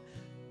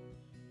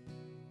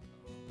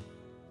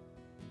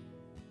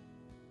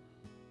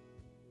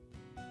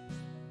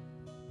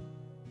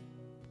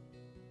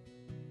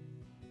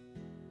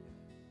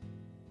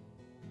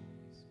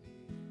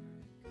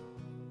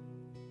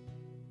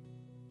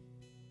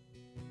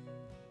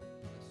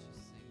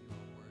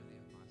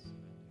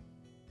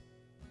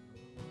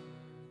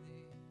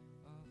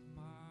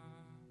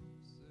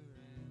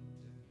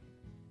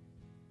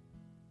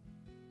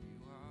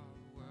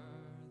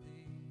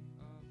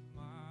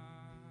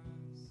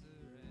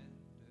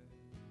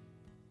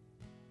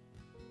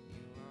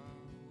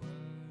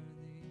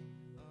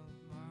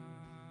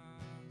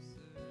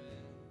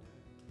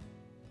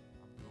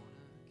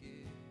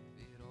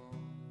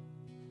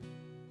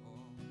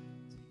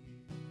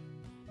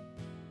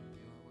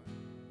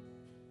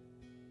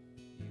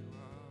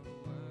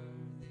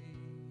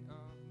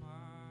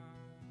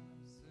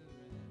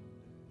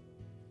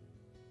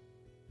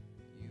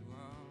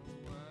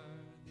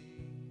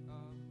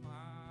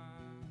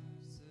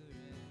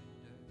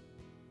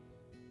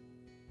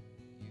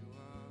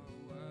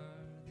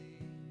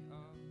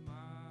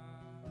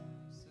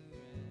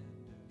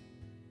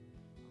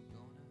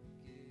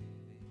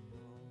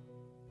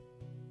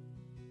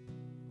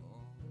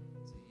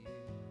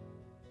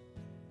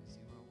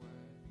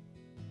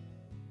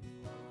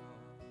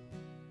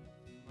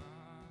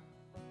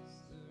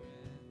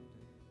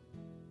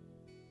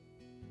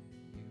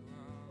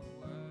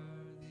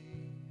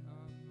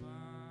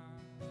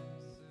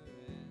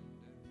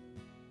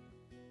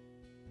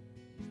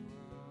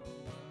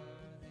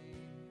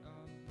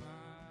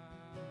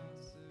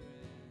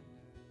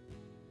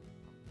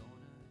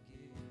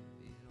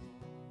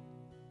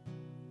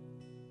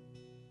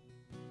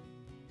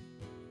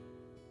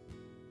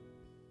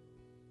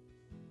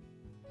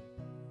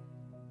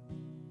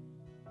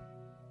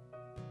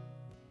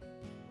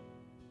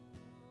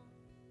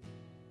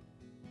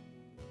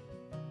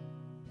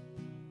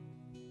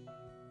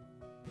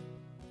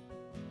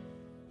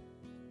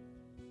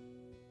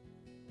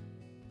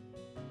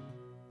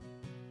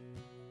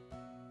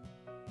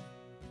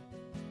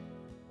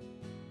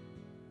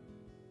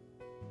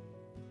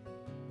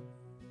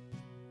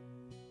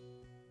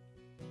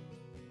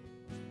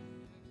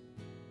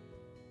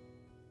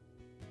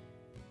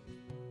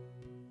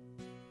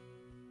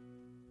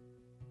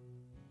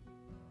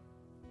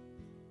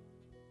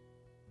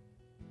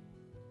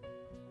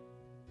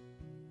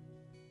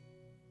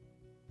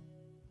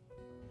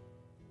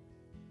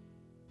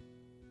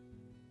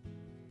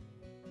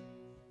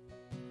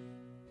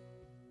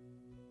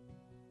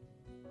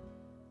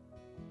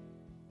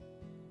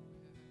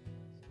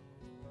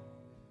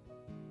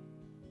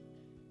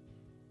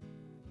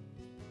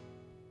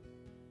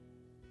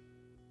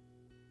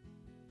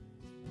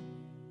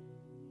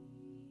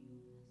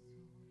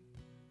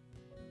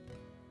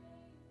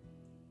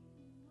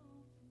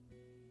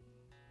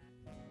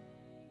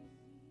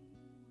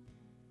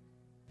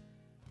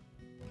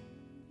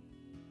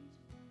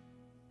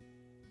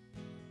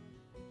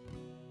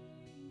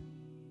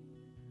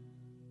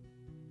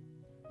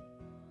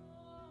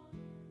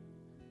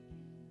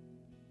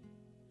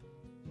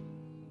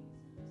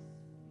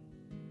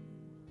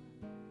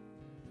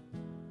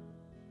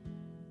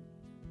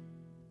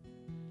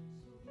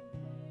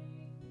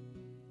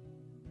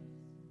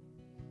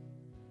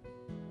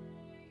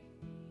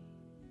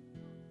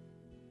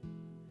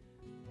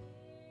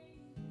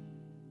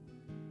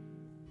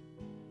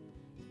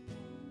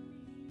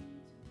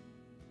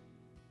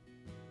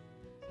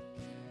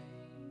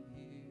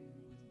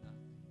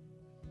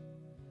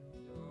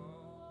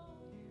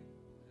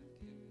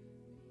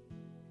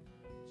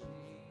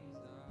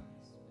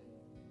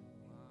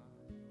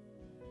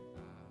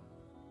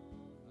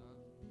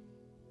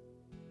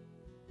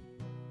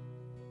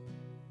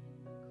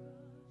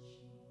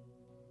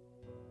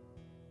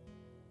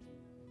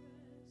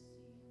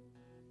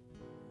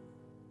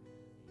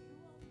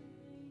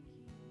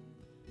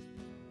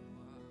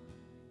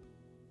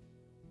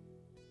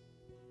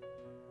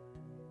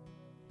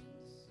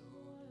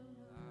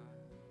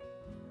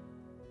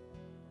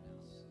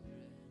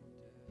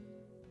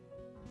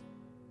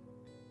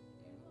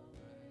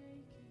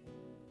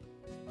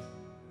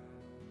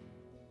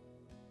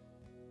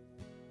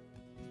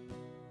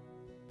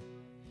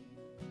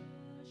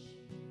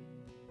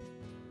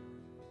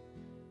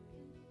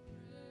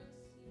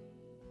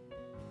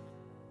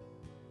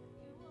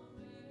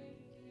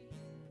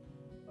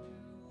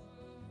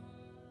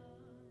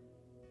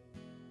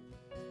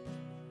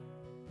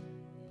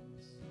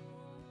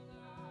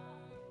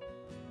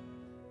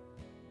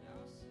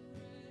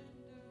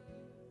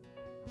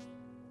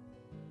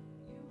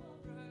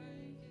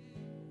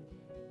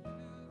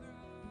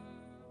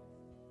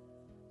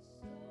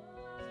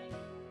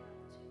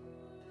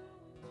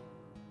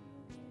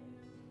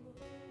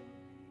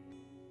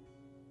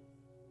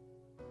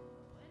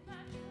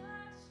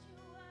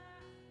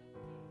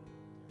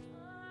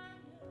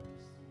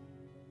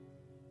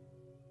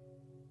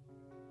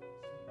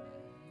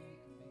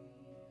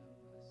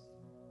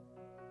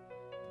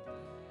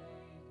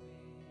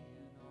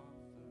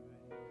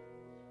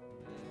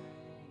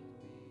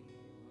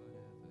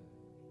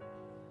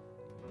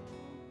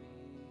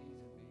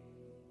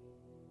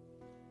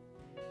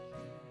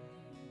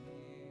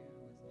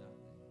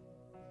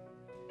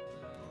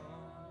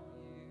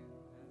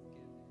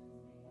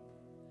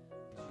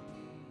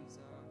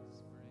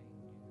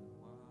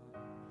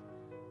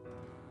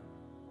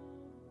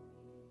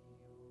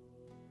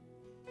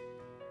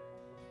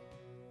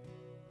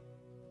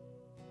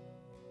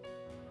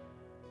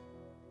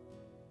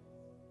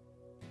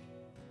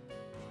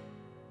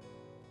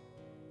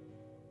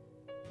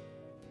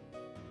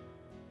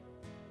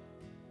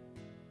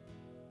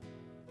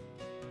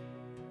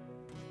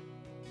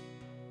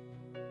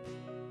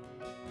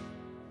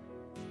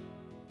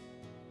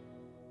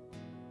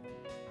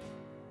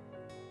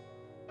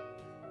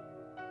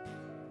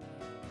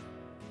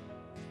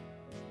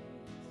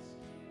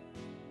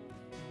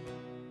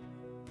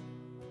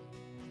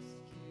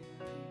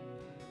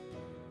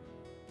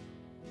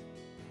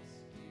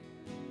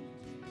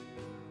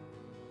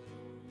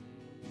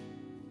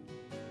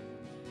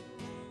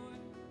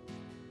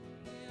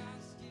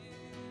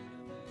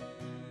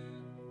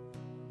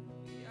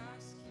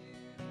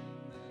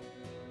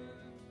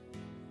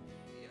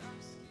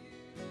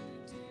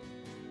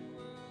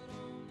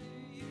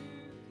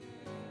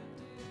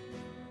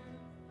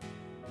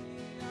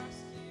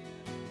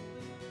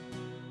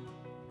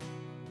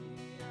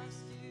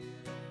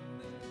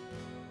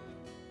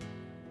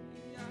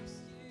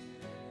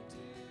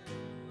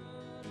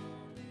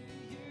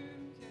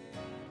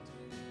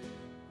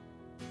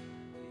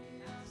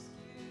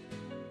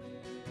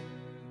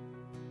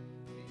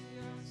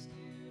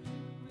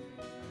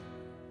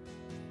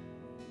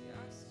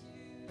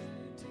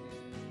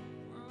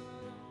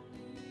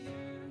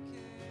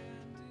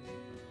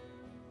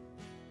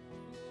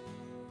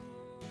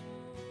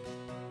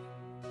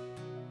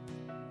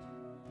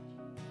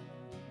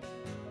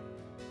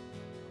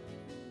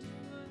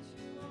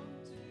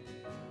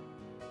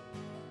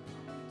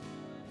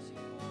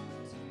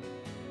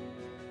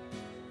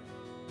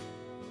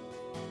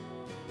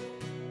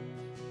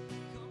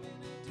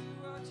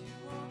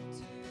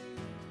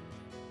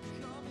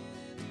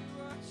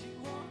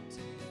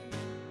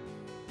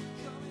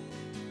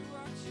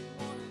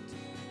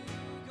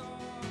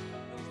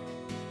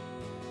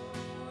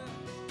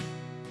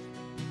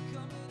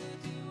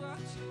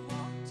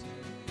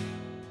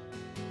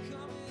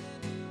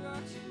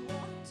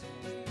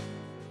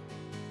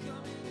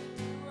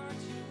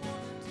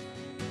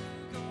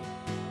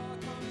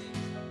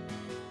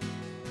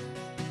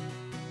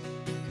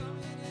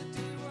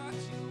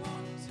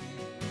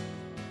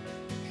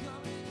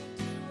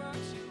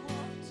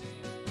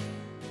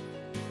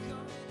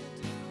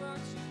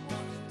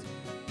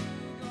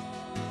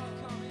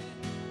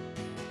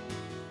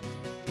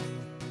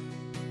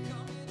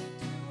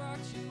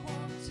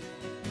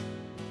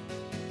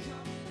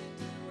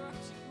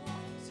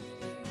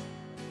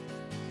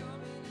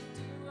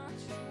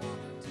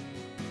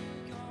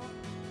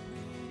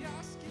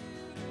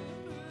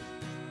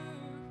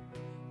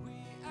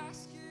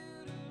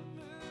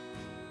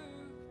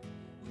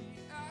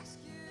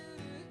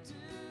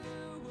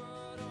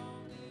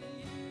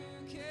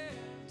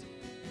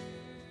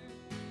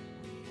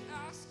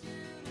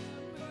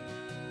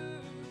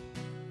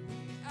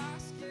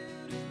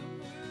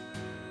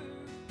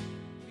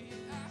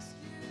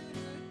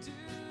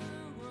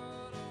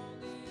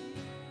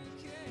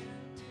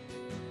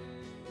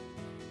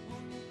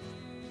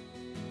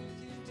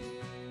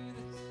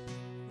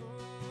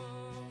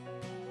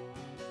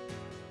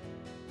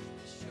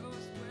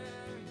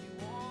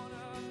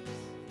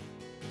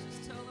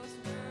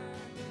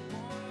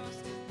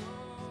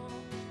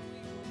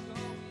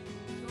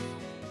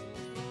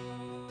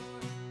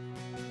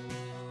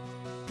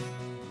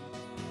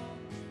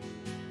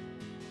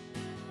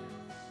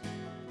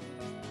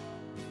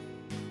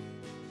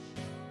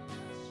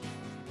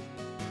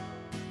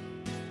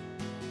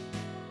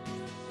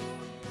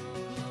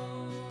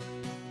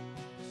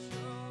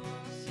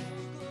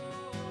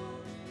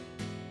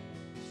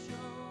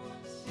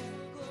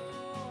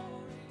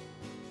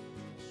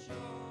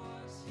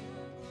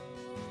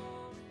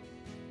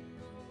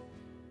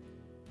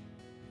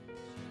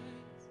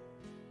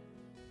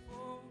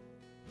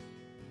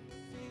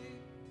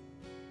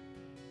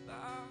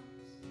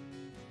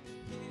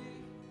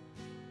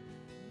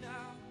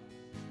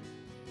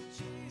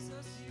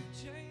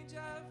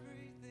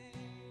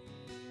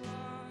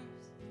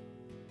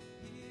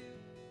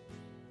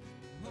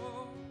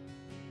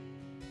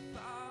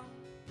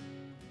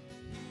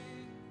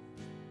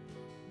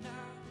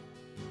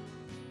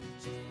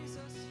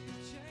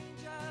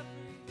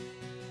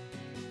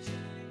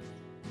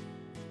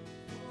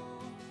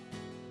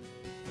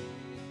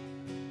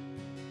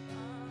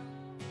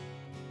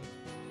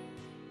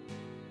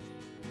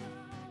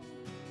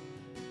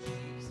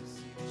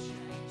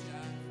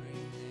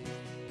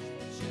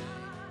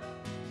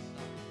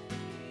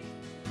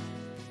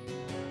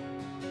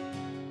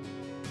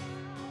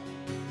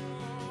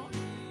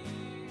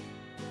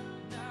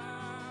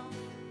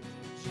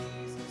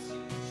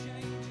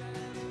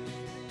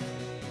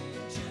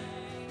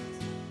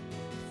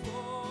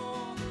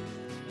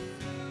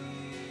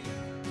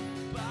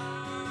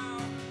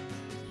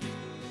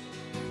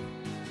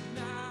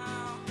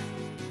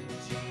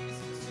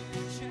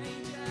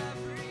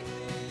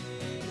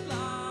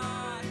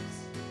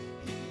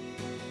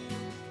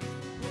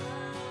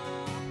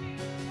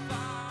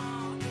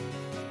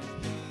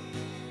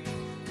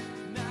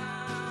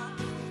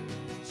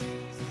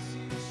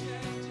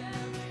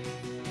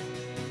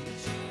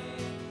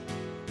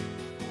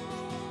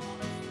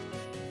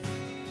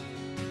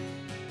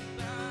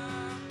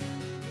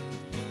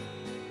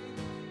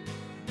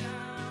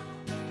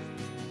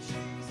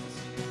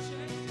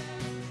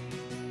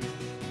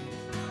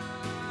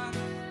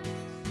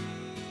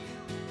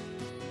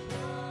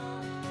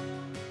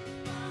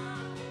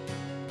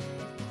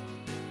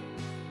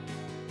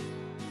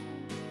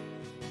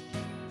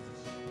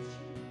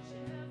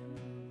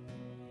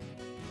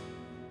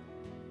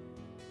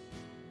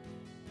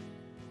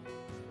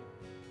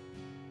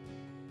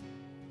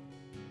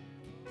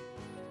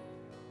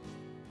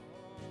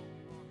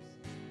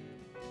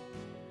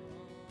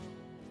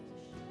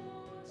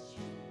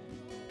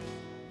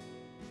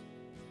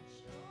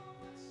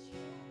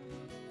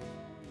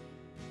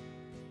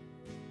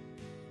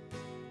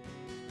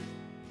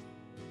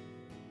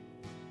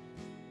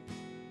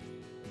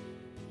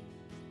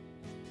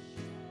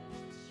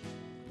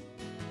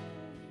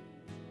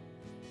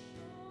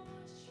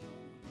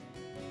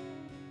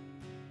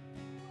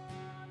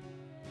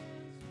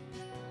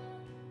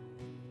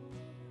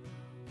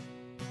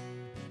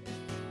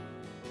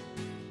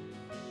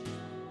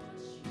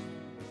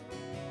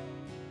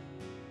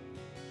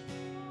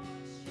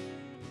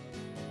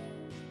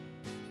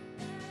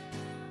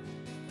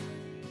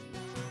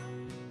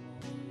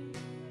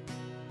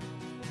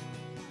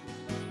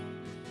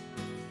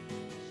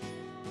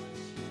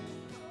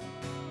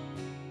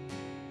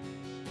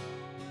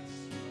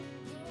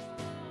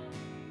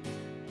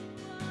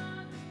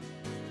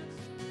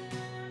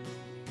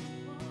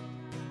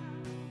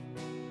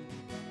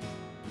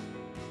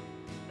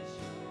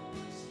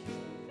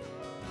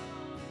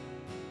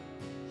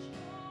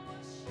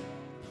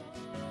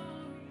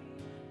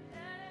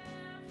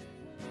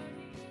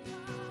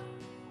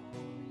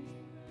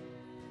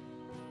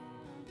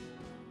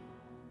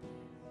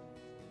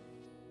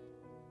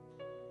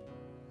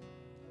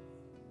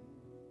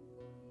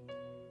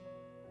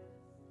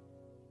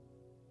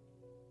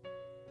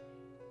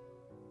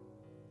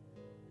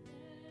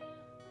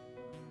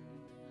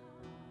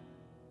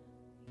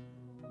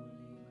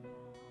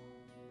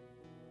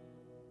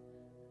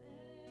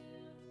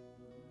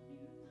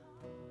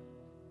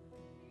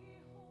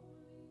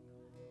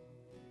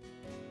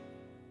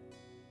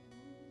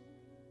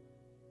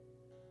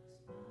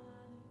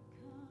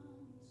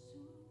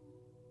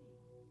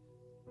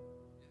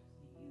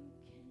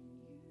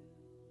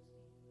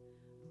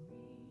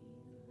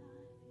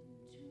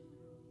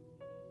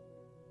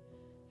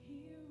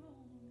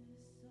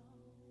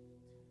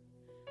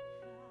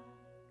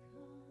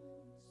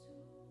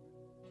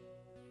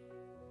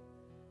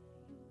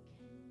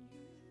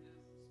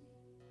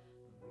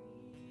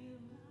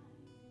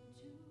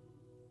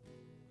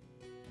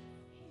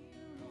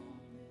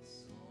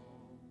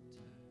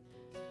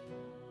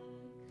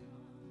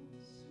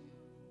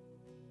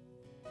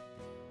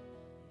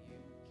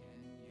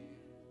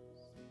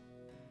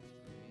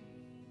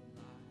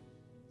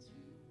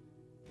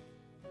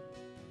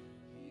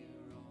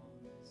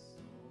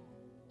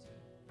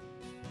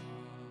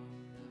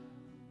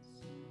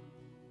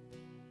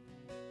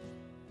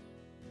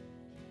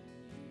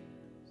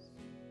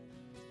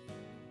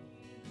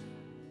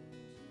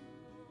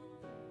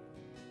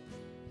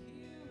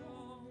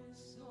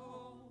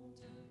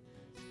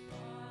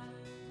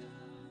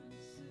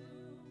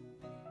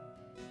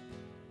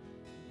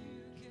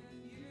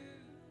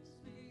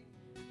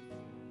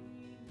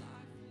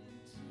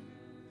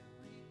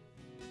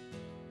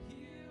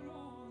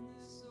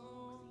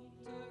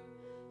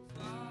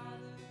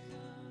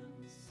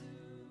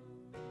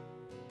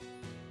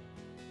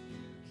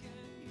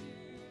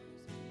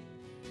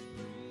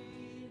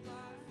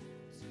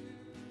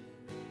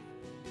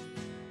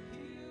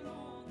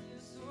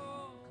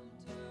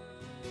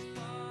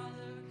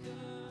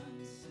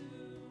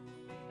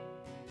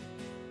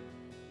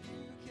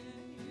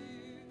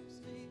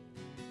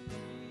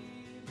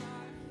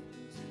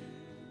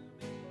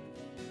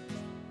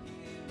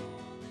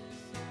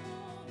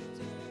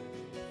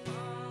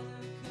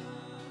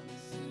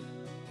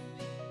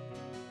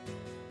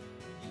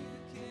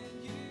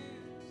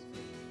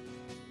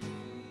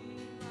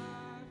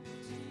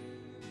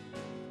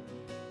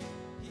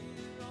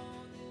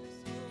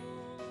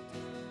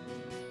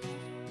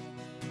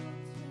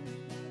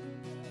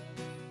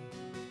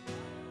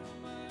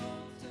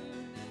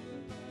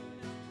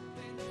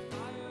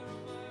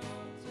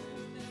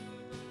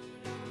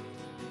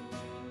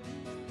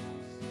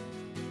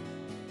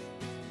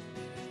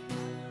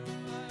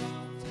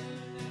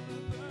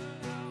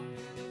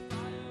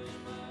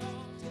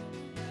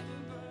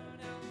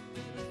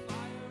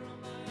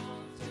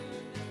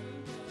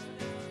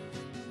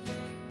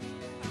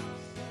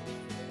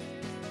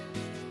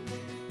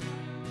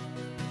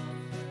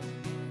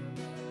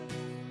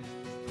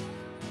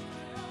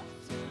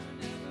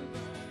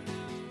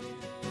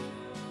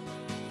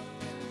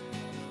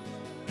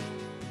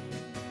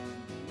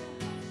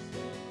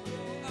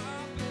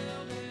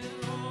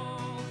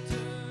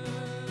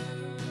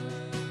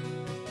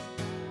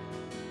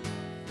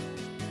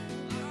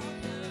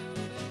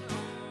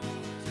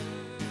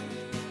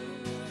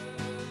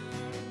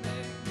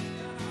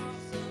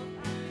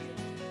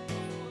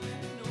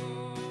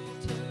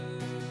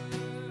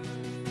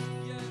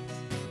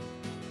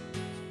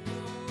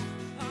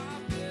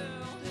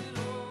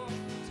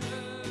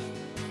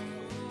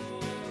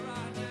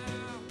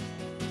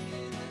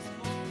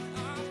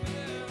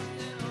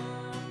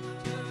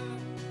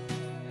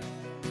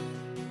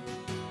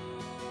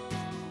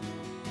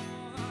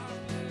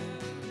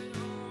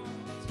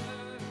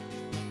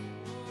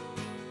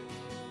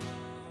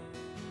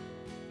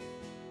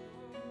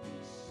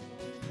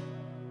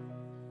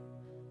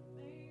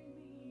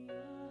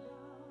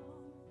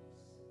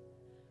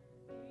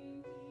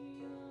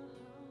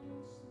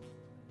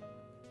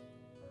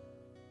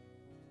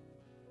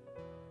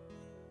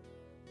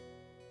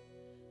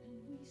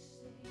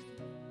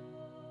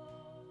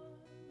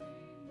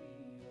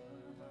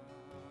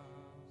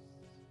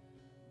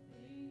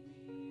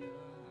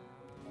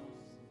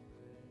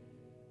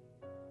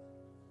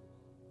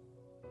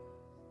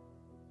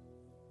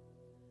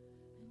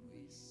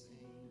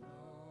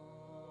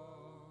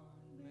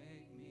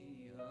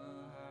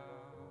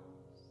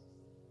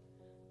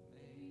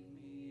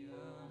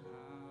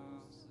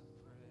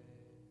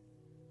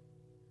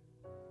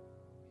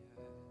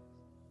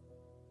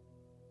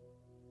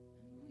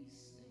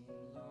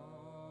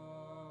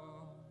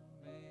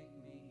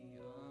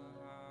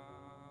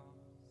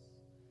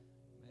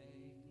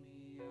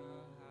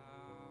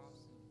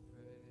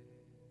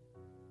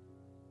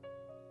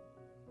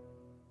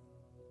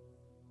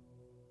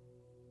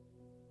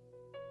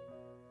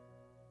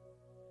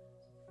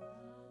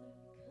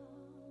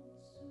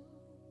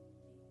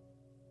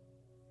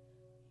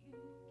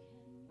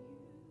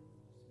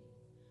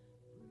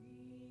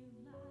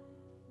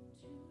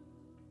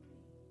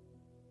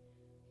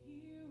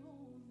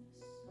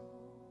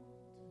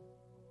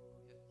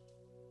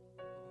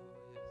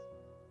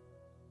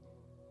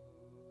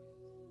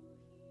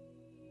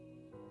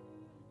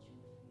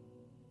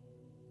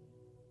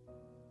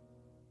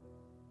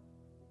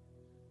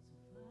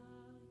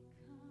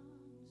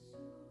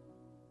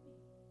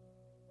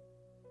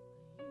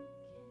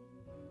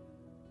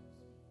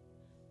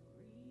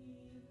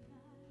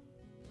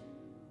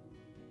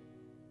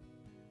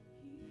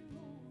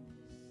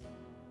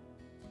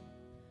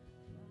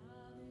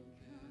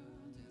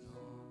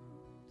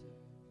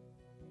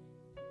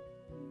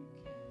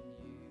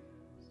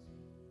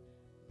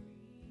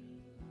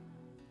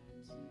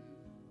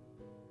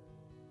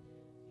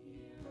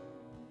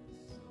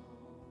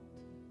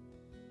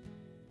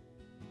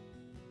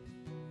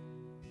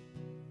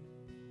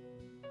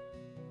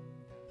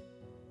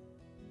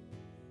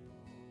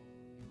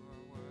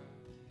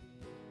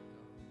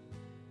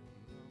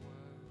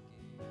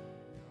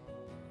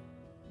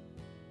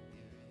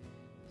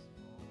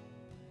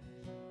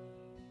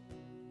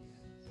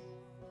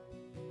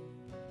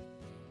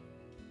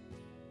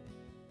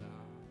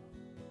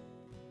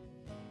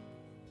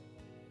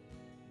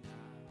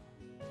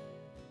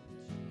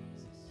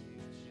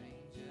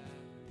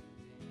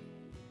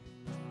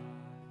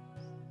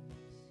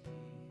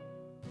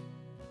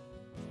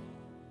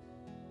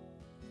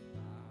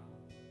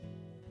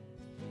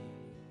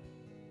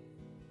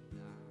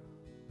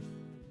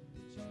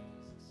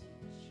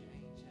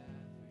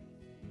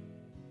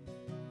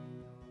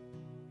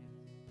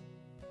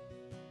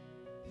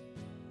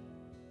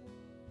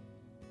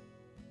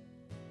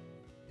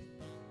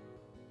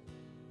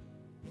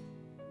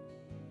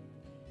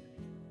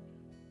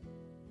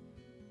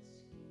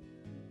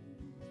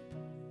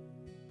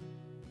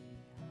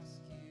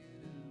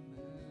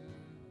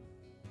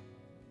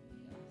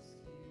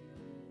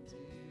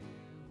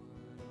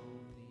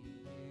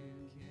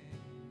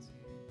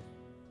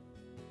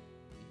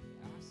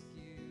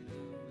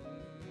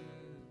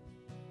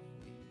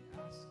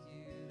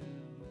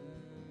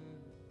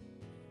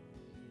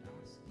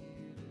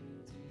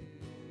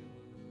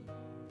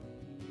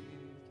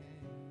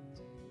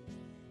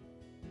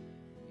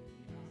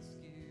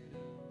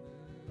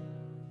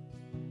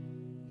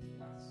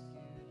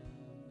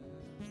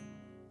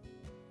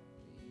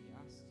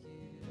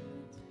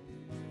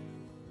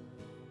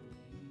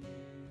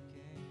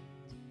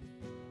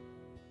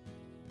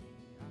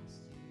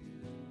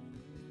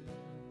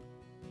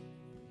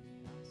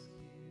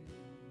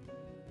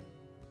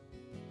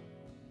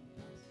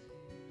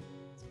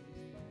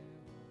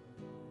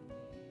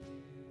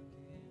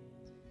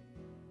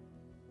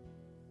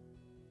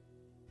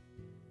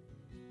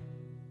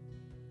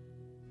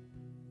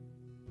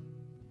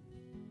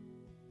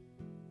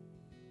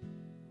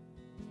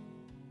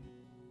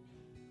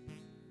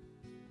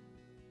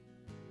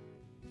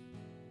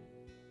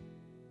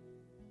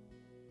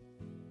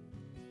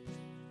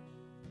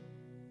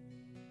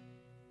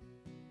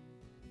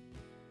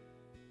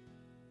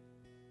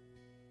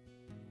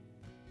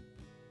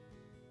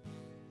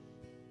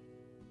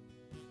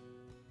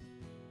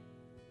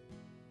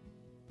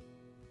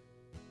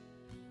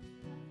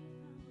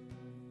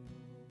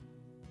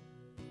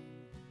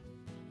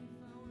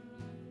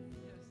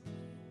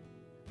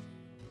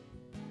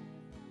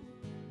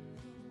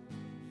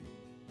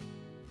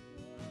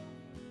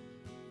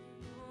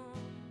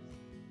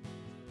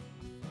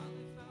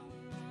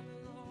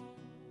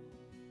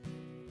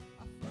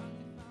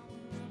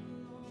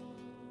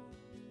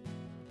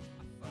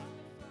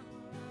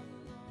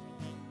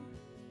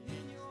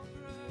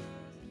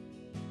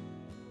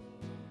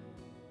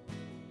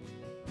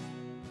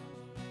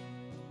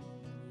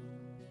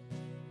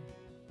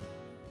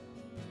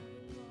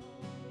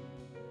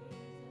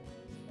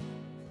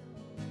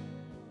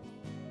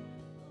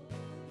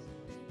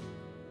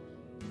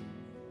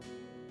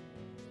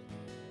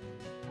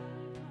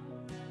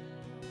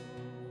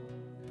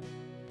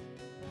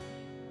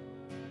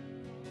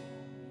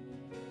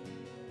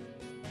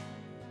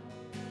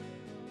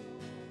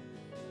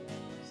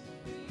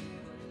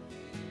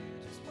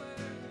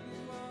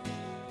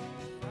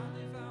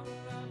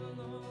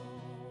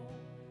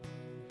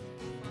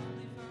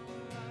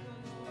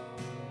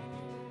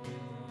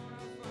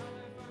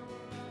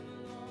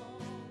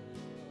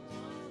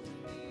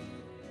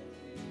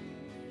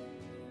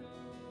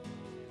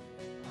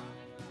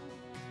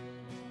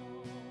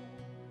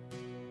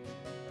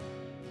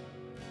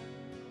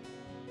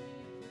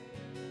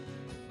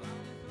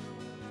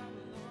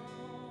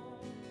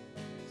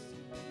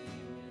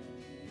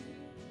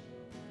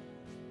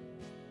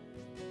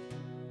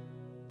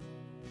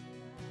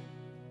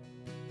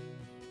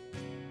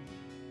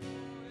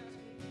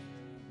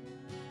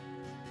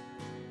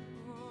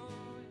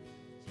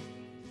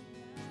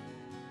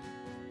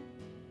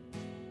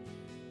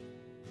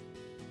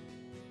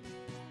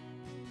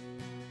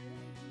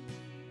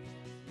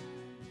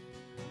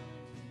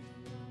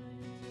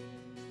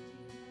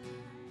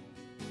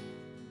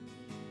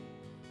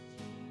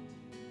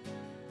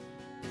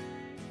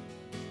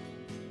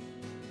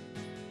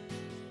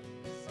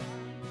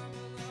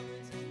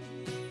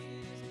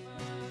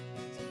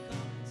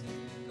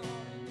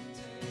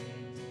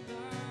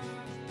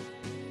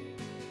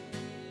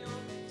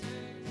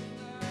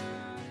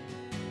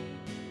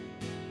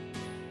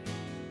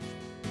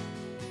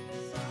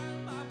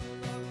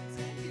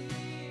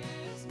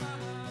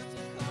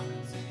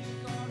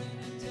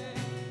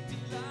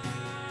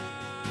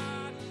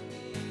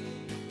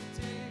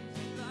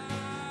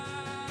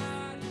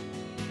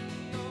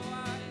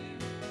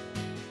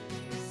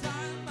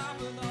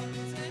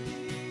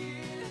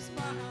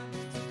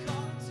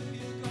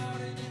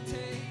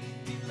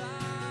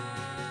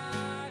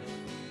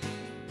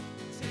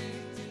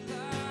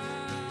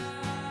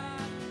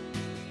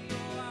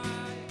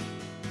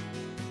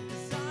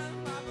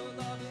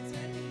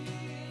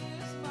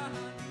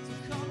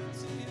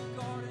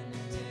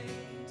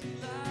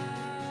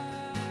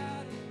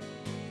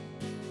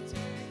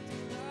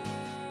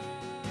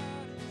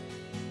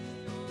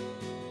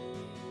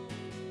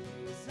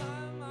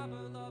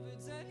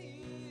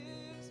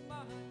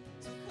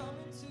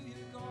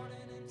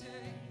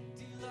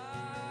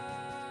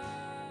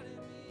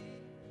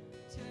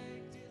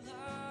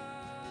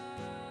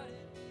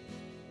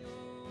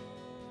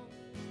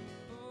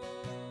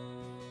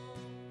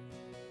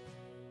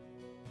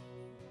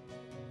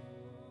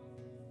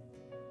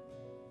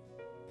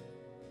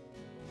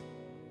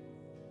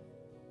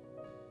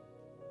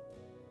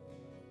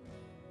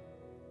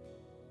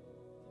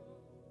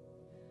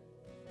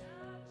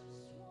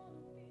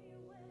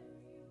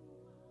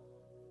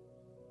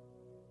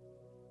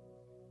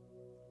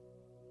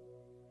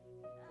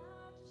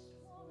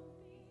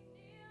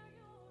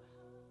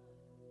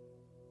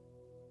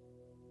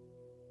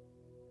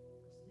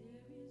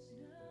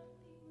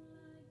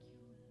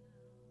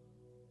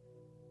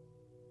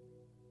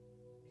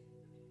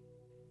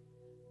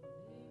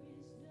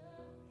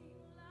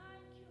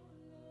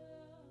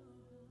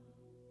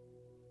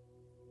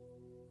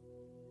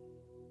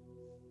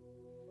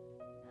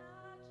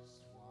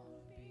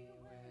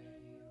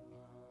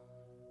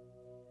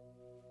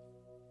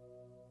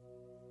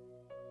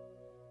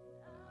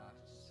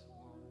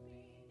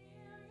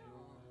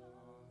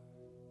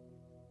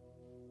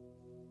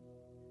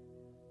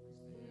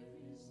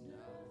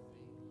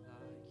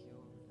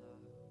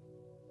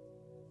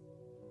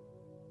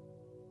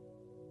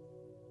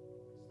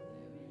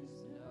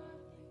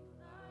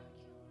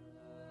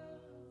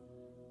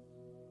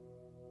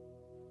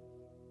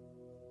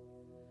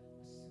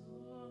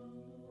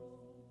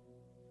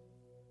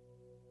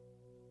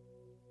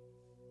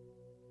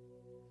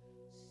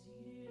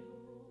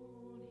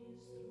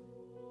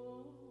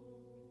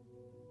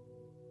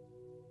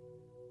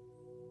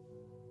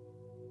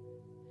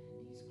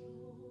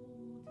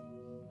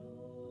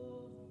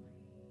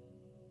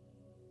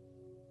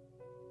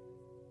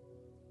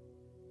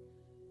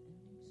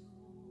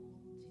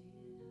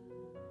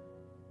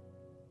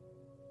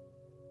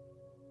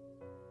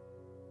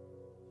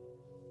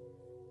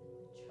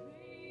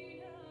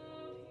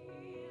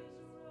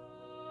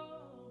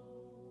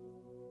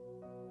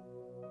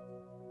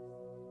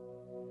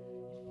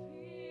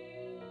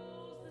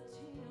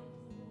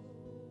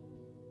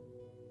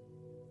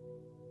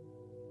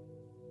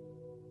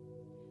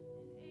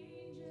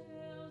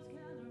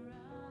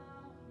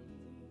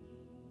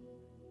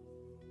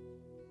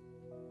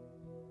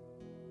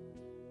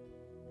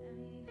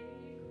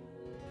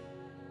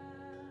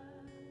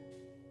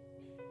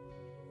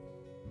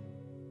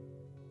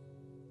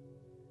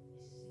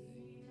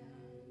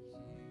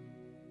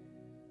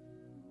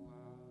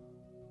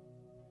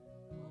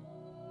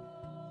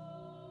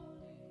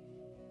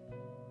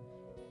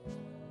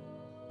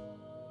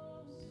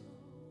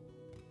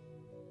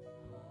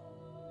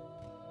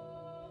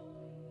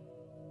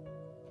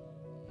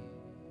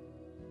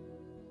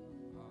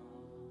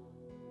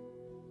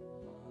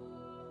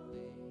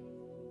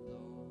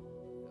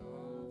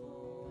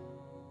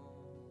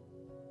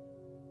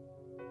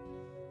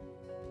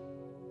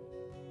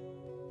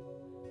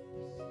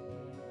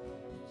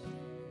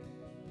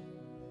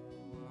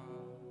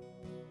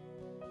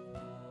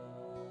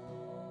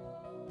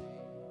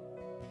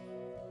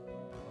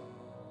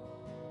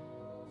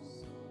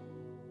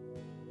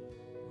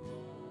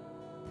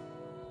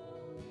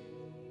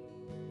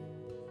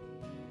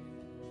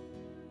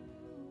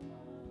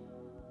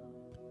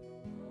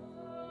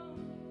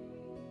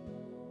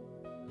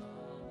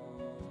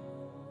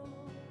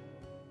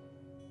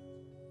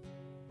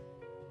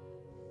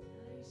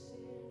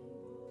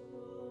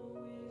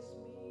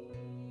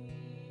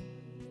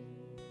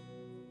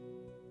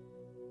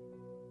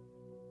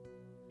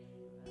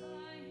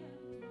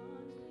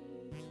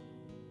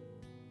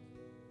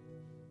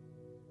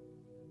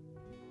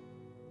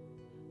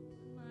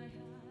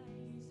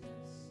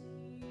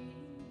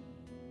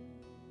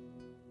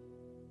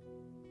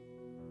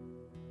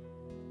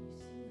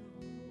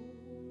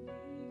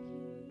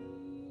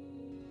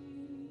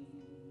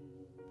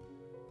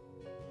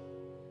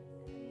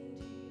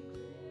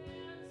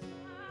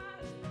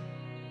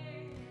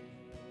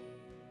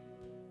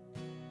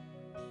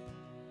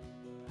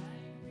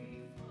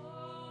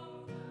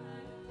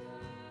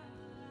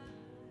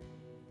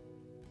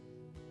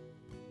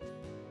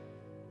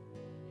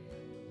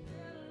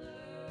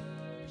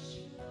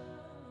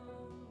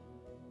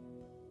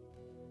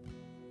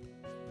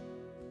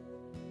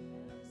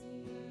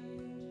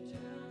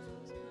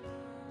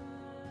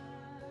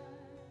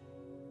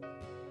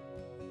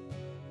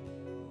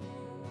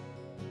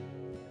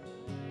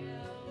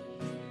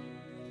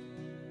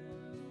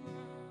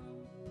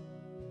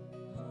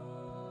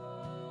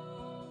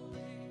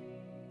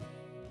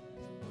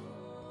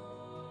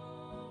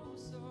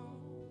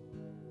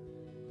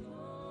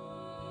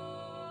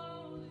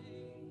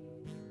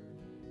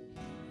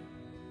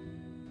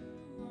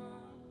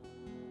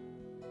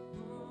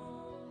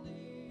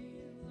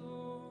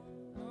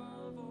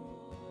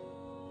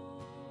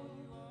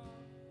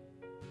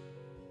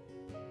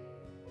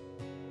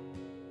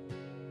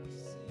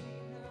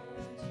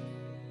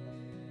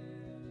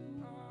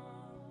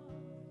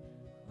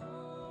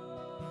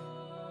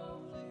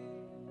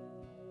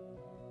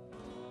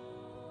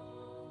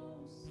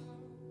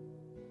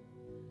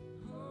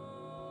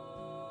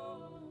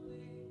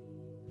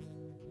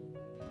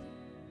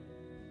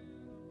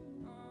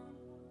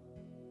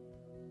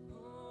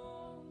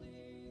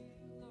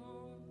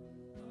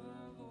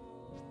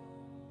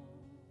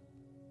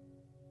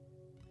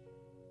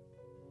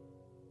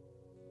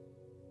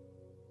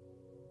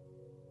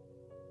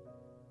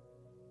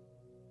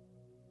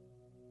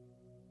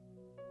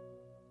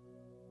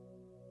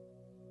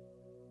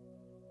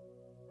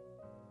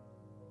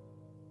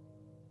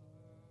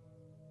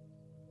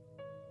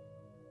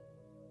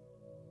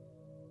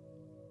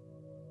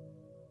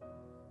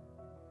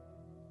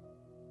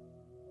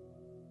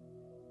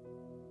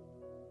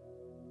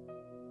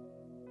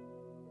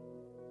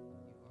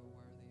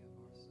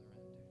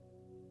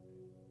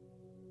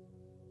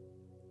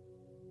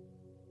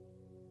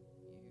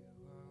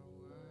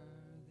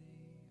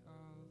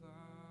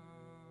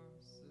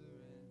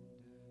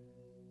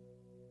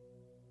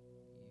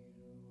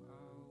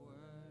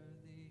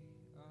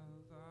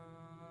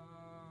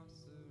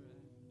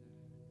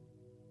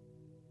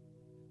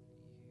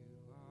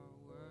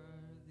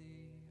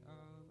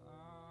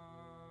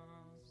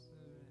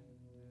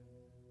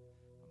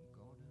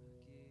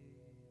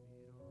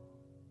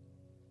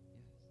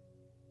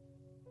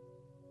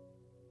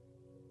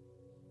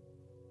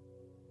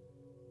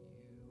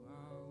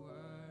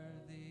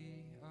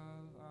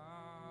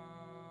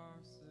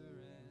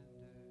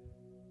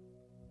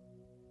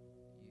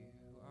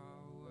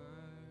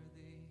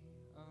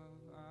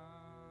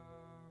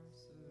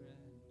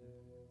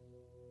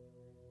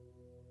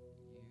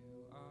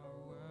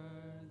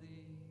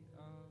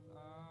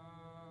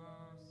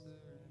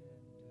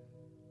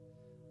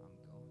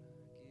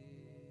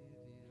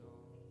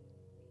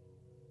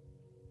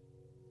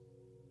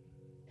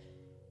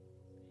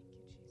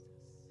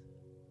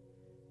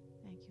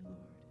 you,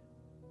 Lord.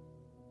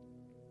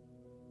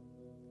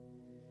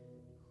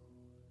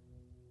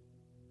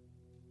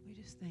 We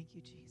just thank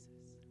you, Jesus.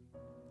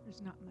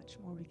 There's not much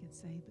more we can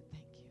say, but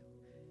thank you.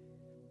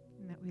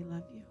 And that we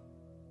love you.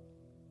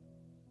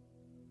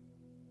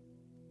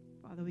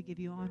 Father, we give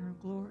you honor and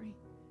glory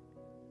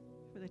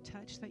for the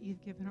touch that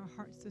you've given our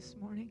hearts this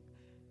morning,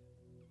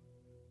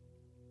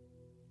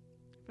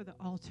 for the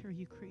altar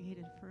you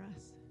created for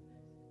us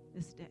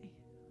this day.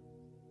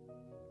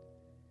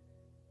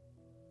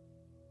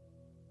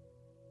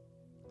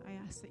 I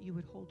ask that you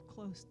would hold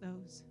close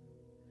those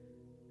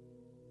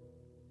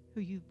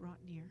who you've brought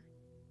near.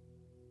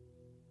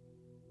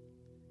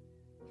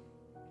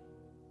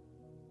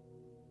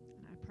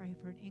 And I pray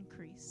for an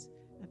increase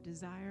of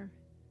desire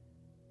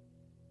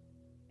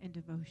and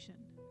devotion.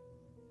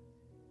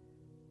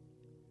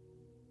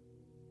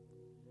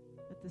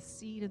 That the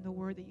seed and the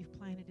word that you've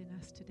planted in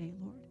us today,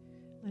 Lord,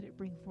 let it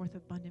bring forth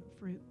abundant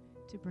fruit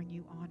to bring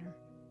you honor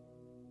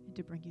and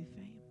to bring you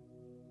fame.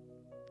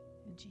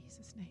 In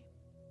Jesus' name,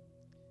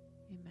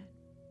 amen.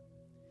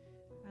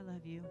 I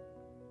love you.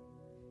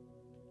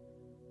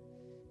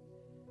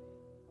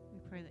 We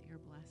pray that you're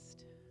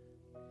blessed.